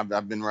part. You know,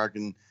 I've been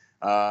working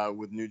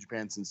with New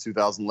Japan since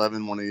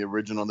 2011, one of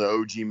the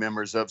OG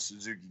members of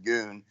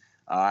Suzuki-gun,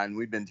 and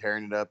we've been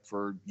tearing it up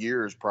for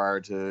years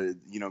prior to,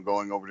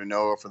 going over to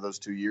Noah for those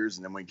 2 years.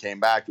 And then when we came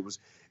back, it was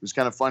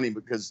kind of funny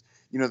because,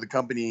 the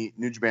company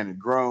New Japan had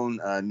grown,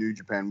 New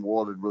Japan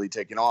World had really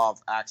taken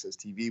off. Access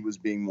TV was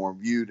being more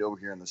viewed over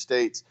here in the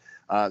States.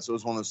 So it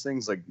was one of those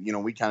things like,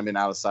 we kind of been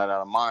out of sight,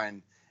 out of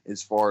mind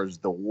as far as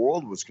the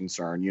world was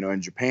concerned.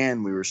 In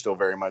Japan, we were still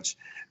very much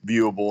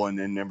viewable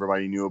and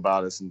everybody knew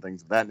about us and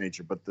things of that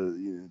nature. But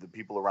the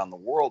people around the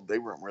world, they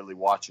weren't really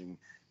watching,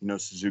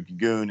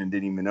 Suzuki-gun and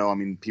didn't even know. I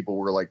mean, people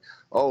were like,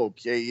 oh,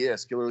 okay,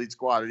 yes, Killer Elite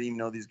Squad. I didn't even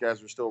know these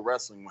guys were still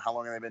wrestling. How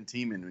long have they been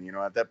teaming? And,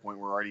 at that point,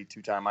 we're already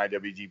 2-time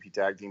IWGP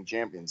Tag Team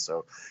Champions.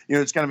 So,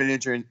 it's kind of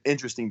an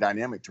interesting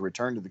dynamic to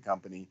return to the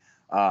company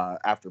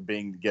after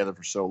being together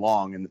for so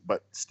long,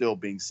 but still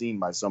being seen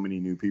by so many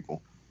new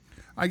people.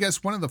 I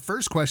guess one of the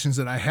first questions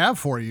that I have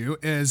for you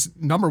is,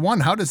 number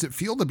one, how does it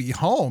feel to be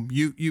home?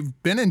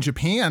 You've been in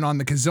Japan on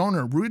the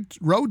Kizuna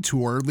Road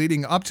Tour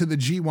leading up to the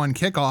G1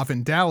 kickoff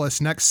in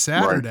Dallas next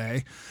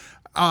Saturday.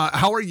 Right.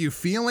 How are you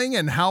feeling,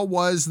 and how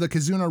was the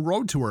Kizuna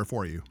Road Tour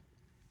for you?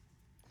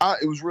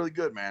 It was really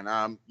good, man.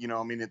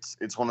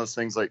 It's one of those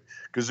things like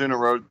Kizuna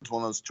Road. It's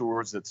one of those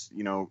tours that's,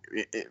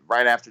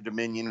 right after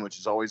Dominion, which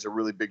is always a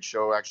really big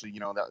show. Actually,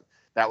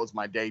 that was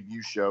my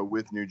debut show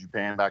with New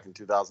Japan back in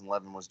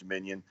 2011 was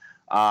Dominion.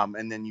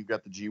 And then you've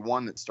got the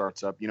G1 that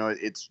starts up. You know,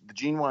 the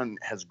G1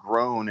 has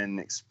grown and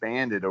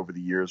expanded over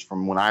the years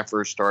from when I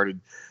first started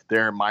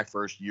there in my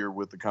first year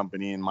with the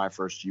company and my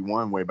first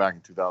G1 way back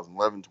in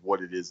 2011 to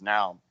what it is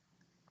now.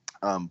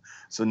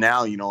 So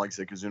now, you know, like I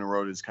said, Kizuna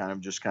Road is kind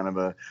of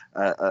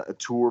a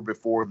tour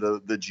before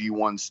the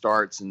G1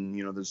 starts. And,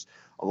 you know, there's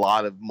a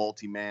lot of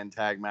multi-man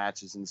tag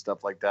matches and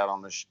stuff like that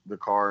on the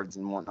cards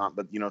and whatnot.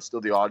 But, you know,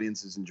 still the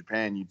audiences in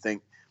Japan, you'd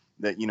think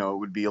that, you know, it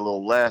would be a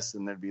little less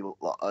and there'd be,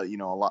 you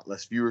know, a lot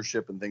less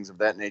viewership and things of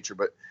that nature.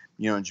 But,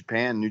 you know, in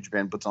Japan, New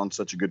Japan puts on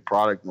such a good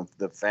product. And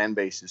the fan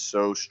base is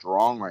so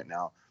strong right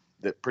now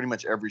that pretty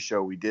much every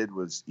show we did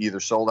was either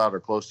sold out or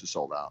close to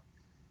sold out.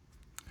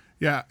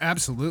 Yeah,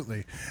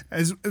 absolutely.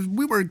 As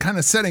we were kind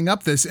of setting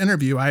up this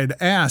interview, I had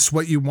asked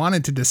what you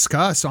wanted to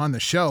discuss on the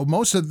show.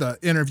 Most of the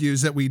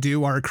interviews that we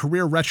do are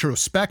career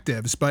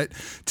retrospectives, but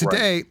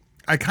today, right,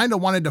 I kind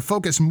of wanted to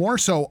focus more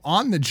so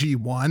on the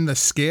G1, the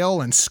scale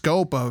and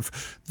scope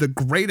of the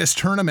greatest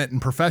tournament in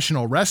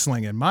professional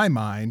wrestling in my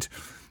mind.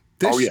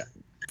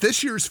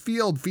 This year's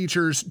field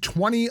features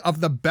 20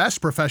 of the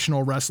best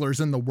professional wrestlers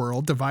in the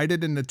world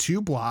divided into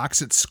 2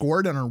 blocks. It's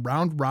scored in a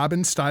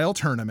round-robin style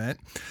tournament.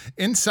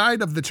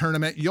 Inside of the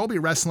tournament, you'll be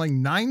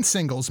wrestling 9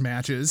 singles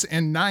matches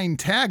and 9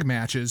 tag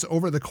matches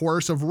over the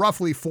course of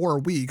roughly 4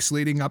 weeks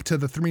leading up to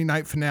the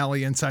 3-night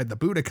finale inside the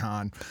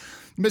Budokan.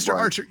 Mr. Right.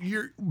 Archer,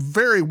 you're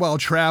very well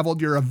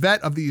traveled. You're a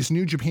vet of these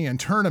New Japan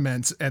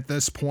tournaments at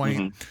this point.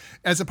 Mm-hmm.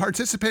 As a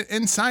participant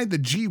inside the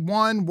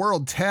G1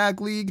 World Tag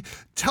League,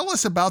 tell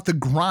us about the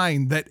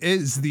grind that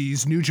is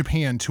these New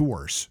Japan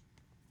tours.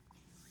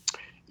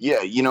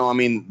 Yeah, you know, I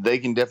mean, they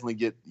can definitely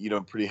get, you know,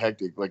 pretty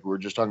hectic. Like we were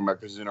just talking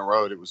about Kizuna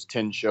Road, it was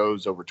 10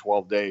 shows over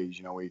 12 days.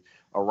 You know, we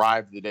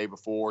arrived the day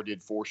before,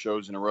 did 4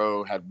 shows in a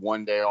row, had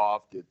 1 day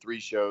off, did 3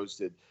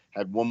 shows,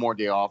 had 1 more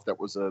day off. That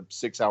was a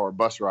 6-hour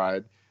bus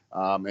ride.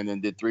 And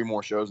then did 3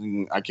 more shows,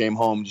 and I came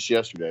home just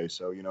yesterday.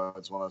 So, you know,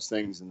 it's one of those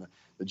things. And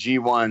the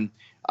G1,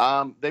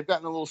 they've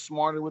gotten a little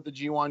smarter with the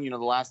G1. You know,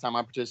 the last time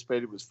I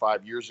participated was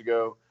 5 years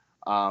ago,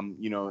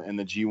 you know, and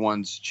the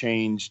G1's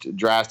changed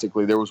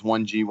drastically. There was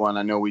one G1.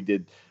 I know we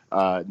did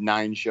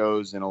 9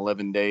 shows in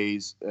 11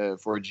 days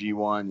for a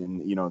G1.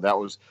 And, you know, that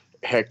was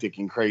hectic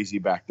and crazy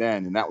back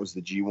then. And that was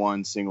the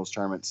G1 singles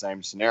tournament,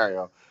 same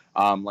scenario.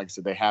 Like I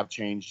said, they have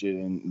changed it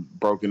and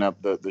broken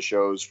up the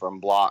shows from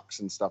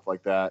blocks and stuff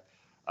like that.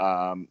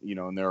 You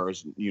know, and there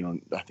was, you know,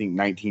 I think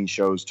 19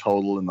 shows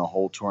total in the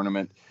whole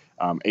tournament,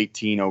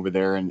 18 over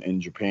there in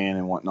Japan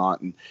and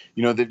whatnot. And,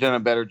 you know, they've done a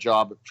better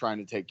job of trying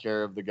to take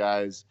care of the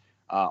guys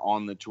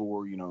on the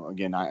tour. You know,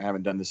 again, I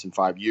haven't done this in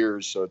 5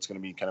 years, so it's going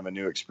to be kind of a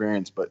new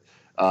experience. But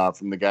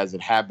from the guys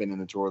that have been in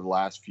the tour the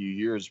last few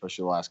years,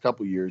 especially the last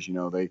couple of years, you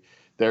know,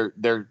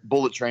 they're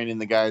bullet training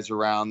the guys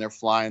around. They're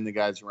flying the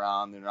guys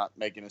around. They're not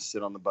making us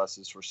sit on the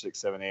buses for 6,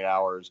 7, 8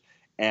 hours.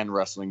 And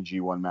wrestling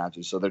G1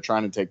 matches. So they're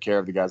trying to take care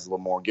of the guys a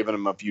little more, giving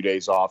them a few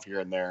days off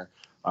here and there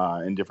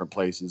in different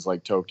places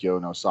like Tokyo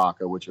and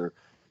Osaka, which are,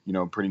 you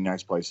know, pretty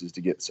nice places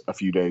to get a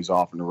few days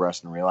off and to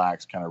rest and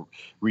relax, kind of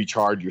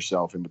recharge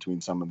yourself in between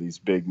some of these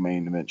big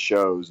main event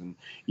shows. And,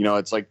 you know,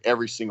 it's like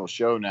every single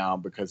show now,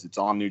 because it's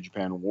on New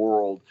Japan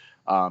World,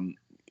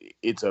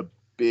 it's a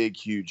big,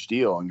 huge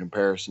deal in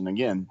comparison,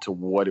 again, to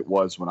what it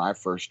was when I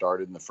first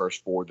started in the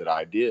first 4 that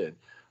I did.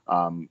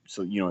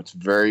 So, you know, it's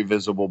very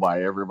visible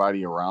by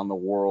everybody around the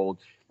world.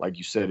 Like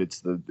you said,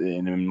 and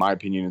in my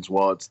opinion as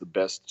well, it's the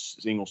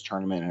best singles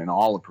tournament in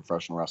all of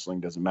professional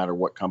wrestling. Doesn't matter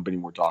what company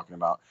we're talking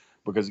about,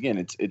 because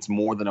again, it's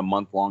more than a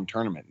month-long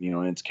tournament, you know,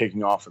 and it's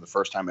kicking off for the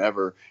first time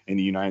ever in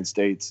the United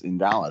States in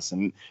Dallas.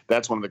 And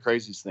that's one of the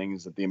craziest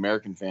things that the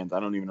American fans, I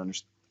don't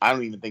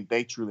even think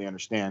they truly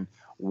understand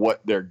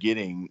what they're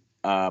getting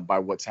by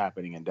what's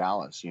happening in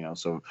Dallas, you know.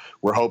 So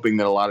we're hoping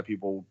that a lot of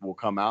people will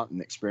come out and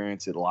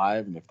experience it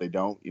live. And if they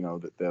don't, you know,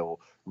 that they'll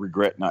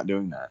regret not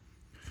doing that.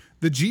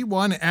 The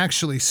G1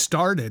 actually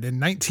started in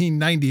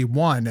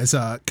 1991 as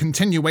a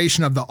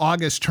continuation of the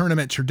August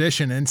tournament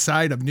tradition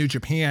inside of New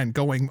Japan,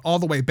 going all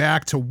the way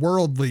back to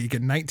World League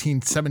in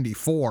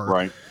 1974,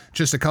 right?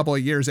 Just a couple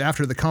of years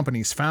after the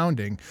company's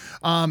founding.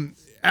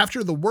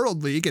 After the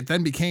World League, it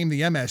then became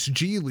the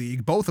MSG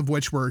League, both of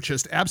which were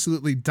just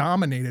absolutely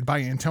dominated by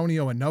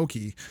Antonio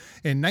Inoki.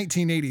 In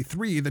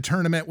 1983, the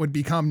tournament would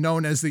become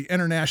known as the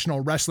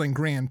International Wrestling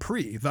Grand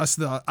Prix, thus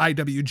the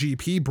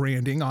IWGP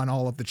branding on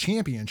all of the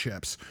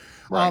championships.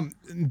 Right.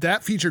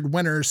 That featured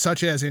winners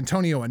such as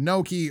Antonio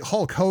Inoki,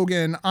 Hulk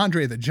Hogan,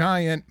 Andre the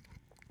Giant.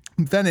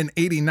 Then in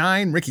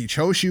 89, Riki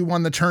Choshu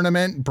won the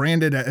tournament,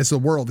 branded as the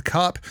World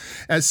Cup.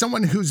 As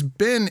someone who's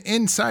been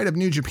inside of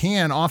New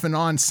Japan off and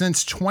on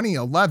since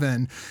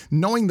 2011,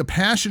 knowing the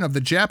passion of the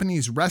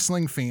Japanese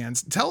wrestling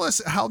fans, tell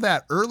us how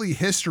that early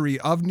history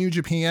of New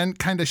Japan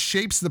kind of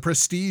shapes the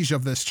prestige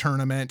of this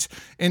tournament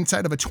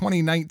inside of a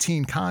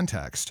 2019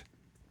 context.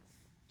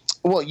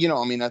 Well,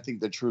 I mean, I think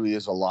there truly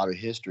is a lot of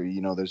history.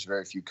 There's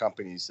very few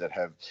companies that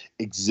have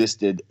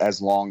existed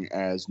as long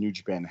as New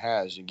Japan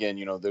has.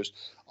 Again, there's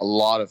a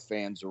lot of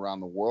fans around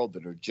the world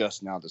that are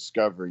just now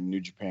discovering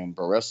New Japan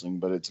Pro Wrestling,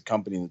 but it's a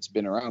company that's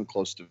been around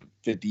close to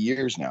 50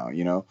 years now.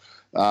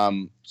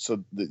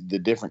 So the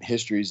different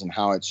histories and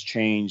how it's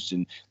changed,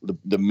 and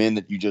the men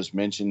that you just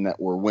mentioned that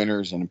were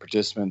winners and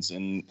participants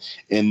in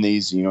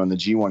these, in the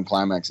G1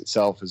 Climax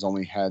itself has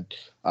only had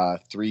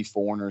 3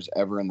 foreigners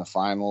ever in the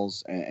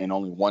finals, and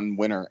only 1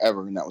 winner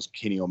ever, and that was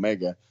Kenny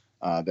Omega.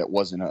 That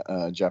wasn't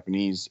a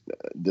Japanese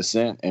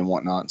descent and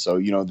whatnot. So,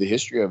 the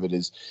history of it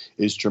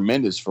is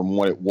tremendous from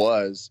what it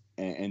was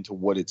and to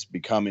what it's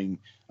becoming,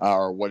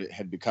 or what it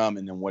had become,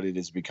 and then what it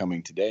is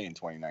becoming today in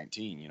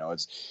 2019.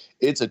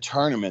 It's a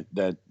tournament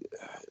that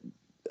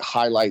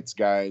highlights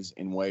guys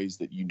in ways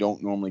that you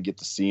don't normally get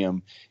to see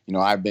them.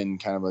 I've been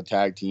kind of a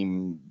tag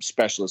team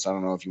specialist, I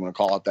don't know if you want to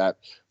call it that,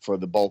 for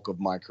the bulk of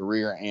my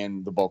career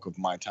and the bulk of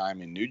my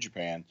time in New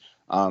Japan.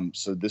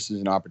 So this is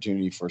an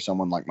opportunity for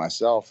someone like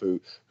myself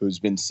who's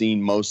been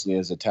seen mostly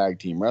as a tag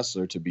team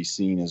wrestler to be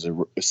seen as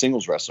a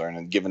singles wrestler,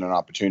 and given an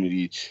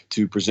opportunity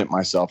to present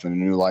myself in a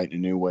new light, in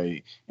a new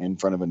way, in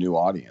front of a new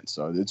audience.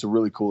 So it's a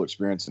really cool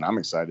experience, and I'm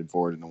excited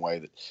for it in a way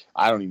that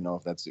I don't even know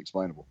if that's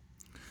explainable.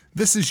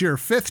 This is your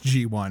 5th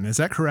G1, is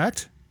that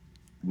correct?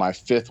 My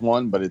 5th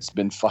one, but it's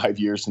been 5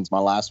 years since my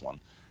last one.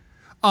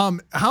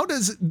 How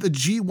does the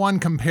G1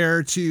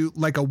 compare to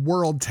like a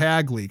World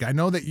Tag League? I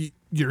know that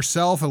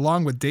yourself,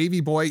 along with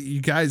Davey Boy,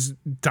 you guys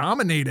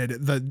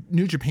dominated the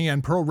New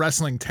Japan Pro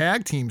Wrestling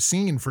tag team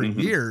scene for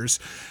years.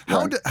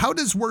 How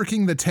does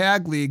working the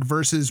tag league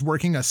versus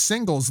working a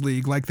singles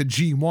league like the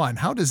G1,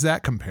 how does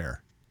that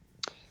compare?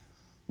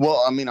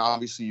 Well, I mean,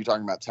 obviously you're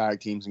talking about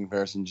tag teams in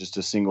comparison just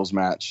to singles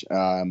match.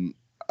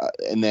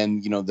 And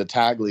then, the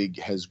tag league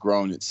has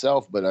grown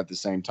itself, but at the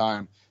same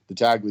time, the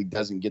tag league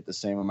doesn't get the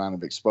same amount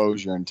of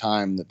exposure and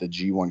time that the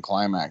G1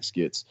 Climax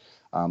gets.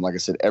 Like I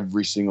said,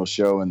 every single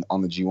show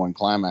on the G1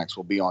 Climax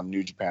will be on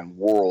New Japan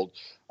World.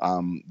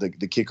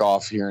 The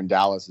kickoff here in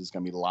Dallas is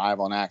going to be live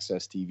on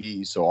Access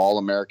TV, so all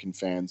American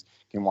fans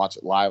can watch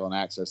it live on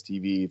Access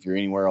TV. If you're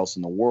anywhere else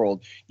in the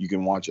world, you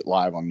can watch it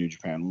live on New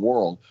Japan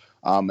World.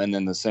 And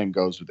then the same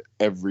goes with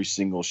every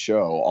single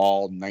show.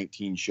 All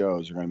 19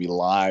 shows are going to be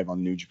live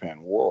on New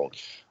Japan World.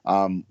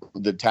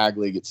 The tag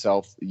league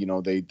itself,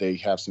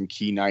 they have some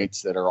key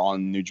nights that are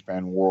on New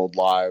Japan World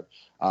Live.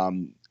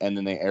 And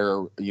then they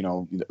air,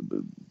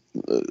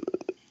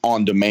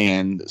 on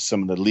demand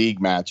some of the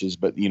league matches,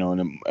 but, in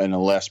a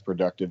less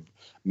productive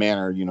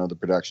manner. The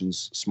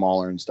production's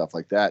smaller and stuff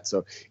like that.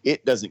 So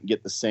it doesn't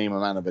get the same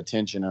amount of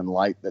attention and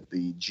light that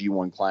the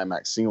G1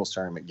 Climax singles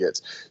tournament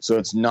gets. So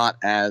it's not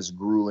as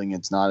grueling.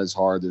 It's not as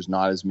hard. There's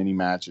not as many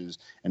matches.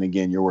 And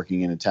again, you're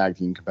working in a tag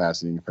team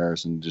capacity in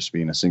comparison to just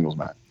being a singles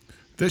match.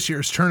 This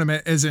year's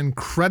tournament is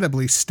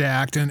incredibly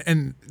stacked,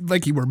 and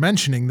like you were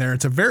mentioning there,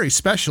 it's a very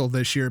special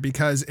this year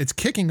because it's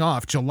kicking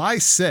off July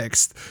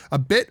 6th, a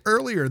bit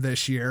earlier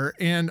this year,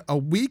 and a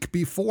week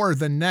before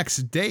the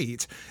next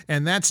date,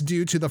 and that's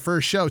due to the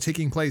first show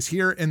taking place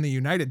here in the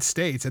United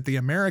States at the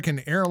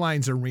American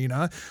Airlines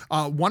Arena,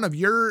 one of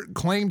your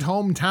claimed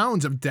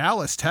hometowns of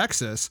Dallas,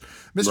 Texas.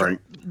 Mr. Right.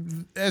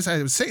 As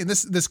I was saying,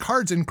 this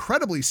card's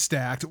incredibly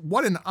stacked.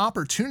 What an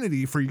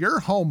opportunity for your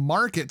home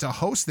market to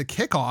host the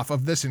kickoff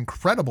of this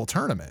incredible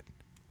tournament.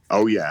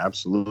 Oh yeah,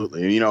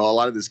 absolutely. And, a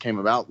lot of this came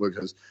about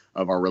because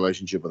of our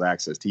relationship with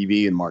Access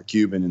TV and Mark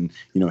Cuban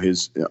and,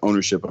 his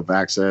ownership of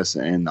Access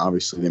and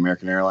obviously the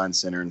American Airlines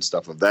Center and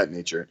stuff of that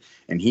nature.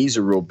 And he's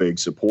a real big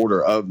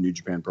supporter of New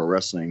Japan Pro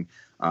Wrestling.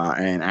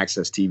 And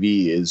Access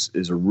TV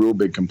is a real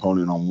big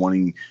component on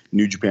wanting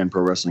New Japan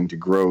Pro Wrestling to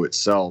grow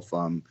itself.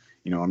 I'm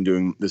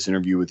doing this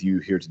interview with you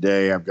here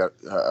today. I've got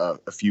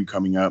a few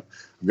coming up.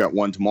 I've got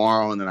one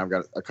tomorrow, and then I've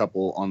got a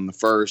couple on the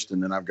 1st,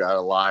 and then I've got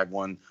a live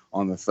one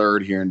on the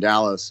 3rd here in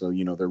Dallas. So,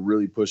 they're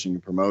really pushing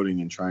and promoting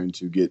and trying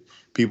to get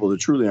people to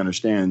truly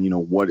understand,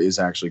 what is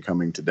actually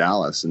coming to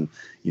Dallas. And,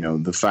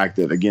 the fact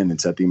that, again,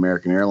 it's at the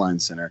American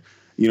Airlines Center,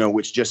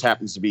 which just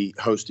happens to be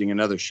hosting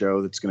another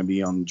show that's going to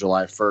be on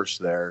July 1st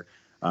there.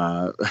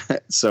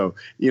 So,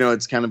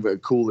 it's kind of a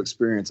cool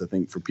experience, I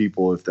think, for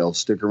people if they'll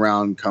stick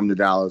around, come to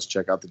Dallas,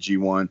 check out the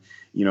G1.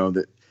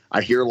 That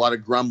I hear a lot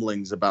of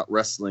grumblings about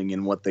wrestling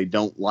and what they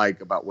don't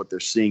like about what they're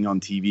seeing on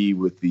TV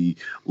with the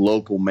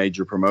local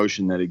major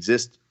promotion that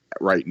exists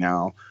right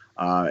now.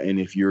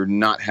 And if you're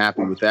not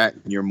happy with that,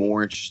 and you're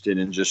more interested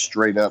in just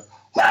straight up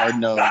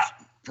hard-nosed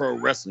pro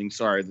wrestling.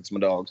 Sorry, that's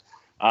my dogs.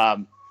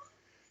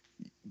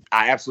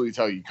 I absolutely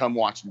tell you, come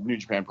watch New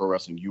Japan Pro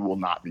Wrestling. You will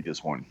not be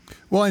disappointed.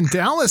 Well, and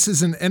Dallas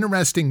is an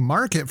interesting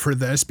market for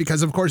this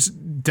because, of course,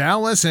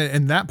 Dallas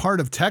and that part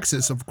of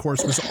Texas, of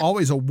course, was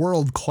always a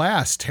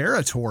world-class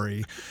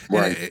territory.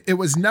 Right. It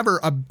was never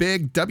a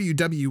big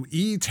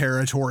WWE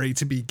territory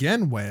to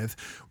begin with.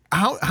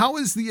 How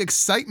is the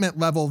excitement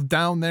level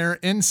down there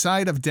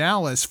inside of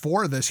Dallas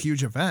for this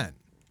huge event?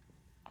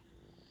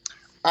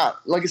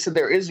 Like I said,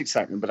 there is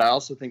excitement, but I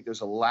also think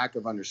there's a lack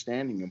of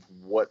understanding of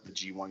what the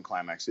G1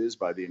 Climax is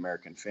by the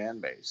American fan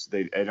base.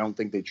 I don't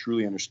think they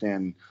truly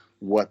understand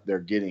what they're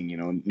getting. You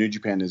know, New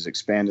Japan has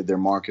expanded their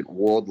market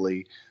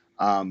worldly.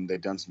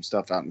 They've done some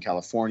stuff out in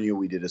California.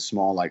 We did a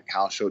small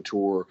house show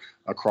tour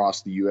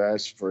across the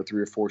U.S. for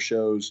 3 or 4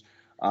 shows.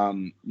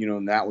 And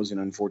that was an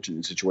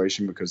unfortunate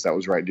situation because that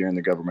was right during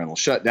the governmental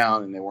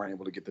shutdown, and they weren't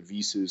able to get the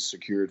visas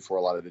secured for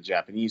a lot of the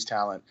Japanese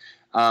talent.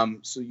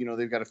 So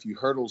they've got a few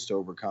hurdles to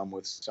overcome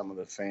with some of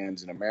the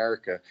fans in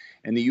America,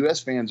 and the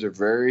U.S. fans are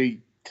very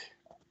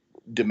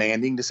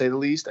demanding, to say the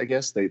least. I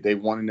guess they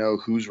want to know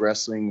who's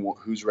wrestling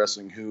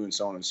who, and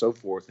so on and so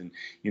forth. And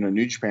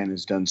New Japan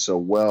has done so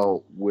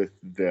well with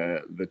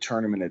the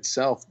tournament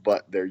itself,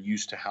 but they're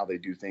used to how they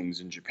do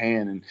things in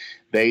Japan, and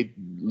they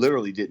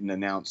literally didn't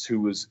announce who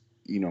was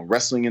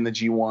wrestling in the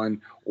G1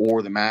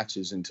 or the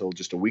matches until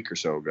just a week or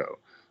so ago.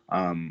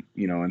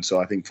 And so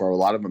I think for a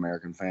lot of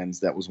American fans,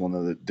 that was one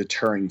of the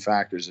deterring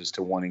factors as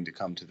to wanting to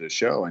come to the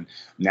show. And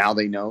now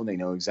they know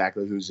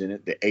exactly who's in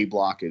it. The A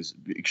block is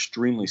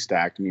extremely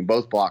stacked. I mean,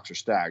 both blocks are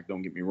stacked,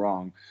 don't get me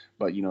wrong,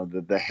 but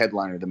the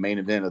headliner, the main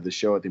event of the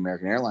show at the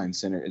American Airlines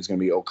Center is going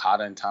to be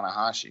Okada and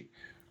Tanahashi.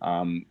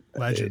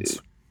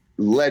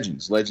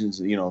 Legends.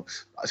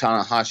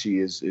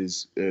 Tanahashi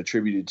is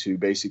attributed to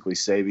basically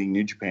saving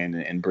New Japan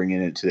and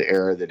bringing it to the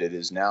era that it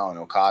is now. And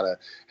Okada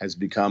has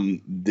become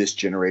this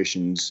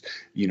generation's,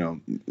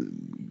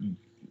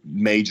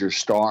 major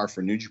star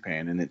for New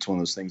Japan. And it's one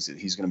of those things that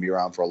he's going to be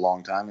around for a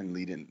long time and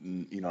lead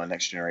in, a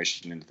next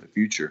generation into the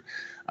future.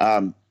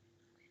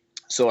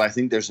 So I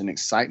think there's an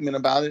excitement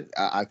about it.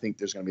 I think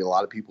there's going to be a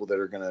lot of people that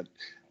are going to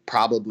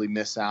probably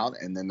miss out,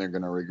 and then they're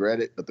going to regret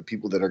it. But the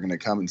people that are going to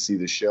come and see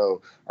the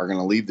show are going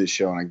to leave this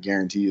show, and I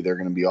guarantee you they're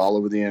going to be all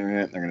over the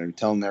internet, and they're going to be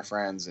telling their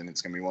friends, and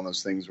it's going to be one of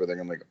those things where they're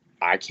going to be like,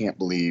 I can't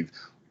believe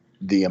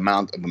the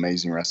amount of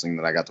amazing wrestling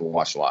that I got to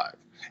watch live.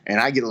 And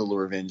I get a little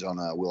revenge on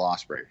Will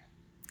Ospreay.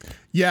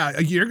 Yeah,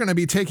 you're going to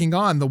be taking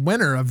on the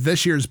winner of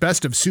this year's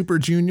Best of Super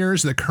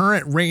Juniors, the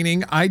current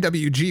reigning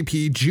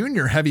IWGP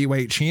Junior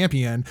Heavyweight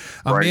Champion,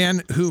 a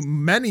man who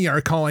many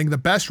are calling the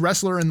best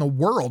wrestler in the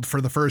world for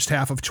the first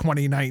half of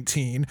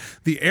 2019,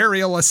 the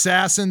aerial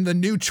assassin, the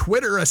new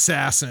Twitter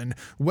assassin,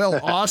 Will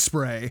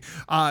Ospreay.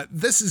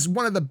 This is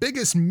one of the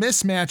biggest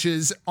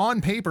mismatches on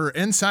paper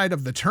inside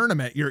of the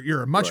tournament.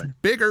 You're a much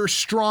bigger,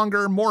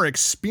 stronger, more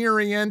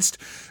experienced,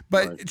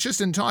 but just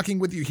in talking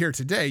with you here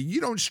today,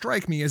 you don't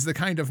strike me as the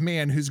kind of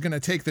man who's going to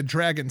take the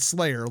Dragon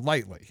Slayer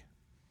lightly.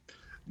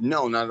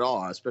 No, not at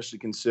all, especially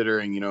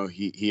considering,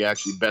 he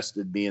actually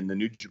bested me in the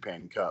New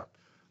Japan Cup.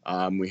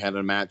 We had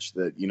a match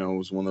that,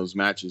 was one of those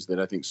matches that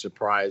I think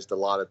surprised a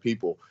lot of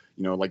people.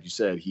 Like you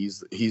said,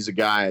 he's a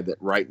guy that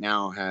right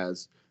now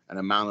has an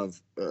amount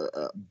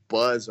of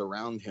buzz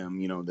around him,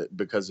 that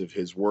because of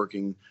his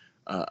working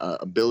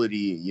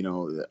ability,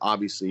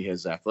 obviously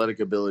his athletic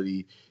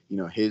ability,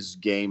 his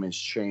game has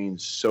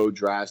changed so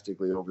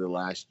drastically over the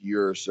last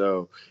year or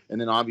so. And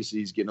then obviously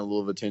he's getting a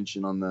little of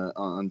attention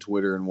on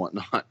Twitter and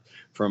whatnot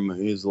from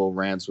his little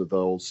rants with the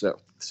old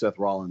Seth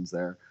Rollins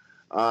there.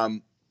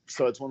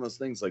 So it's one of those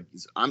things I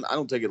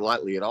don't take it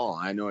lightly at all.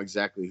 I know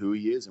exactly who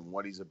he is and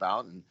what he's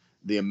about and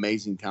the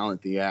amazing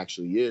talent that he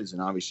actually is.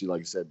 And obviously, like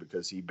I said,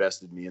 because he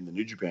bested me in the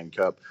New Japan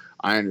Cup,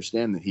 I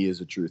understand that he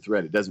is a true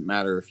threat. It doesn't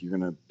matter if you're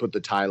going to put the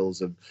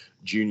titles of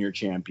junior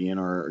champion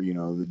or,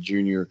 the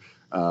junior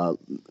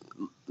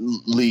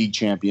league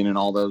champion and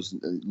all those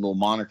little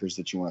monikers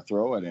that you want to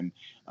throw at him.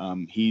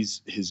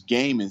 His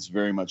game is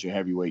very much a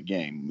heavyweight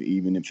game,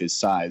 even if his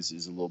size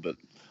is a little bit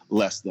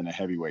less than a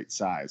heavyweight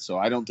size. So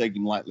I don't take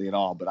him lightly at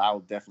all, but I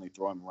will definitely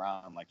throw him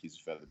around like he's a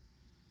feather.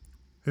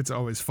 It's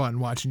always fun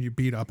watching you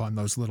beat up on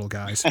those little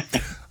guys.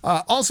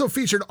 Also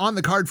featured on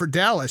the card for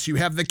Dallas, you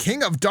have the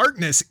King of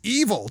Darkness,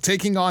 Evil,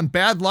 taking on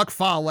Bad Luck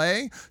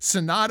Fale.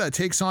 Sonata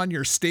takes on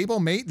your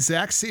stablemate,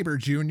 Zack Sabre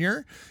Jr.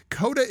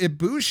 Kota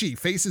Ibushi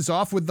faces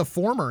off with the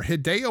former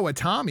Hideo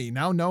Itami,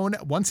 now known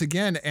once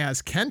again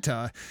as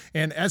Kenta.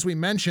 And as we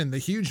mentioned, the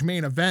huge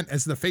main event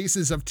as the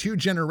faces of two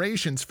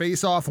generations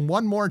face off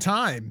one more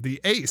time.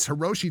 The ace,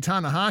 Hiroshi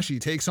Tanahashi,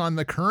 takes on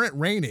the current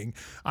reigning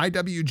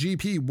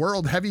IWGP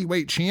World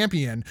Heavyweight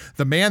Champion,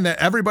 the man that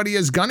everybody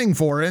is gunning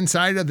for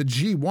inside of the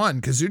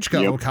G1,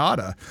 Kazuchika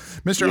Okada.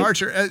 Mr.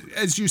 Archer,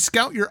 as you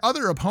scout your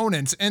other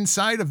opponents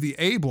inside of the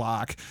A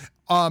block,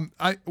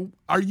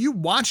 are you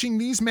watching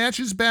these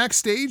matches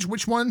backstage?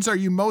 Which ones are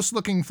you most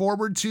looking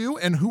forward to,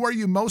 and who are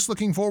you most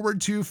looking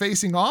forward to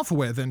facing off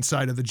with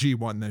inside of the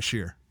G1 this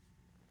year?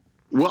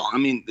 Well, I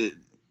mean,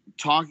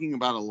 talking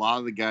about a lot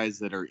of the guys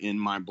that are in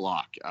my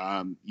block,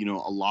 a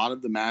lot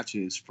of the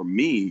matches for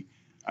me,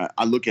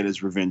 I look at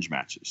as revenge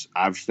matches.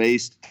 I've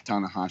faced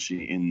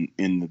Tanahashi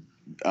in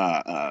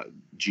the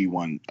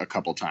G1 a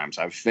couple times.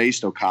 I've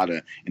faced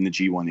Okada in the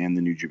G1 and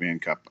the New Japan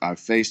Cup. I've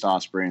faced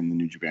Ospreay in the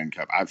New Japan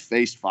Cup. I've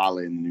faced Fale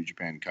in the New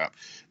Japan Cup.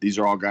 These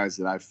are all guys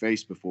that I've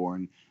faced before,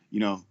 and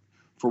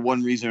for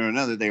one reason or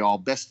another, they all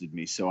bested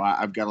me. So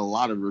I've got a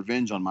lot of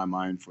revenge on my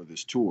mind for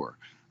this tour.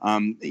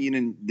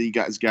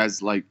 The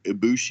guys like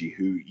Ibushi,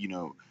 who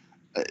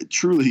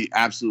truly,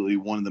 absolutely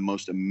one of the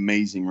most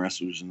amazing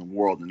wrestlers in the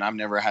world. And I've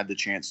never had the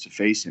chance to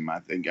face him. I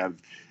think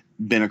I've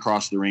been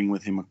across the ring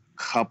with him a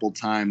couple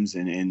times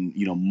in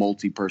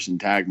multi-person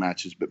tag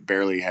matches, but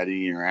barely had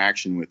any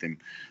interaction with him.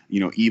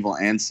 Evil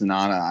and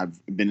Sonata,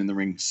 I've been in the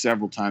ring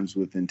several times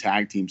within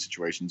tag team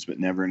situations, but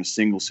never in a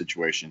single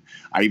situation.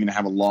 I even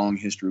have a long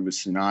history with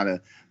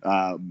Sonata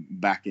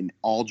back in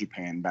All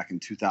Japan back in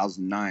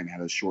 2009.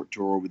 Had a short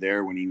tour over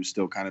there when he was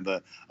still kind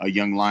of a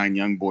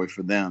young boy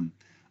for them.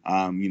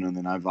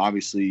 Then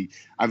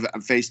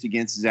I've faced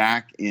against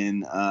Zach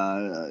in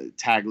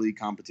tag league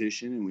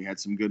competition, and we had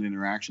some good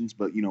interactions,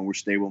 but we're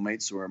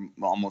stablemates, so we're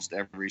almost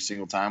every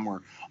single time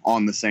we're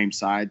on the same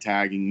side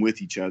tagging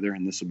with each other.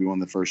 And this will be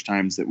one of the first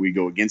times that we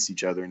go against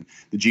each other. And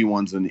the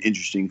G1's an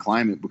interesting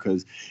climate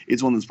because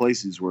it's one of those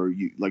places where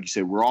like you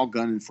said, we're all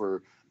gunning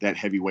for that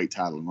heavyweight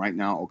title. And right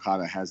now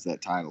Okada has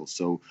that title.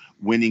 So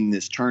winning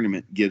this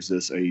tournament gives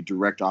us a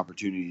direct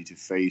opportunity to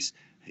face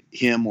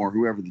him or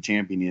whoever the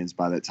champion is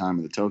by that time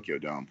of the Tokyo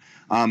Dome.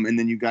 And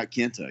then you've got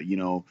Kenta,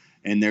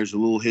 and there's a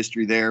little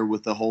history there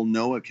with the whole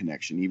Noah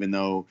connection. Even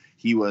though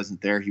he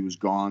wasn't there, he was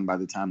gone by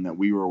the time that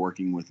we were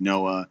working with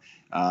Noah.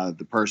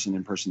 The person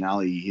and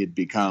personality he had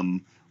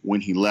become when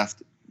he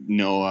left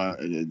Noah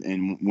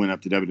and went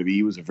up to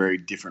WWE was a very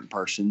different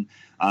person.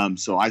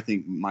 So I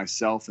think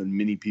myself and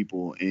many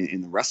people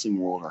in the wrestling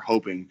world are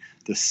hoping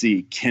to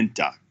see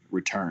Kenta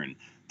return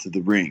to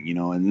the ring,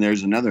 and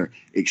there's another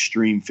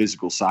extreme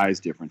physical size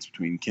difference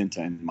between Kenta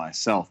and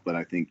myself. But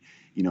I think,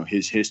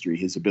 his history,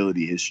 his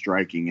ability, his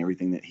striking,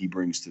 everything that he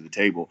brings to the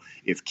table.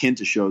 If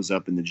Kenta shows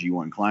up in the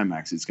G1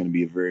 Climax, it's going to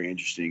be a very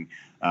interesting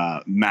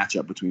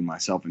matchup between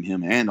myself and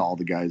him and all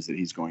the guys that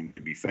he's going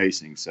to be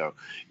facing. So,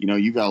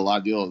 you got a lot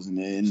of deals.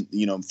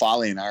 And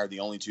Fale and I are the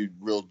only two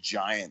real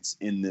giants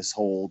in this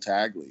whole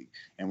tag league.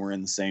 And we're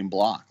in the same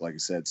block, like I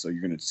said. So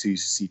you're going to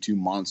see two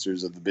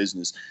monsters of the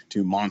business,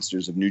 two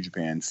monsters of New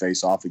Japan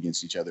face off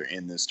against each other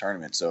in this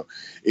tournament. So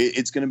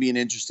it's going to be an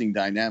interesting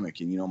dynamic.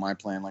 And, my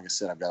plan, like I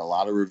said, I've got a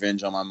lot of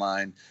revenge on my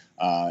mind.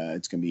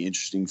 It's going to be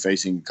interesting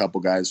facing a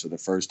couple guys for the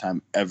first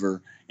time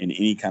ever in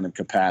any kind of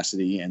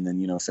capacity. And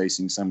then,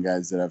 facing some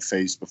guys that I've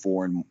faced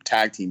before in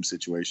tag team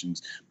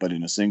situations, but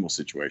in a single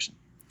situation.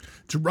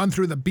 To run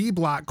through the B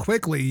block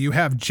quickly, you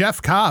have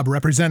Jeff Cobb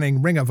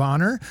representing Ring of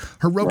Honor,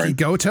 Hiroki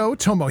Goto,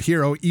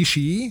 Tomohiro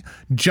Ishii,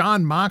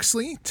 Jon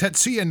Moxley,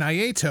 Tetsuya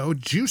Naito,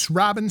 Juice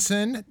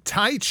Robinson,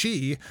 Tai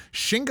Chi,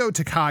 Shingo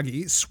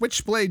Takagi,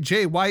 Switchblade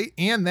Jay White,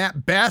 and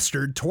that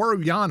bastard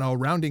Toru Yano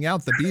rounding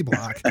out the B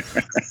block.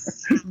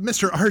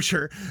 Mr.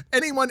 Archer,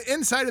 anyone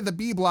inside of the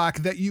B block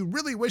that you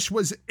really wish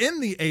was in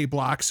the A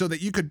block so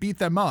that you could beat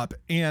them up?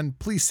 And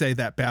please say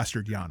that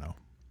bastard Yano.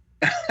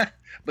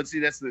 But see,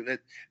 that's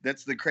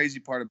the crazy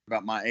part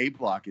about my A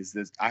block is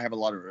that I have a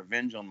lot of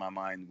revenge on my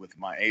mind with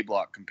my A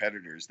block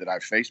competitors that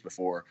I've faced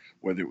before,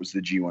 whether it was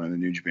the G1 or the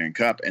New Japan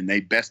Cup, and they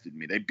bested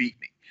me. They beat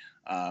me.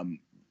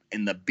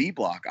 In the B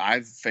block,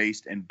 I've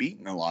faced and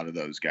beaten a lot of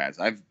those guys.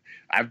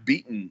 I've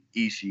beaten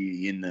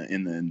Ishii in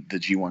the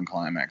G1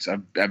 Climax.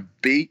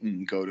 I've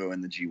beaten Goto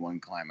in the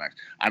G1 Climax.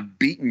 I've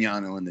beaten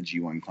Yano in the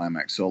G1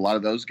 Climax. So a lot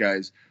of those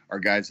guys are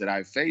guys that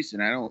I've faced,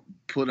 and I don't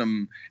put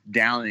them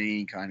down in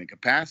any kind of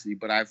capacity,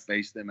 but I've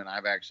faced them and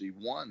I've actually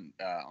won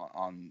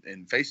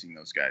in facing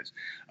those guys.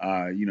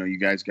 You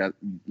guys got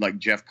like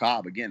Jeff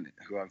Cobb, again,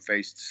 who I've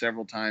faced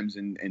several times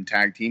in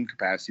tag team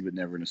capacity, but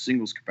never in a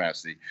singles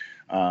capacity.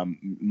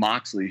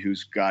 Moxley,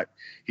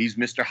 he's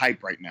Mr.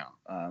 Hype right now.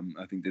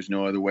 I think there's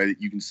no other way that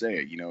you can say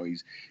it.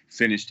 He's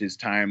finished his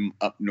time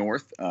up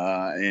north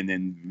and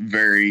then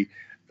very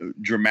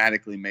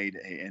dramatically made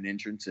an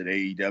entrance at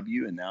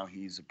AEW, and now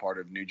he's a part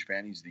of New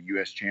Japan. He's the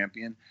U.S.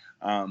 champion,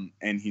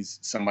 and he's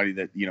somebody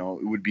that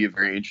it would be a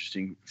very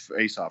interesting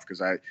face-off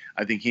because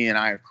I think he and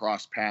I have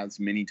crossed paths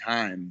many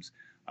times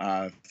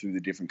through the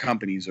different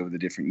companies over the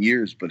different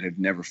years, but have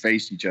never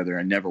faced each other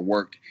and never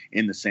worked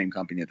in the same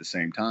company at the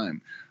same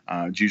time.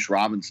 Juice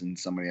Robinson,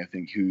 somebody I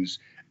think who's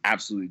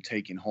absolutely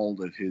taken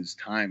hold of his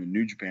time in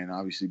New Japan,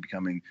 obviously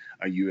becoming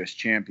a U.S.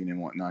 champion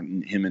and whatnot.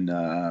 And him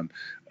and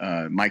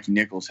Mikey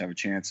Nichols have a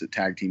chance at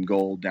Tag Team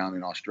Gold down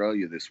in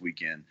Australia this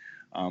weekend.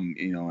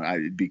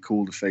 It'd be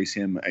cool to face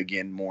him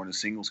again more in a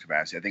singles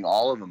capacity. I think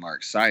all of them are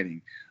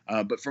exciting.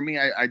 But for me,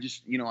 I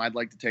just, I'd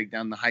like to take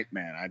down the hype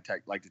man. I'd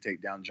like to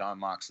take down Jon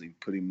Moxley,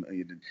 put him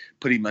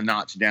a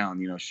notch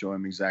down, show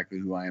him exactly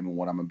who I am and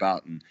what I'm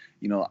about. And,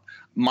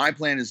 my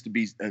plan is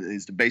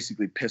to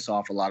basically piss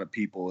off a lot of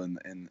people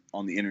and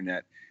on the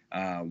internet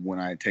when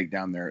I take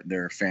down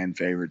their fan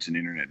favorites and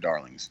internet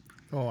darlings.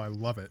 Oh, I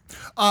love it.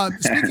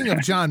 Speaking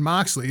of Jon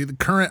Moxley, the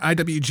current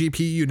IWGP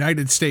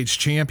United States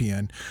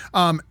champion,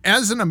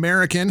 as an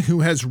American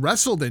who has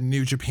wrestled in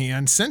New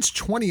Japan since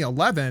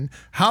 2011,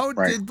 how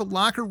did the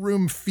locker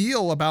room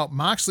feel about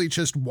Moxley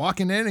just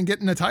walking in and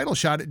getting a title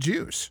shot at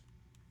Juice?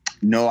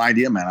 No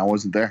idea, man. I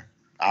wasn't there.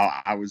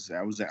 I was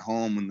at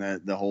home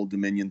when the whole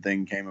Dominion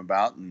thing came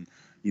about, and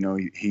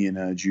he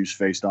and Juice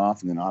faced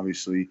off, and then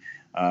obviously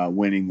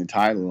winning the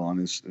title on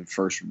his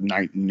first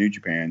night in New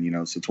Japan.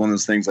 So it's one of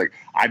those things, like,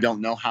 I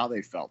don't know how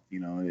they felt.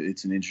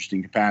 It's an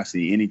interesting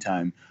capacity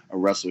anytime a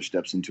wrestler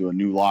steps into a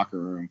new locker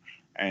room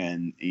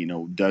and,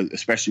 does,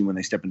 especially when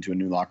they step into a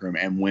new locker room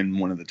and win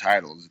one of the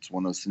titles. It's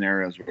one of those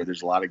scenarios where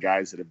there's a lot of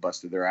guys that have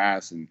busted their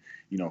ass and,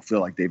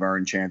 feel like they've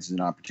earned chances and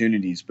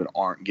opportunities, but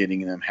aren't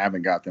getting them,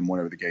 haven't got them,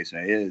 whatever the case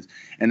may is.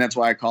 And that's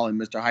why I call him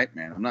Mr. Hype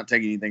Man. I'm not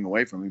taking anything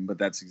away from him, but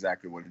that's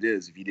exactly what it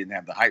is. If he didn't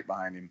have the hype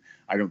behind him,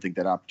 I don't think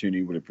that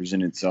opportunity would have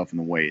presented itself in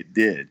the way it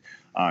did.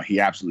 He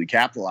absolutely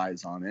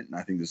capitalized on it, and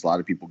I think there's a lot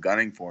of people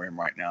gunning for him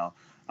right now.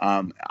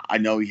 I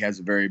know he has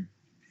a very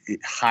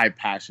high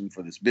passion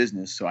for this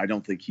business, so I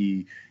don't think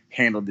he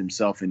handled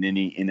himself in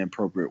any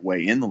inappropriate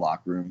way in the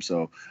locker room.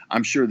 So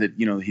I'm sure that,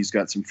 he's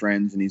got some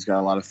friends and he's got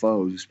a lot of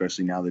foes,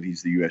 especially now that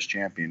he's the U.S.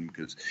 champion,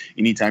 because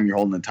anytime you're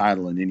holding a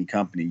title in any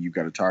company, you've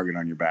got a target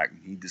on your back.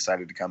 And he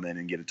decided to come in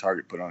and get a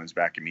target put on his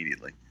back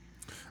immediately.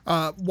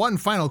 One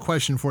final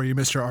question for you,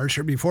 Mr.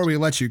 Archer, before we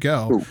let you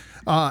go.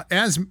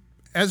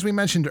 As we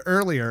mentioned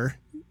earlier,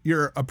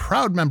 you're a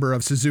proud member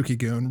of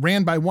Suzuki-gun,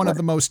 ran by one of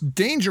the most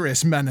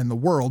dangerous men in the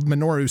world,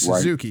 Minoru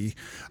Suzuki.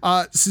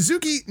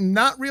 Suzuki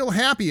not real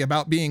happy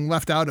about being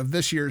left out of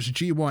this year's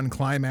G1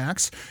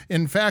 Climax.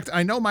 In fact,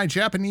 I know my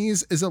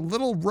Japanese is a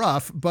little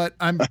rough, but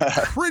I'm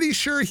pretty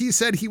sure he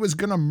said he was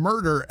going to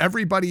murder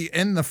everybody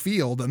in the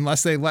field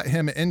unless they let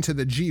him into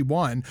the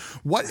G1.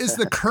 What is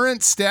the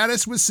current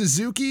status with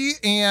Suzuki,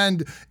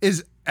 and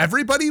is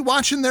everybody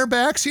watching their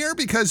backs here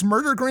because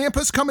Murder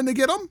Grandpa's coming to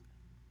get them?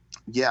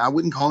 Yeah, I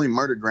wouldn't call him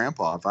Murder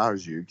Grandpa if I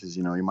was you, because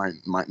he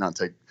might not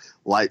take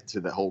light to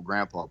the whole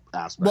grandpa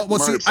aspect. Well,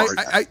 see,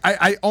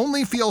 I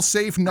only feel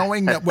safe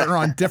knowing that we're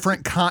on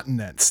different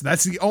continents.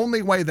 That's the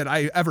only way that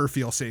I ever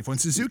feel safe. When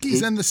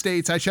Suzuki's in the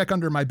States, I check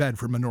under my bed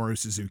for Minoru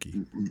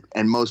Suzuki.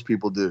 And most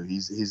people do.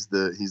 He's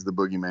the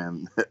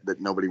boogeyman that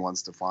nobody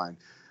wants to find.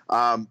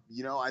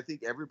 I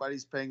think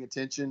everybody's paying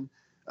attention.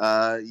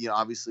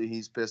 Obviously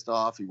he's pissed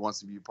off. He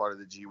wants to be a part of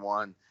the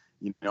G1.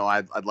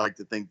 I'd like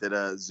to think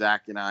that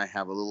Zach and I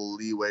have a little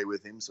leeway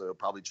with him, so he'll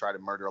probably try to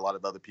murder a lot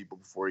of other people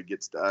before he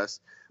gets to us.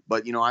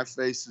 But, I've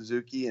faced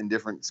Suzuki in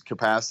different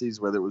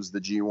capacities, whether it was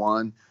the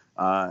G1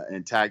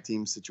 and tag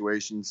team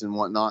situations and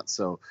whatnot.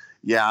 So,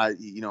 yeah,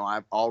 I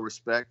have all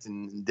respect,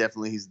 and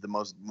definitely he's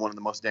one of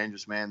the most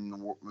dangerous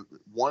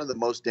one of the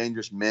most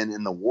dangerous men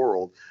in the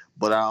world.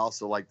 But I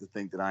also like to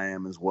think that I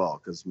am as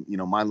well, because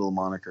my little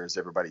moniker is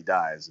everybody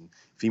dies, and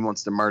if he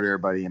wants to murder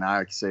everybody and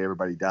I say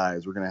everybody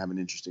dies, we're going to have an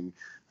interesting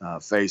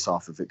face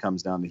off if it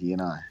comes down to he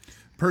and I.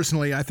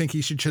 Personally, I think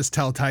he should just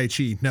tell Tai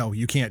Chi, no,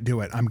 you can't do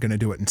it. I'm going to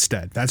do it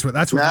instead. That's what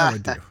I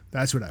would do.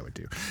 That's what I would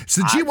do. It's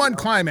the G1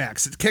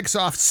 Climax. It kicks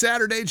off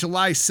Saturday,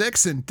 July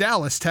 6th in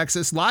Dallas,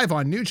 Texas, live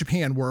on New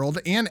Japan World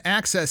and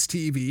Access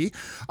TV.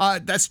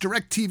 That's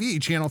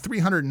DirecTV, channel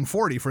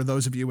 340 for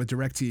those of you with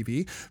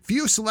DirecTV.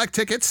 Few select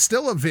tickets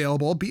still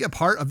available. Be a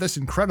part of this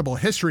incredible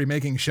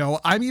history-making show.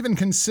 I'm even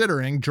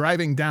considering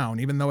driving down,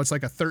 even though it's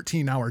like a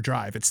 13-hour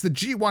drive. It's the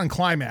G1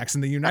 Climax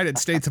in the United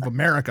States of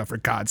America, for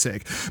God's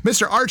sake.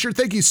 Mr. Archer,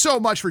 thank you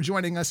so much for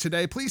joining us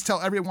today. Please tell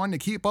everyone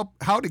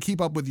how to keep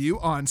up with you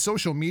on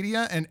social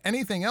media and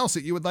anything else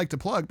that you would like to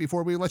plug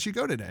before we let you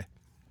go today.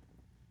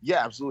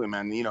 Yeah, absolutely,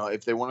 man.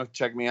 If they want to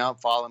check me out,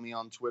 follow me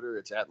on Twitter.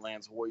 It's at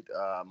Lance Hoyt.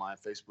 My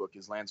Facebook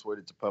is Lance Hoyt.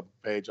 It's a public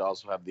page. I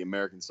also have the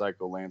American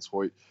Psycho Lance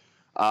Hoyt.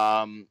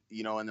 And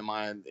then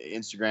my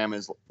Instagram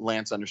is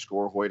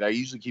Lance_Hoyt. I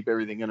usually keep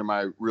everything under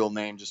my real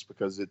name just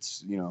because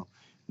it's,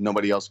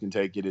 nobody else can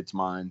take it. It's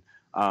mine.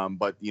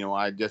 But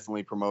I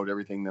definitely promote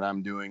everything that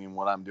I'm doing and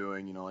what I'm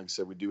doing. Like I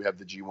said, we do have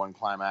the G1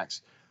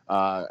 Climax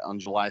on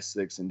July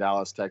 6th in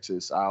Dallas,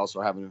 Texas. I also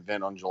have an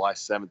event on July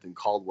 7th in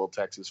Caldwell,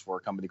 Texas for a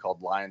company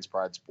called Lions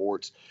Pride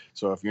Sports.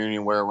 So if you're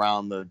anywhere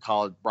around the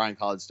Bryan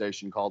College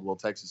Station, Caldwell,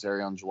 Texas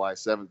area on July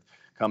 7th,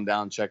 come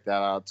down, check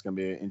that out. It's going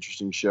to be an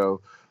interesting show.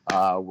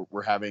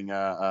 We're having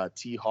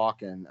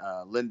T-Hawk and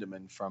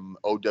Lindemann from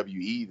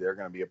OWE. They're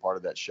going to be a part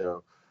of that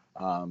show.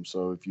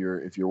 So if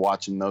you're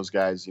watching those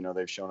guys,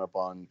 they've shown up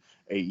on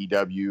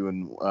AEW,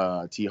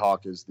 and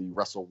T-Hawk is the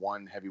Wrestle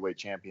One heavyweight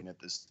champion at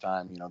this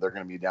time. They're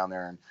going to be down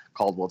there in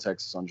Caldwell,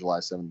 Texas on July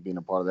 7th, being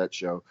a part of that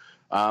show.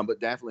 But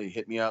definitely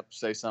hit me up,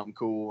 say something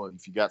cool.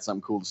 If you got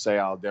something cool to say,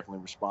 I'll definitely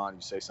respond.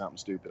 You say something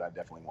stupid, I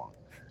definitely won't.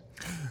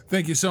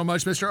 Thank you so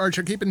much, Mr.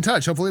 Archer. Keep in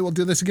touch. Hopefully we'll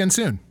do this again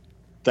soon.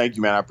 Thank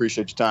you, man. I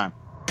appreciate your time.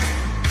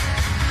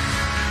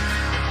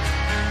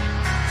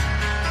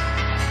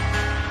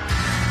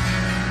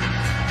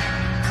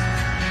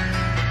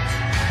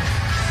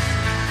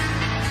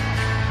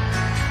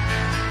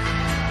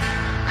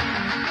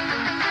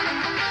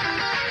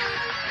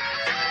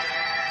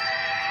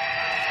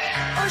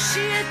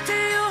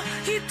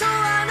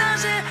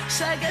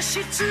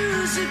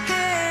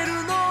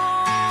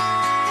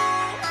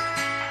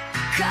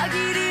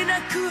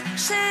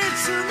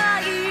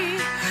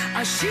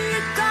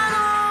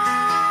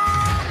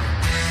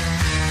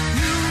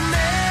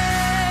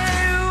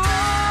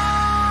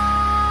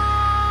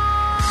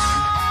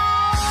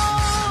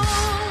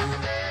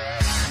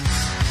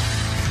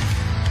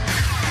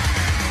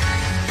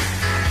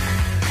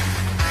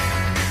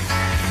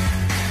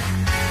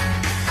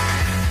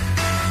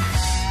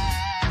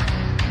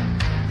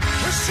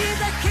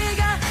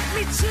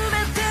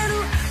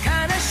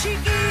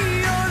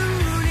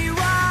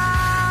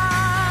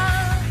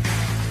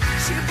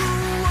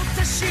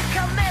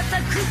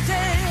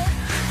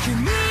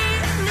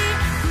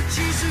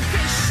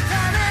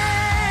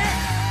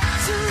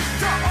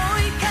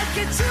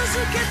 続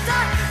けた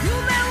夢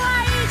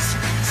はいつ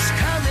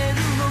掴める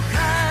のか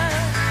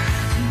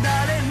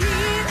誰にも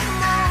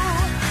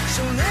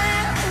それ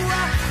は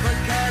わ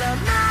から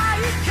ない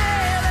けれ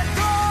ど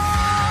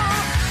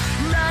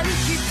何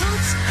一つ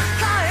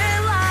変え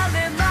られ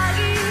ない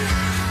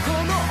こ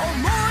の想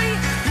い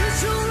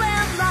譲れ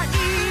ない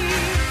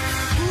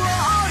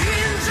War in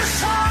the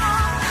sun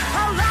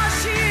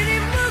嵐に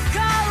向か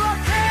っ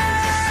て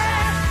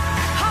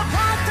羽ば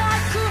た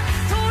く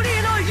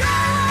鳥のよう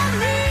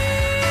に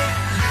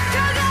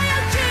輝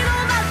きの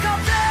中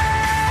で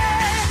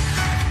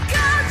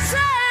風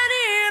に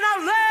な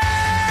れ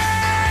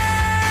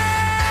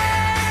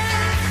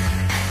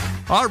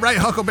All right,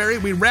 Huckleberry,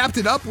 we wrapped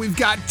it up. We've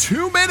got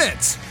 2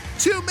 minutes.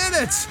 2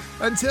 minutes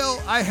until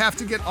I have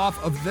to get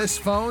off of this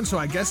phone, so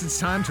I guess it's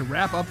time to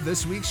wrap up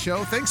this week's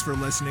show. Thanks for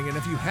listening, and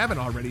if you haven't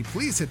already,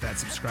 please hit that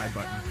subscribe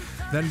button.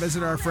 Then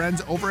visit our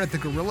friends over at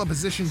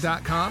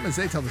thegorillaposition.com as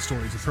they tell the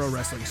stories of pro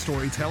wrestling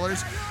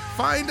storytellers.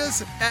 Find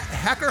us at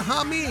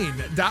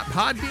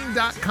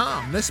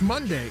hackerhameen.podbean.com. This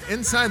Monday,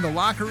 inside the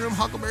locker room,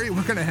 Huckleberry,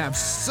 we're going to have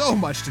so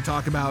much to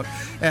talk about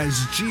as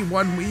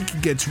G1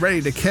 week gets ready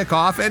to kick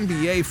off.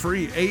 NBA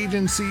free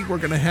agency. We're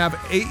going to have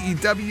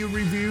AEW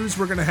reviews.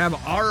 We're going to have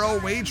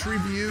ROH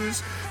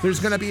reviews. There's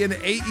going to be an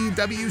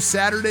AEW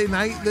Saturday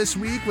night this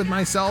week with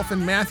myself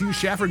and Matthew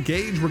Shafford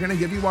Gage. We're going to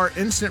give you our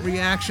instant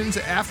reactions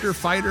after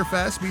Fyter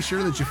Fest. Be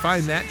sure that you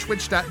find that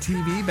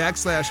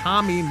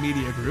twitch.tv/Hameen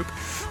Media Group.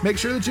 Make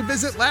sure that you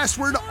visit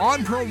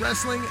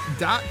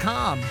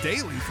lastwordonprowrestling.com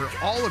daily for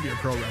all of your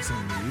pro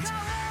wrestling needs.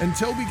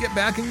 Until we get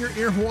back in your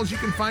ear holes, you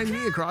can find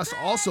me across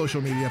all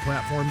social media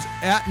platforms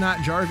at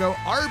NotJargo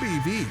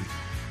RBV.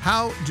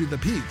 How do the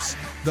peeps,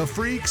 the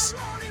freaks,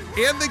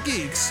 and the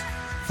geeks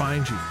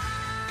find you?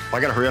 I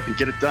got to hurry up and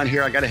get it done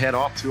here. I got to head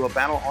off to a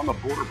Battle on the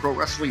Border Pro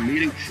Wrestling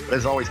meeting. But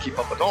as always, keep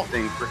up with all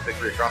things Rick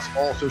Victory across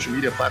all social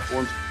media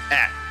platforms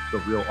at The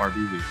Real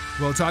RBV.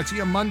 We'll talk to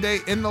you Monday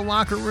in the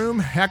locker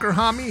room,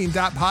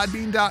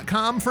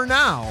 hackerhameen.podbean.com for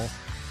now.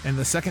 And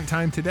the second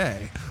time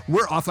today,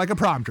 we're off like a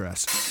prom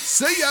dress.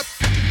 See ya!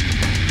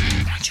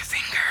 Point your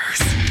fingers.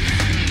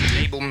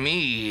 Label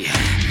me.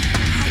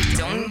 I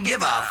don't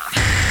give a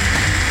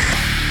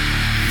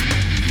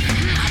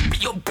I'll be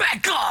your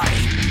bad guy.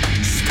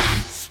 Stop,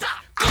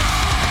 go!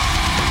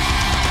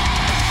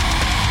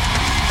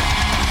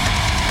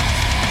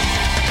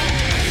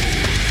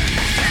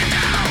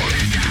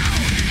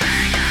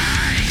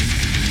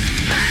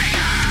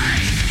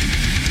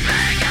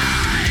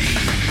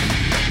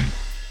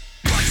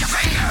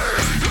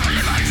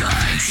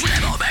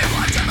 Label me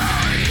what you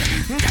mean.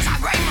 Just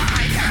upgrade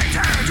my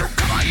character to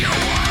cover your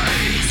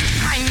ways.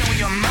 I know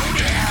your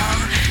motive.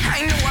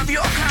 I know of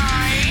your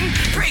kind.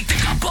 Break the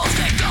couples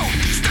that go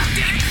stuck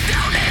deep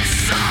down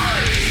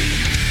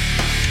inside.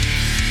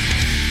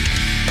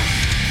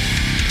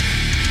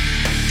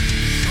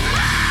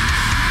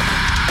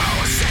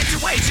 Wow,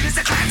 situation is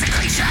a classic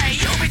cliche.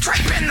 You'll be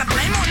draping the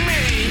blame on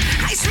me.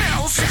 I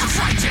smell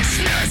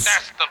self-righteousness.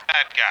 That's the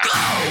bad guy. Go!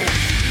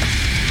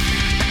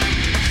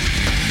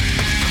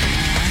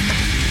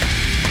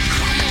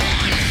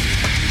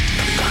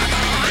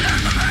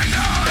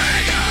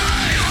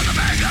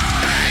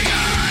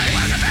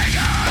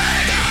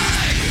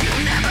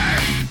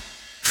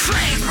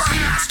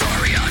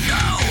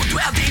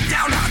 Dwell deep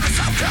down on the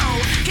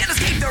subcode. Can't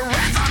escape the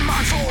wrath on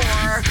my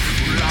floor.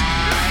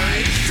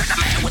 Right. Trick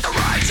the man with the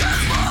righteous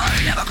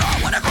mind. Never go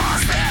when I cross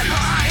that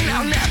line.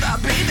 I'll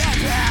never be that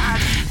bad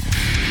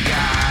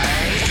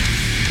guy.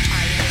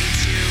 I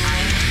hate you. I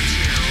hate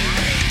you.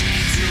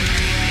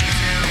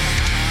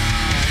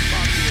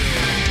 Fuck you.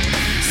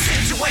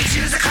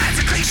 Situation is a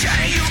classic cliche.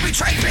 You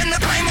betrayed, pin the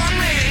blame on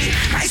me.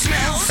 I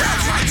smell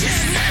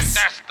self-righteousness.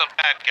 That's the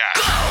bad guy.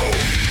 Go!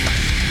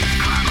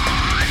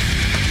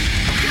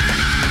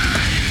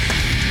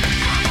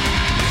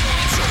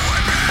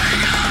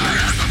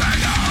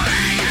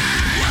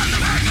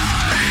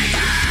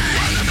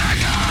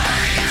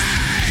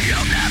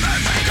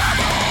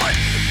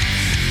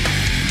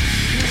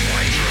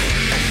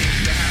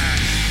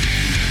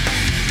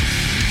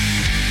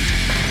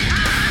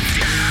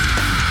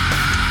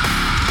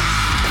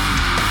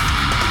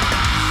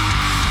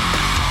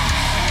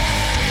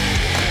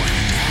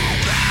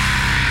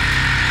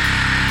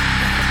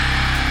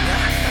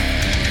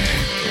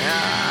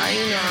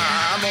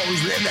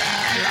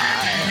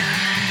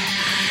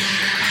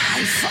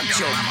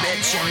 Your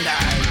bitch and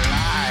I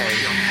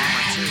lied.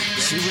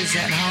 She was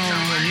at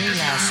home with me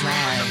last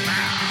night.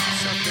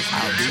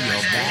 I'll be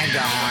your bad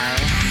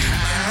guy.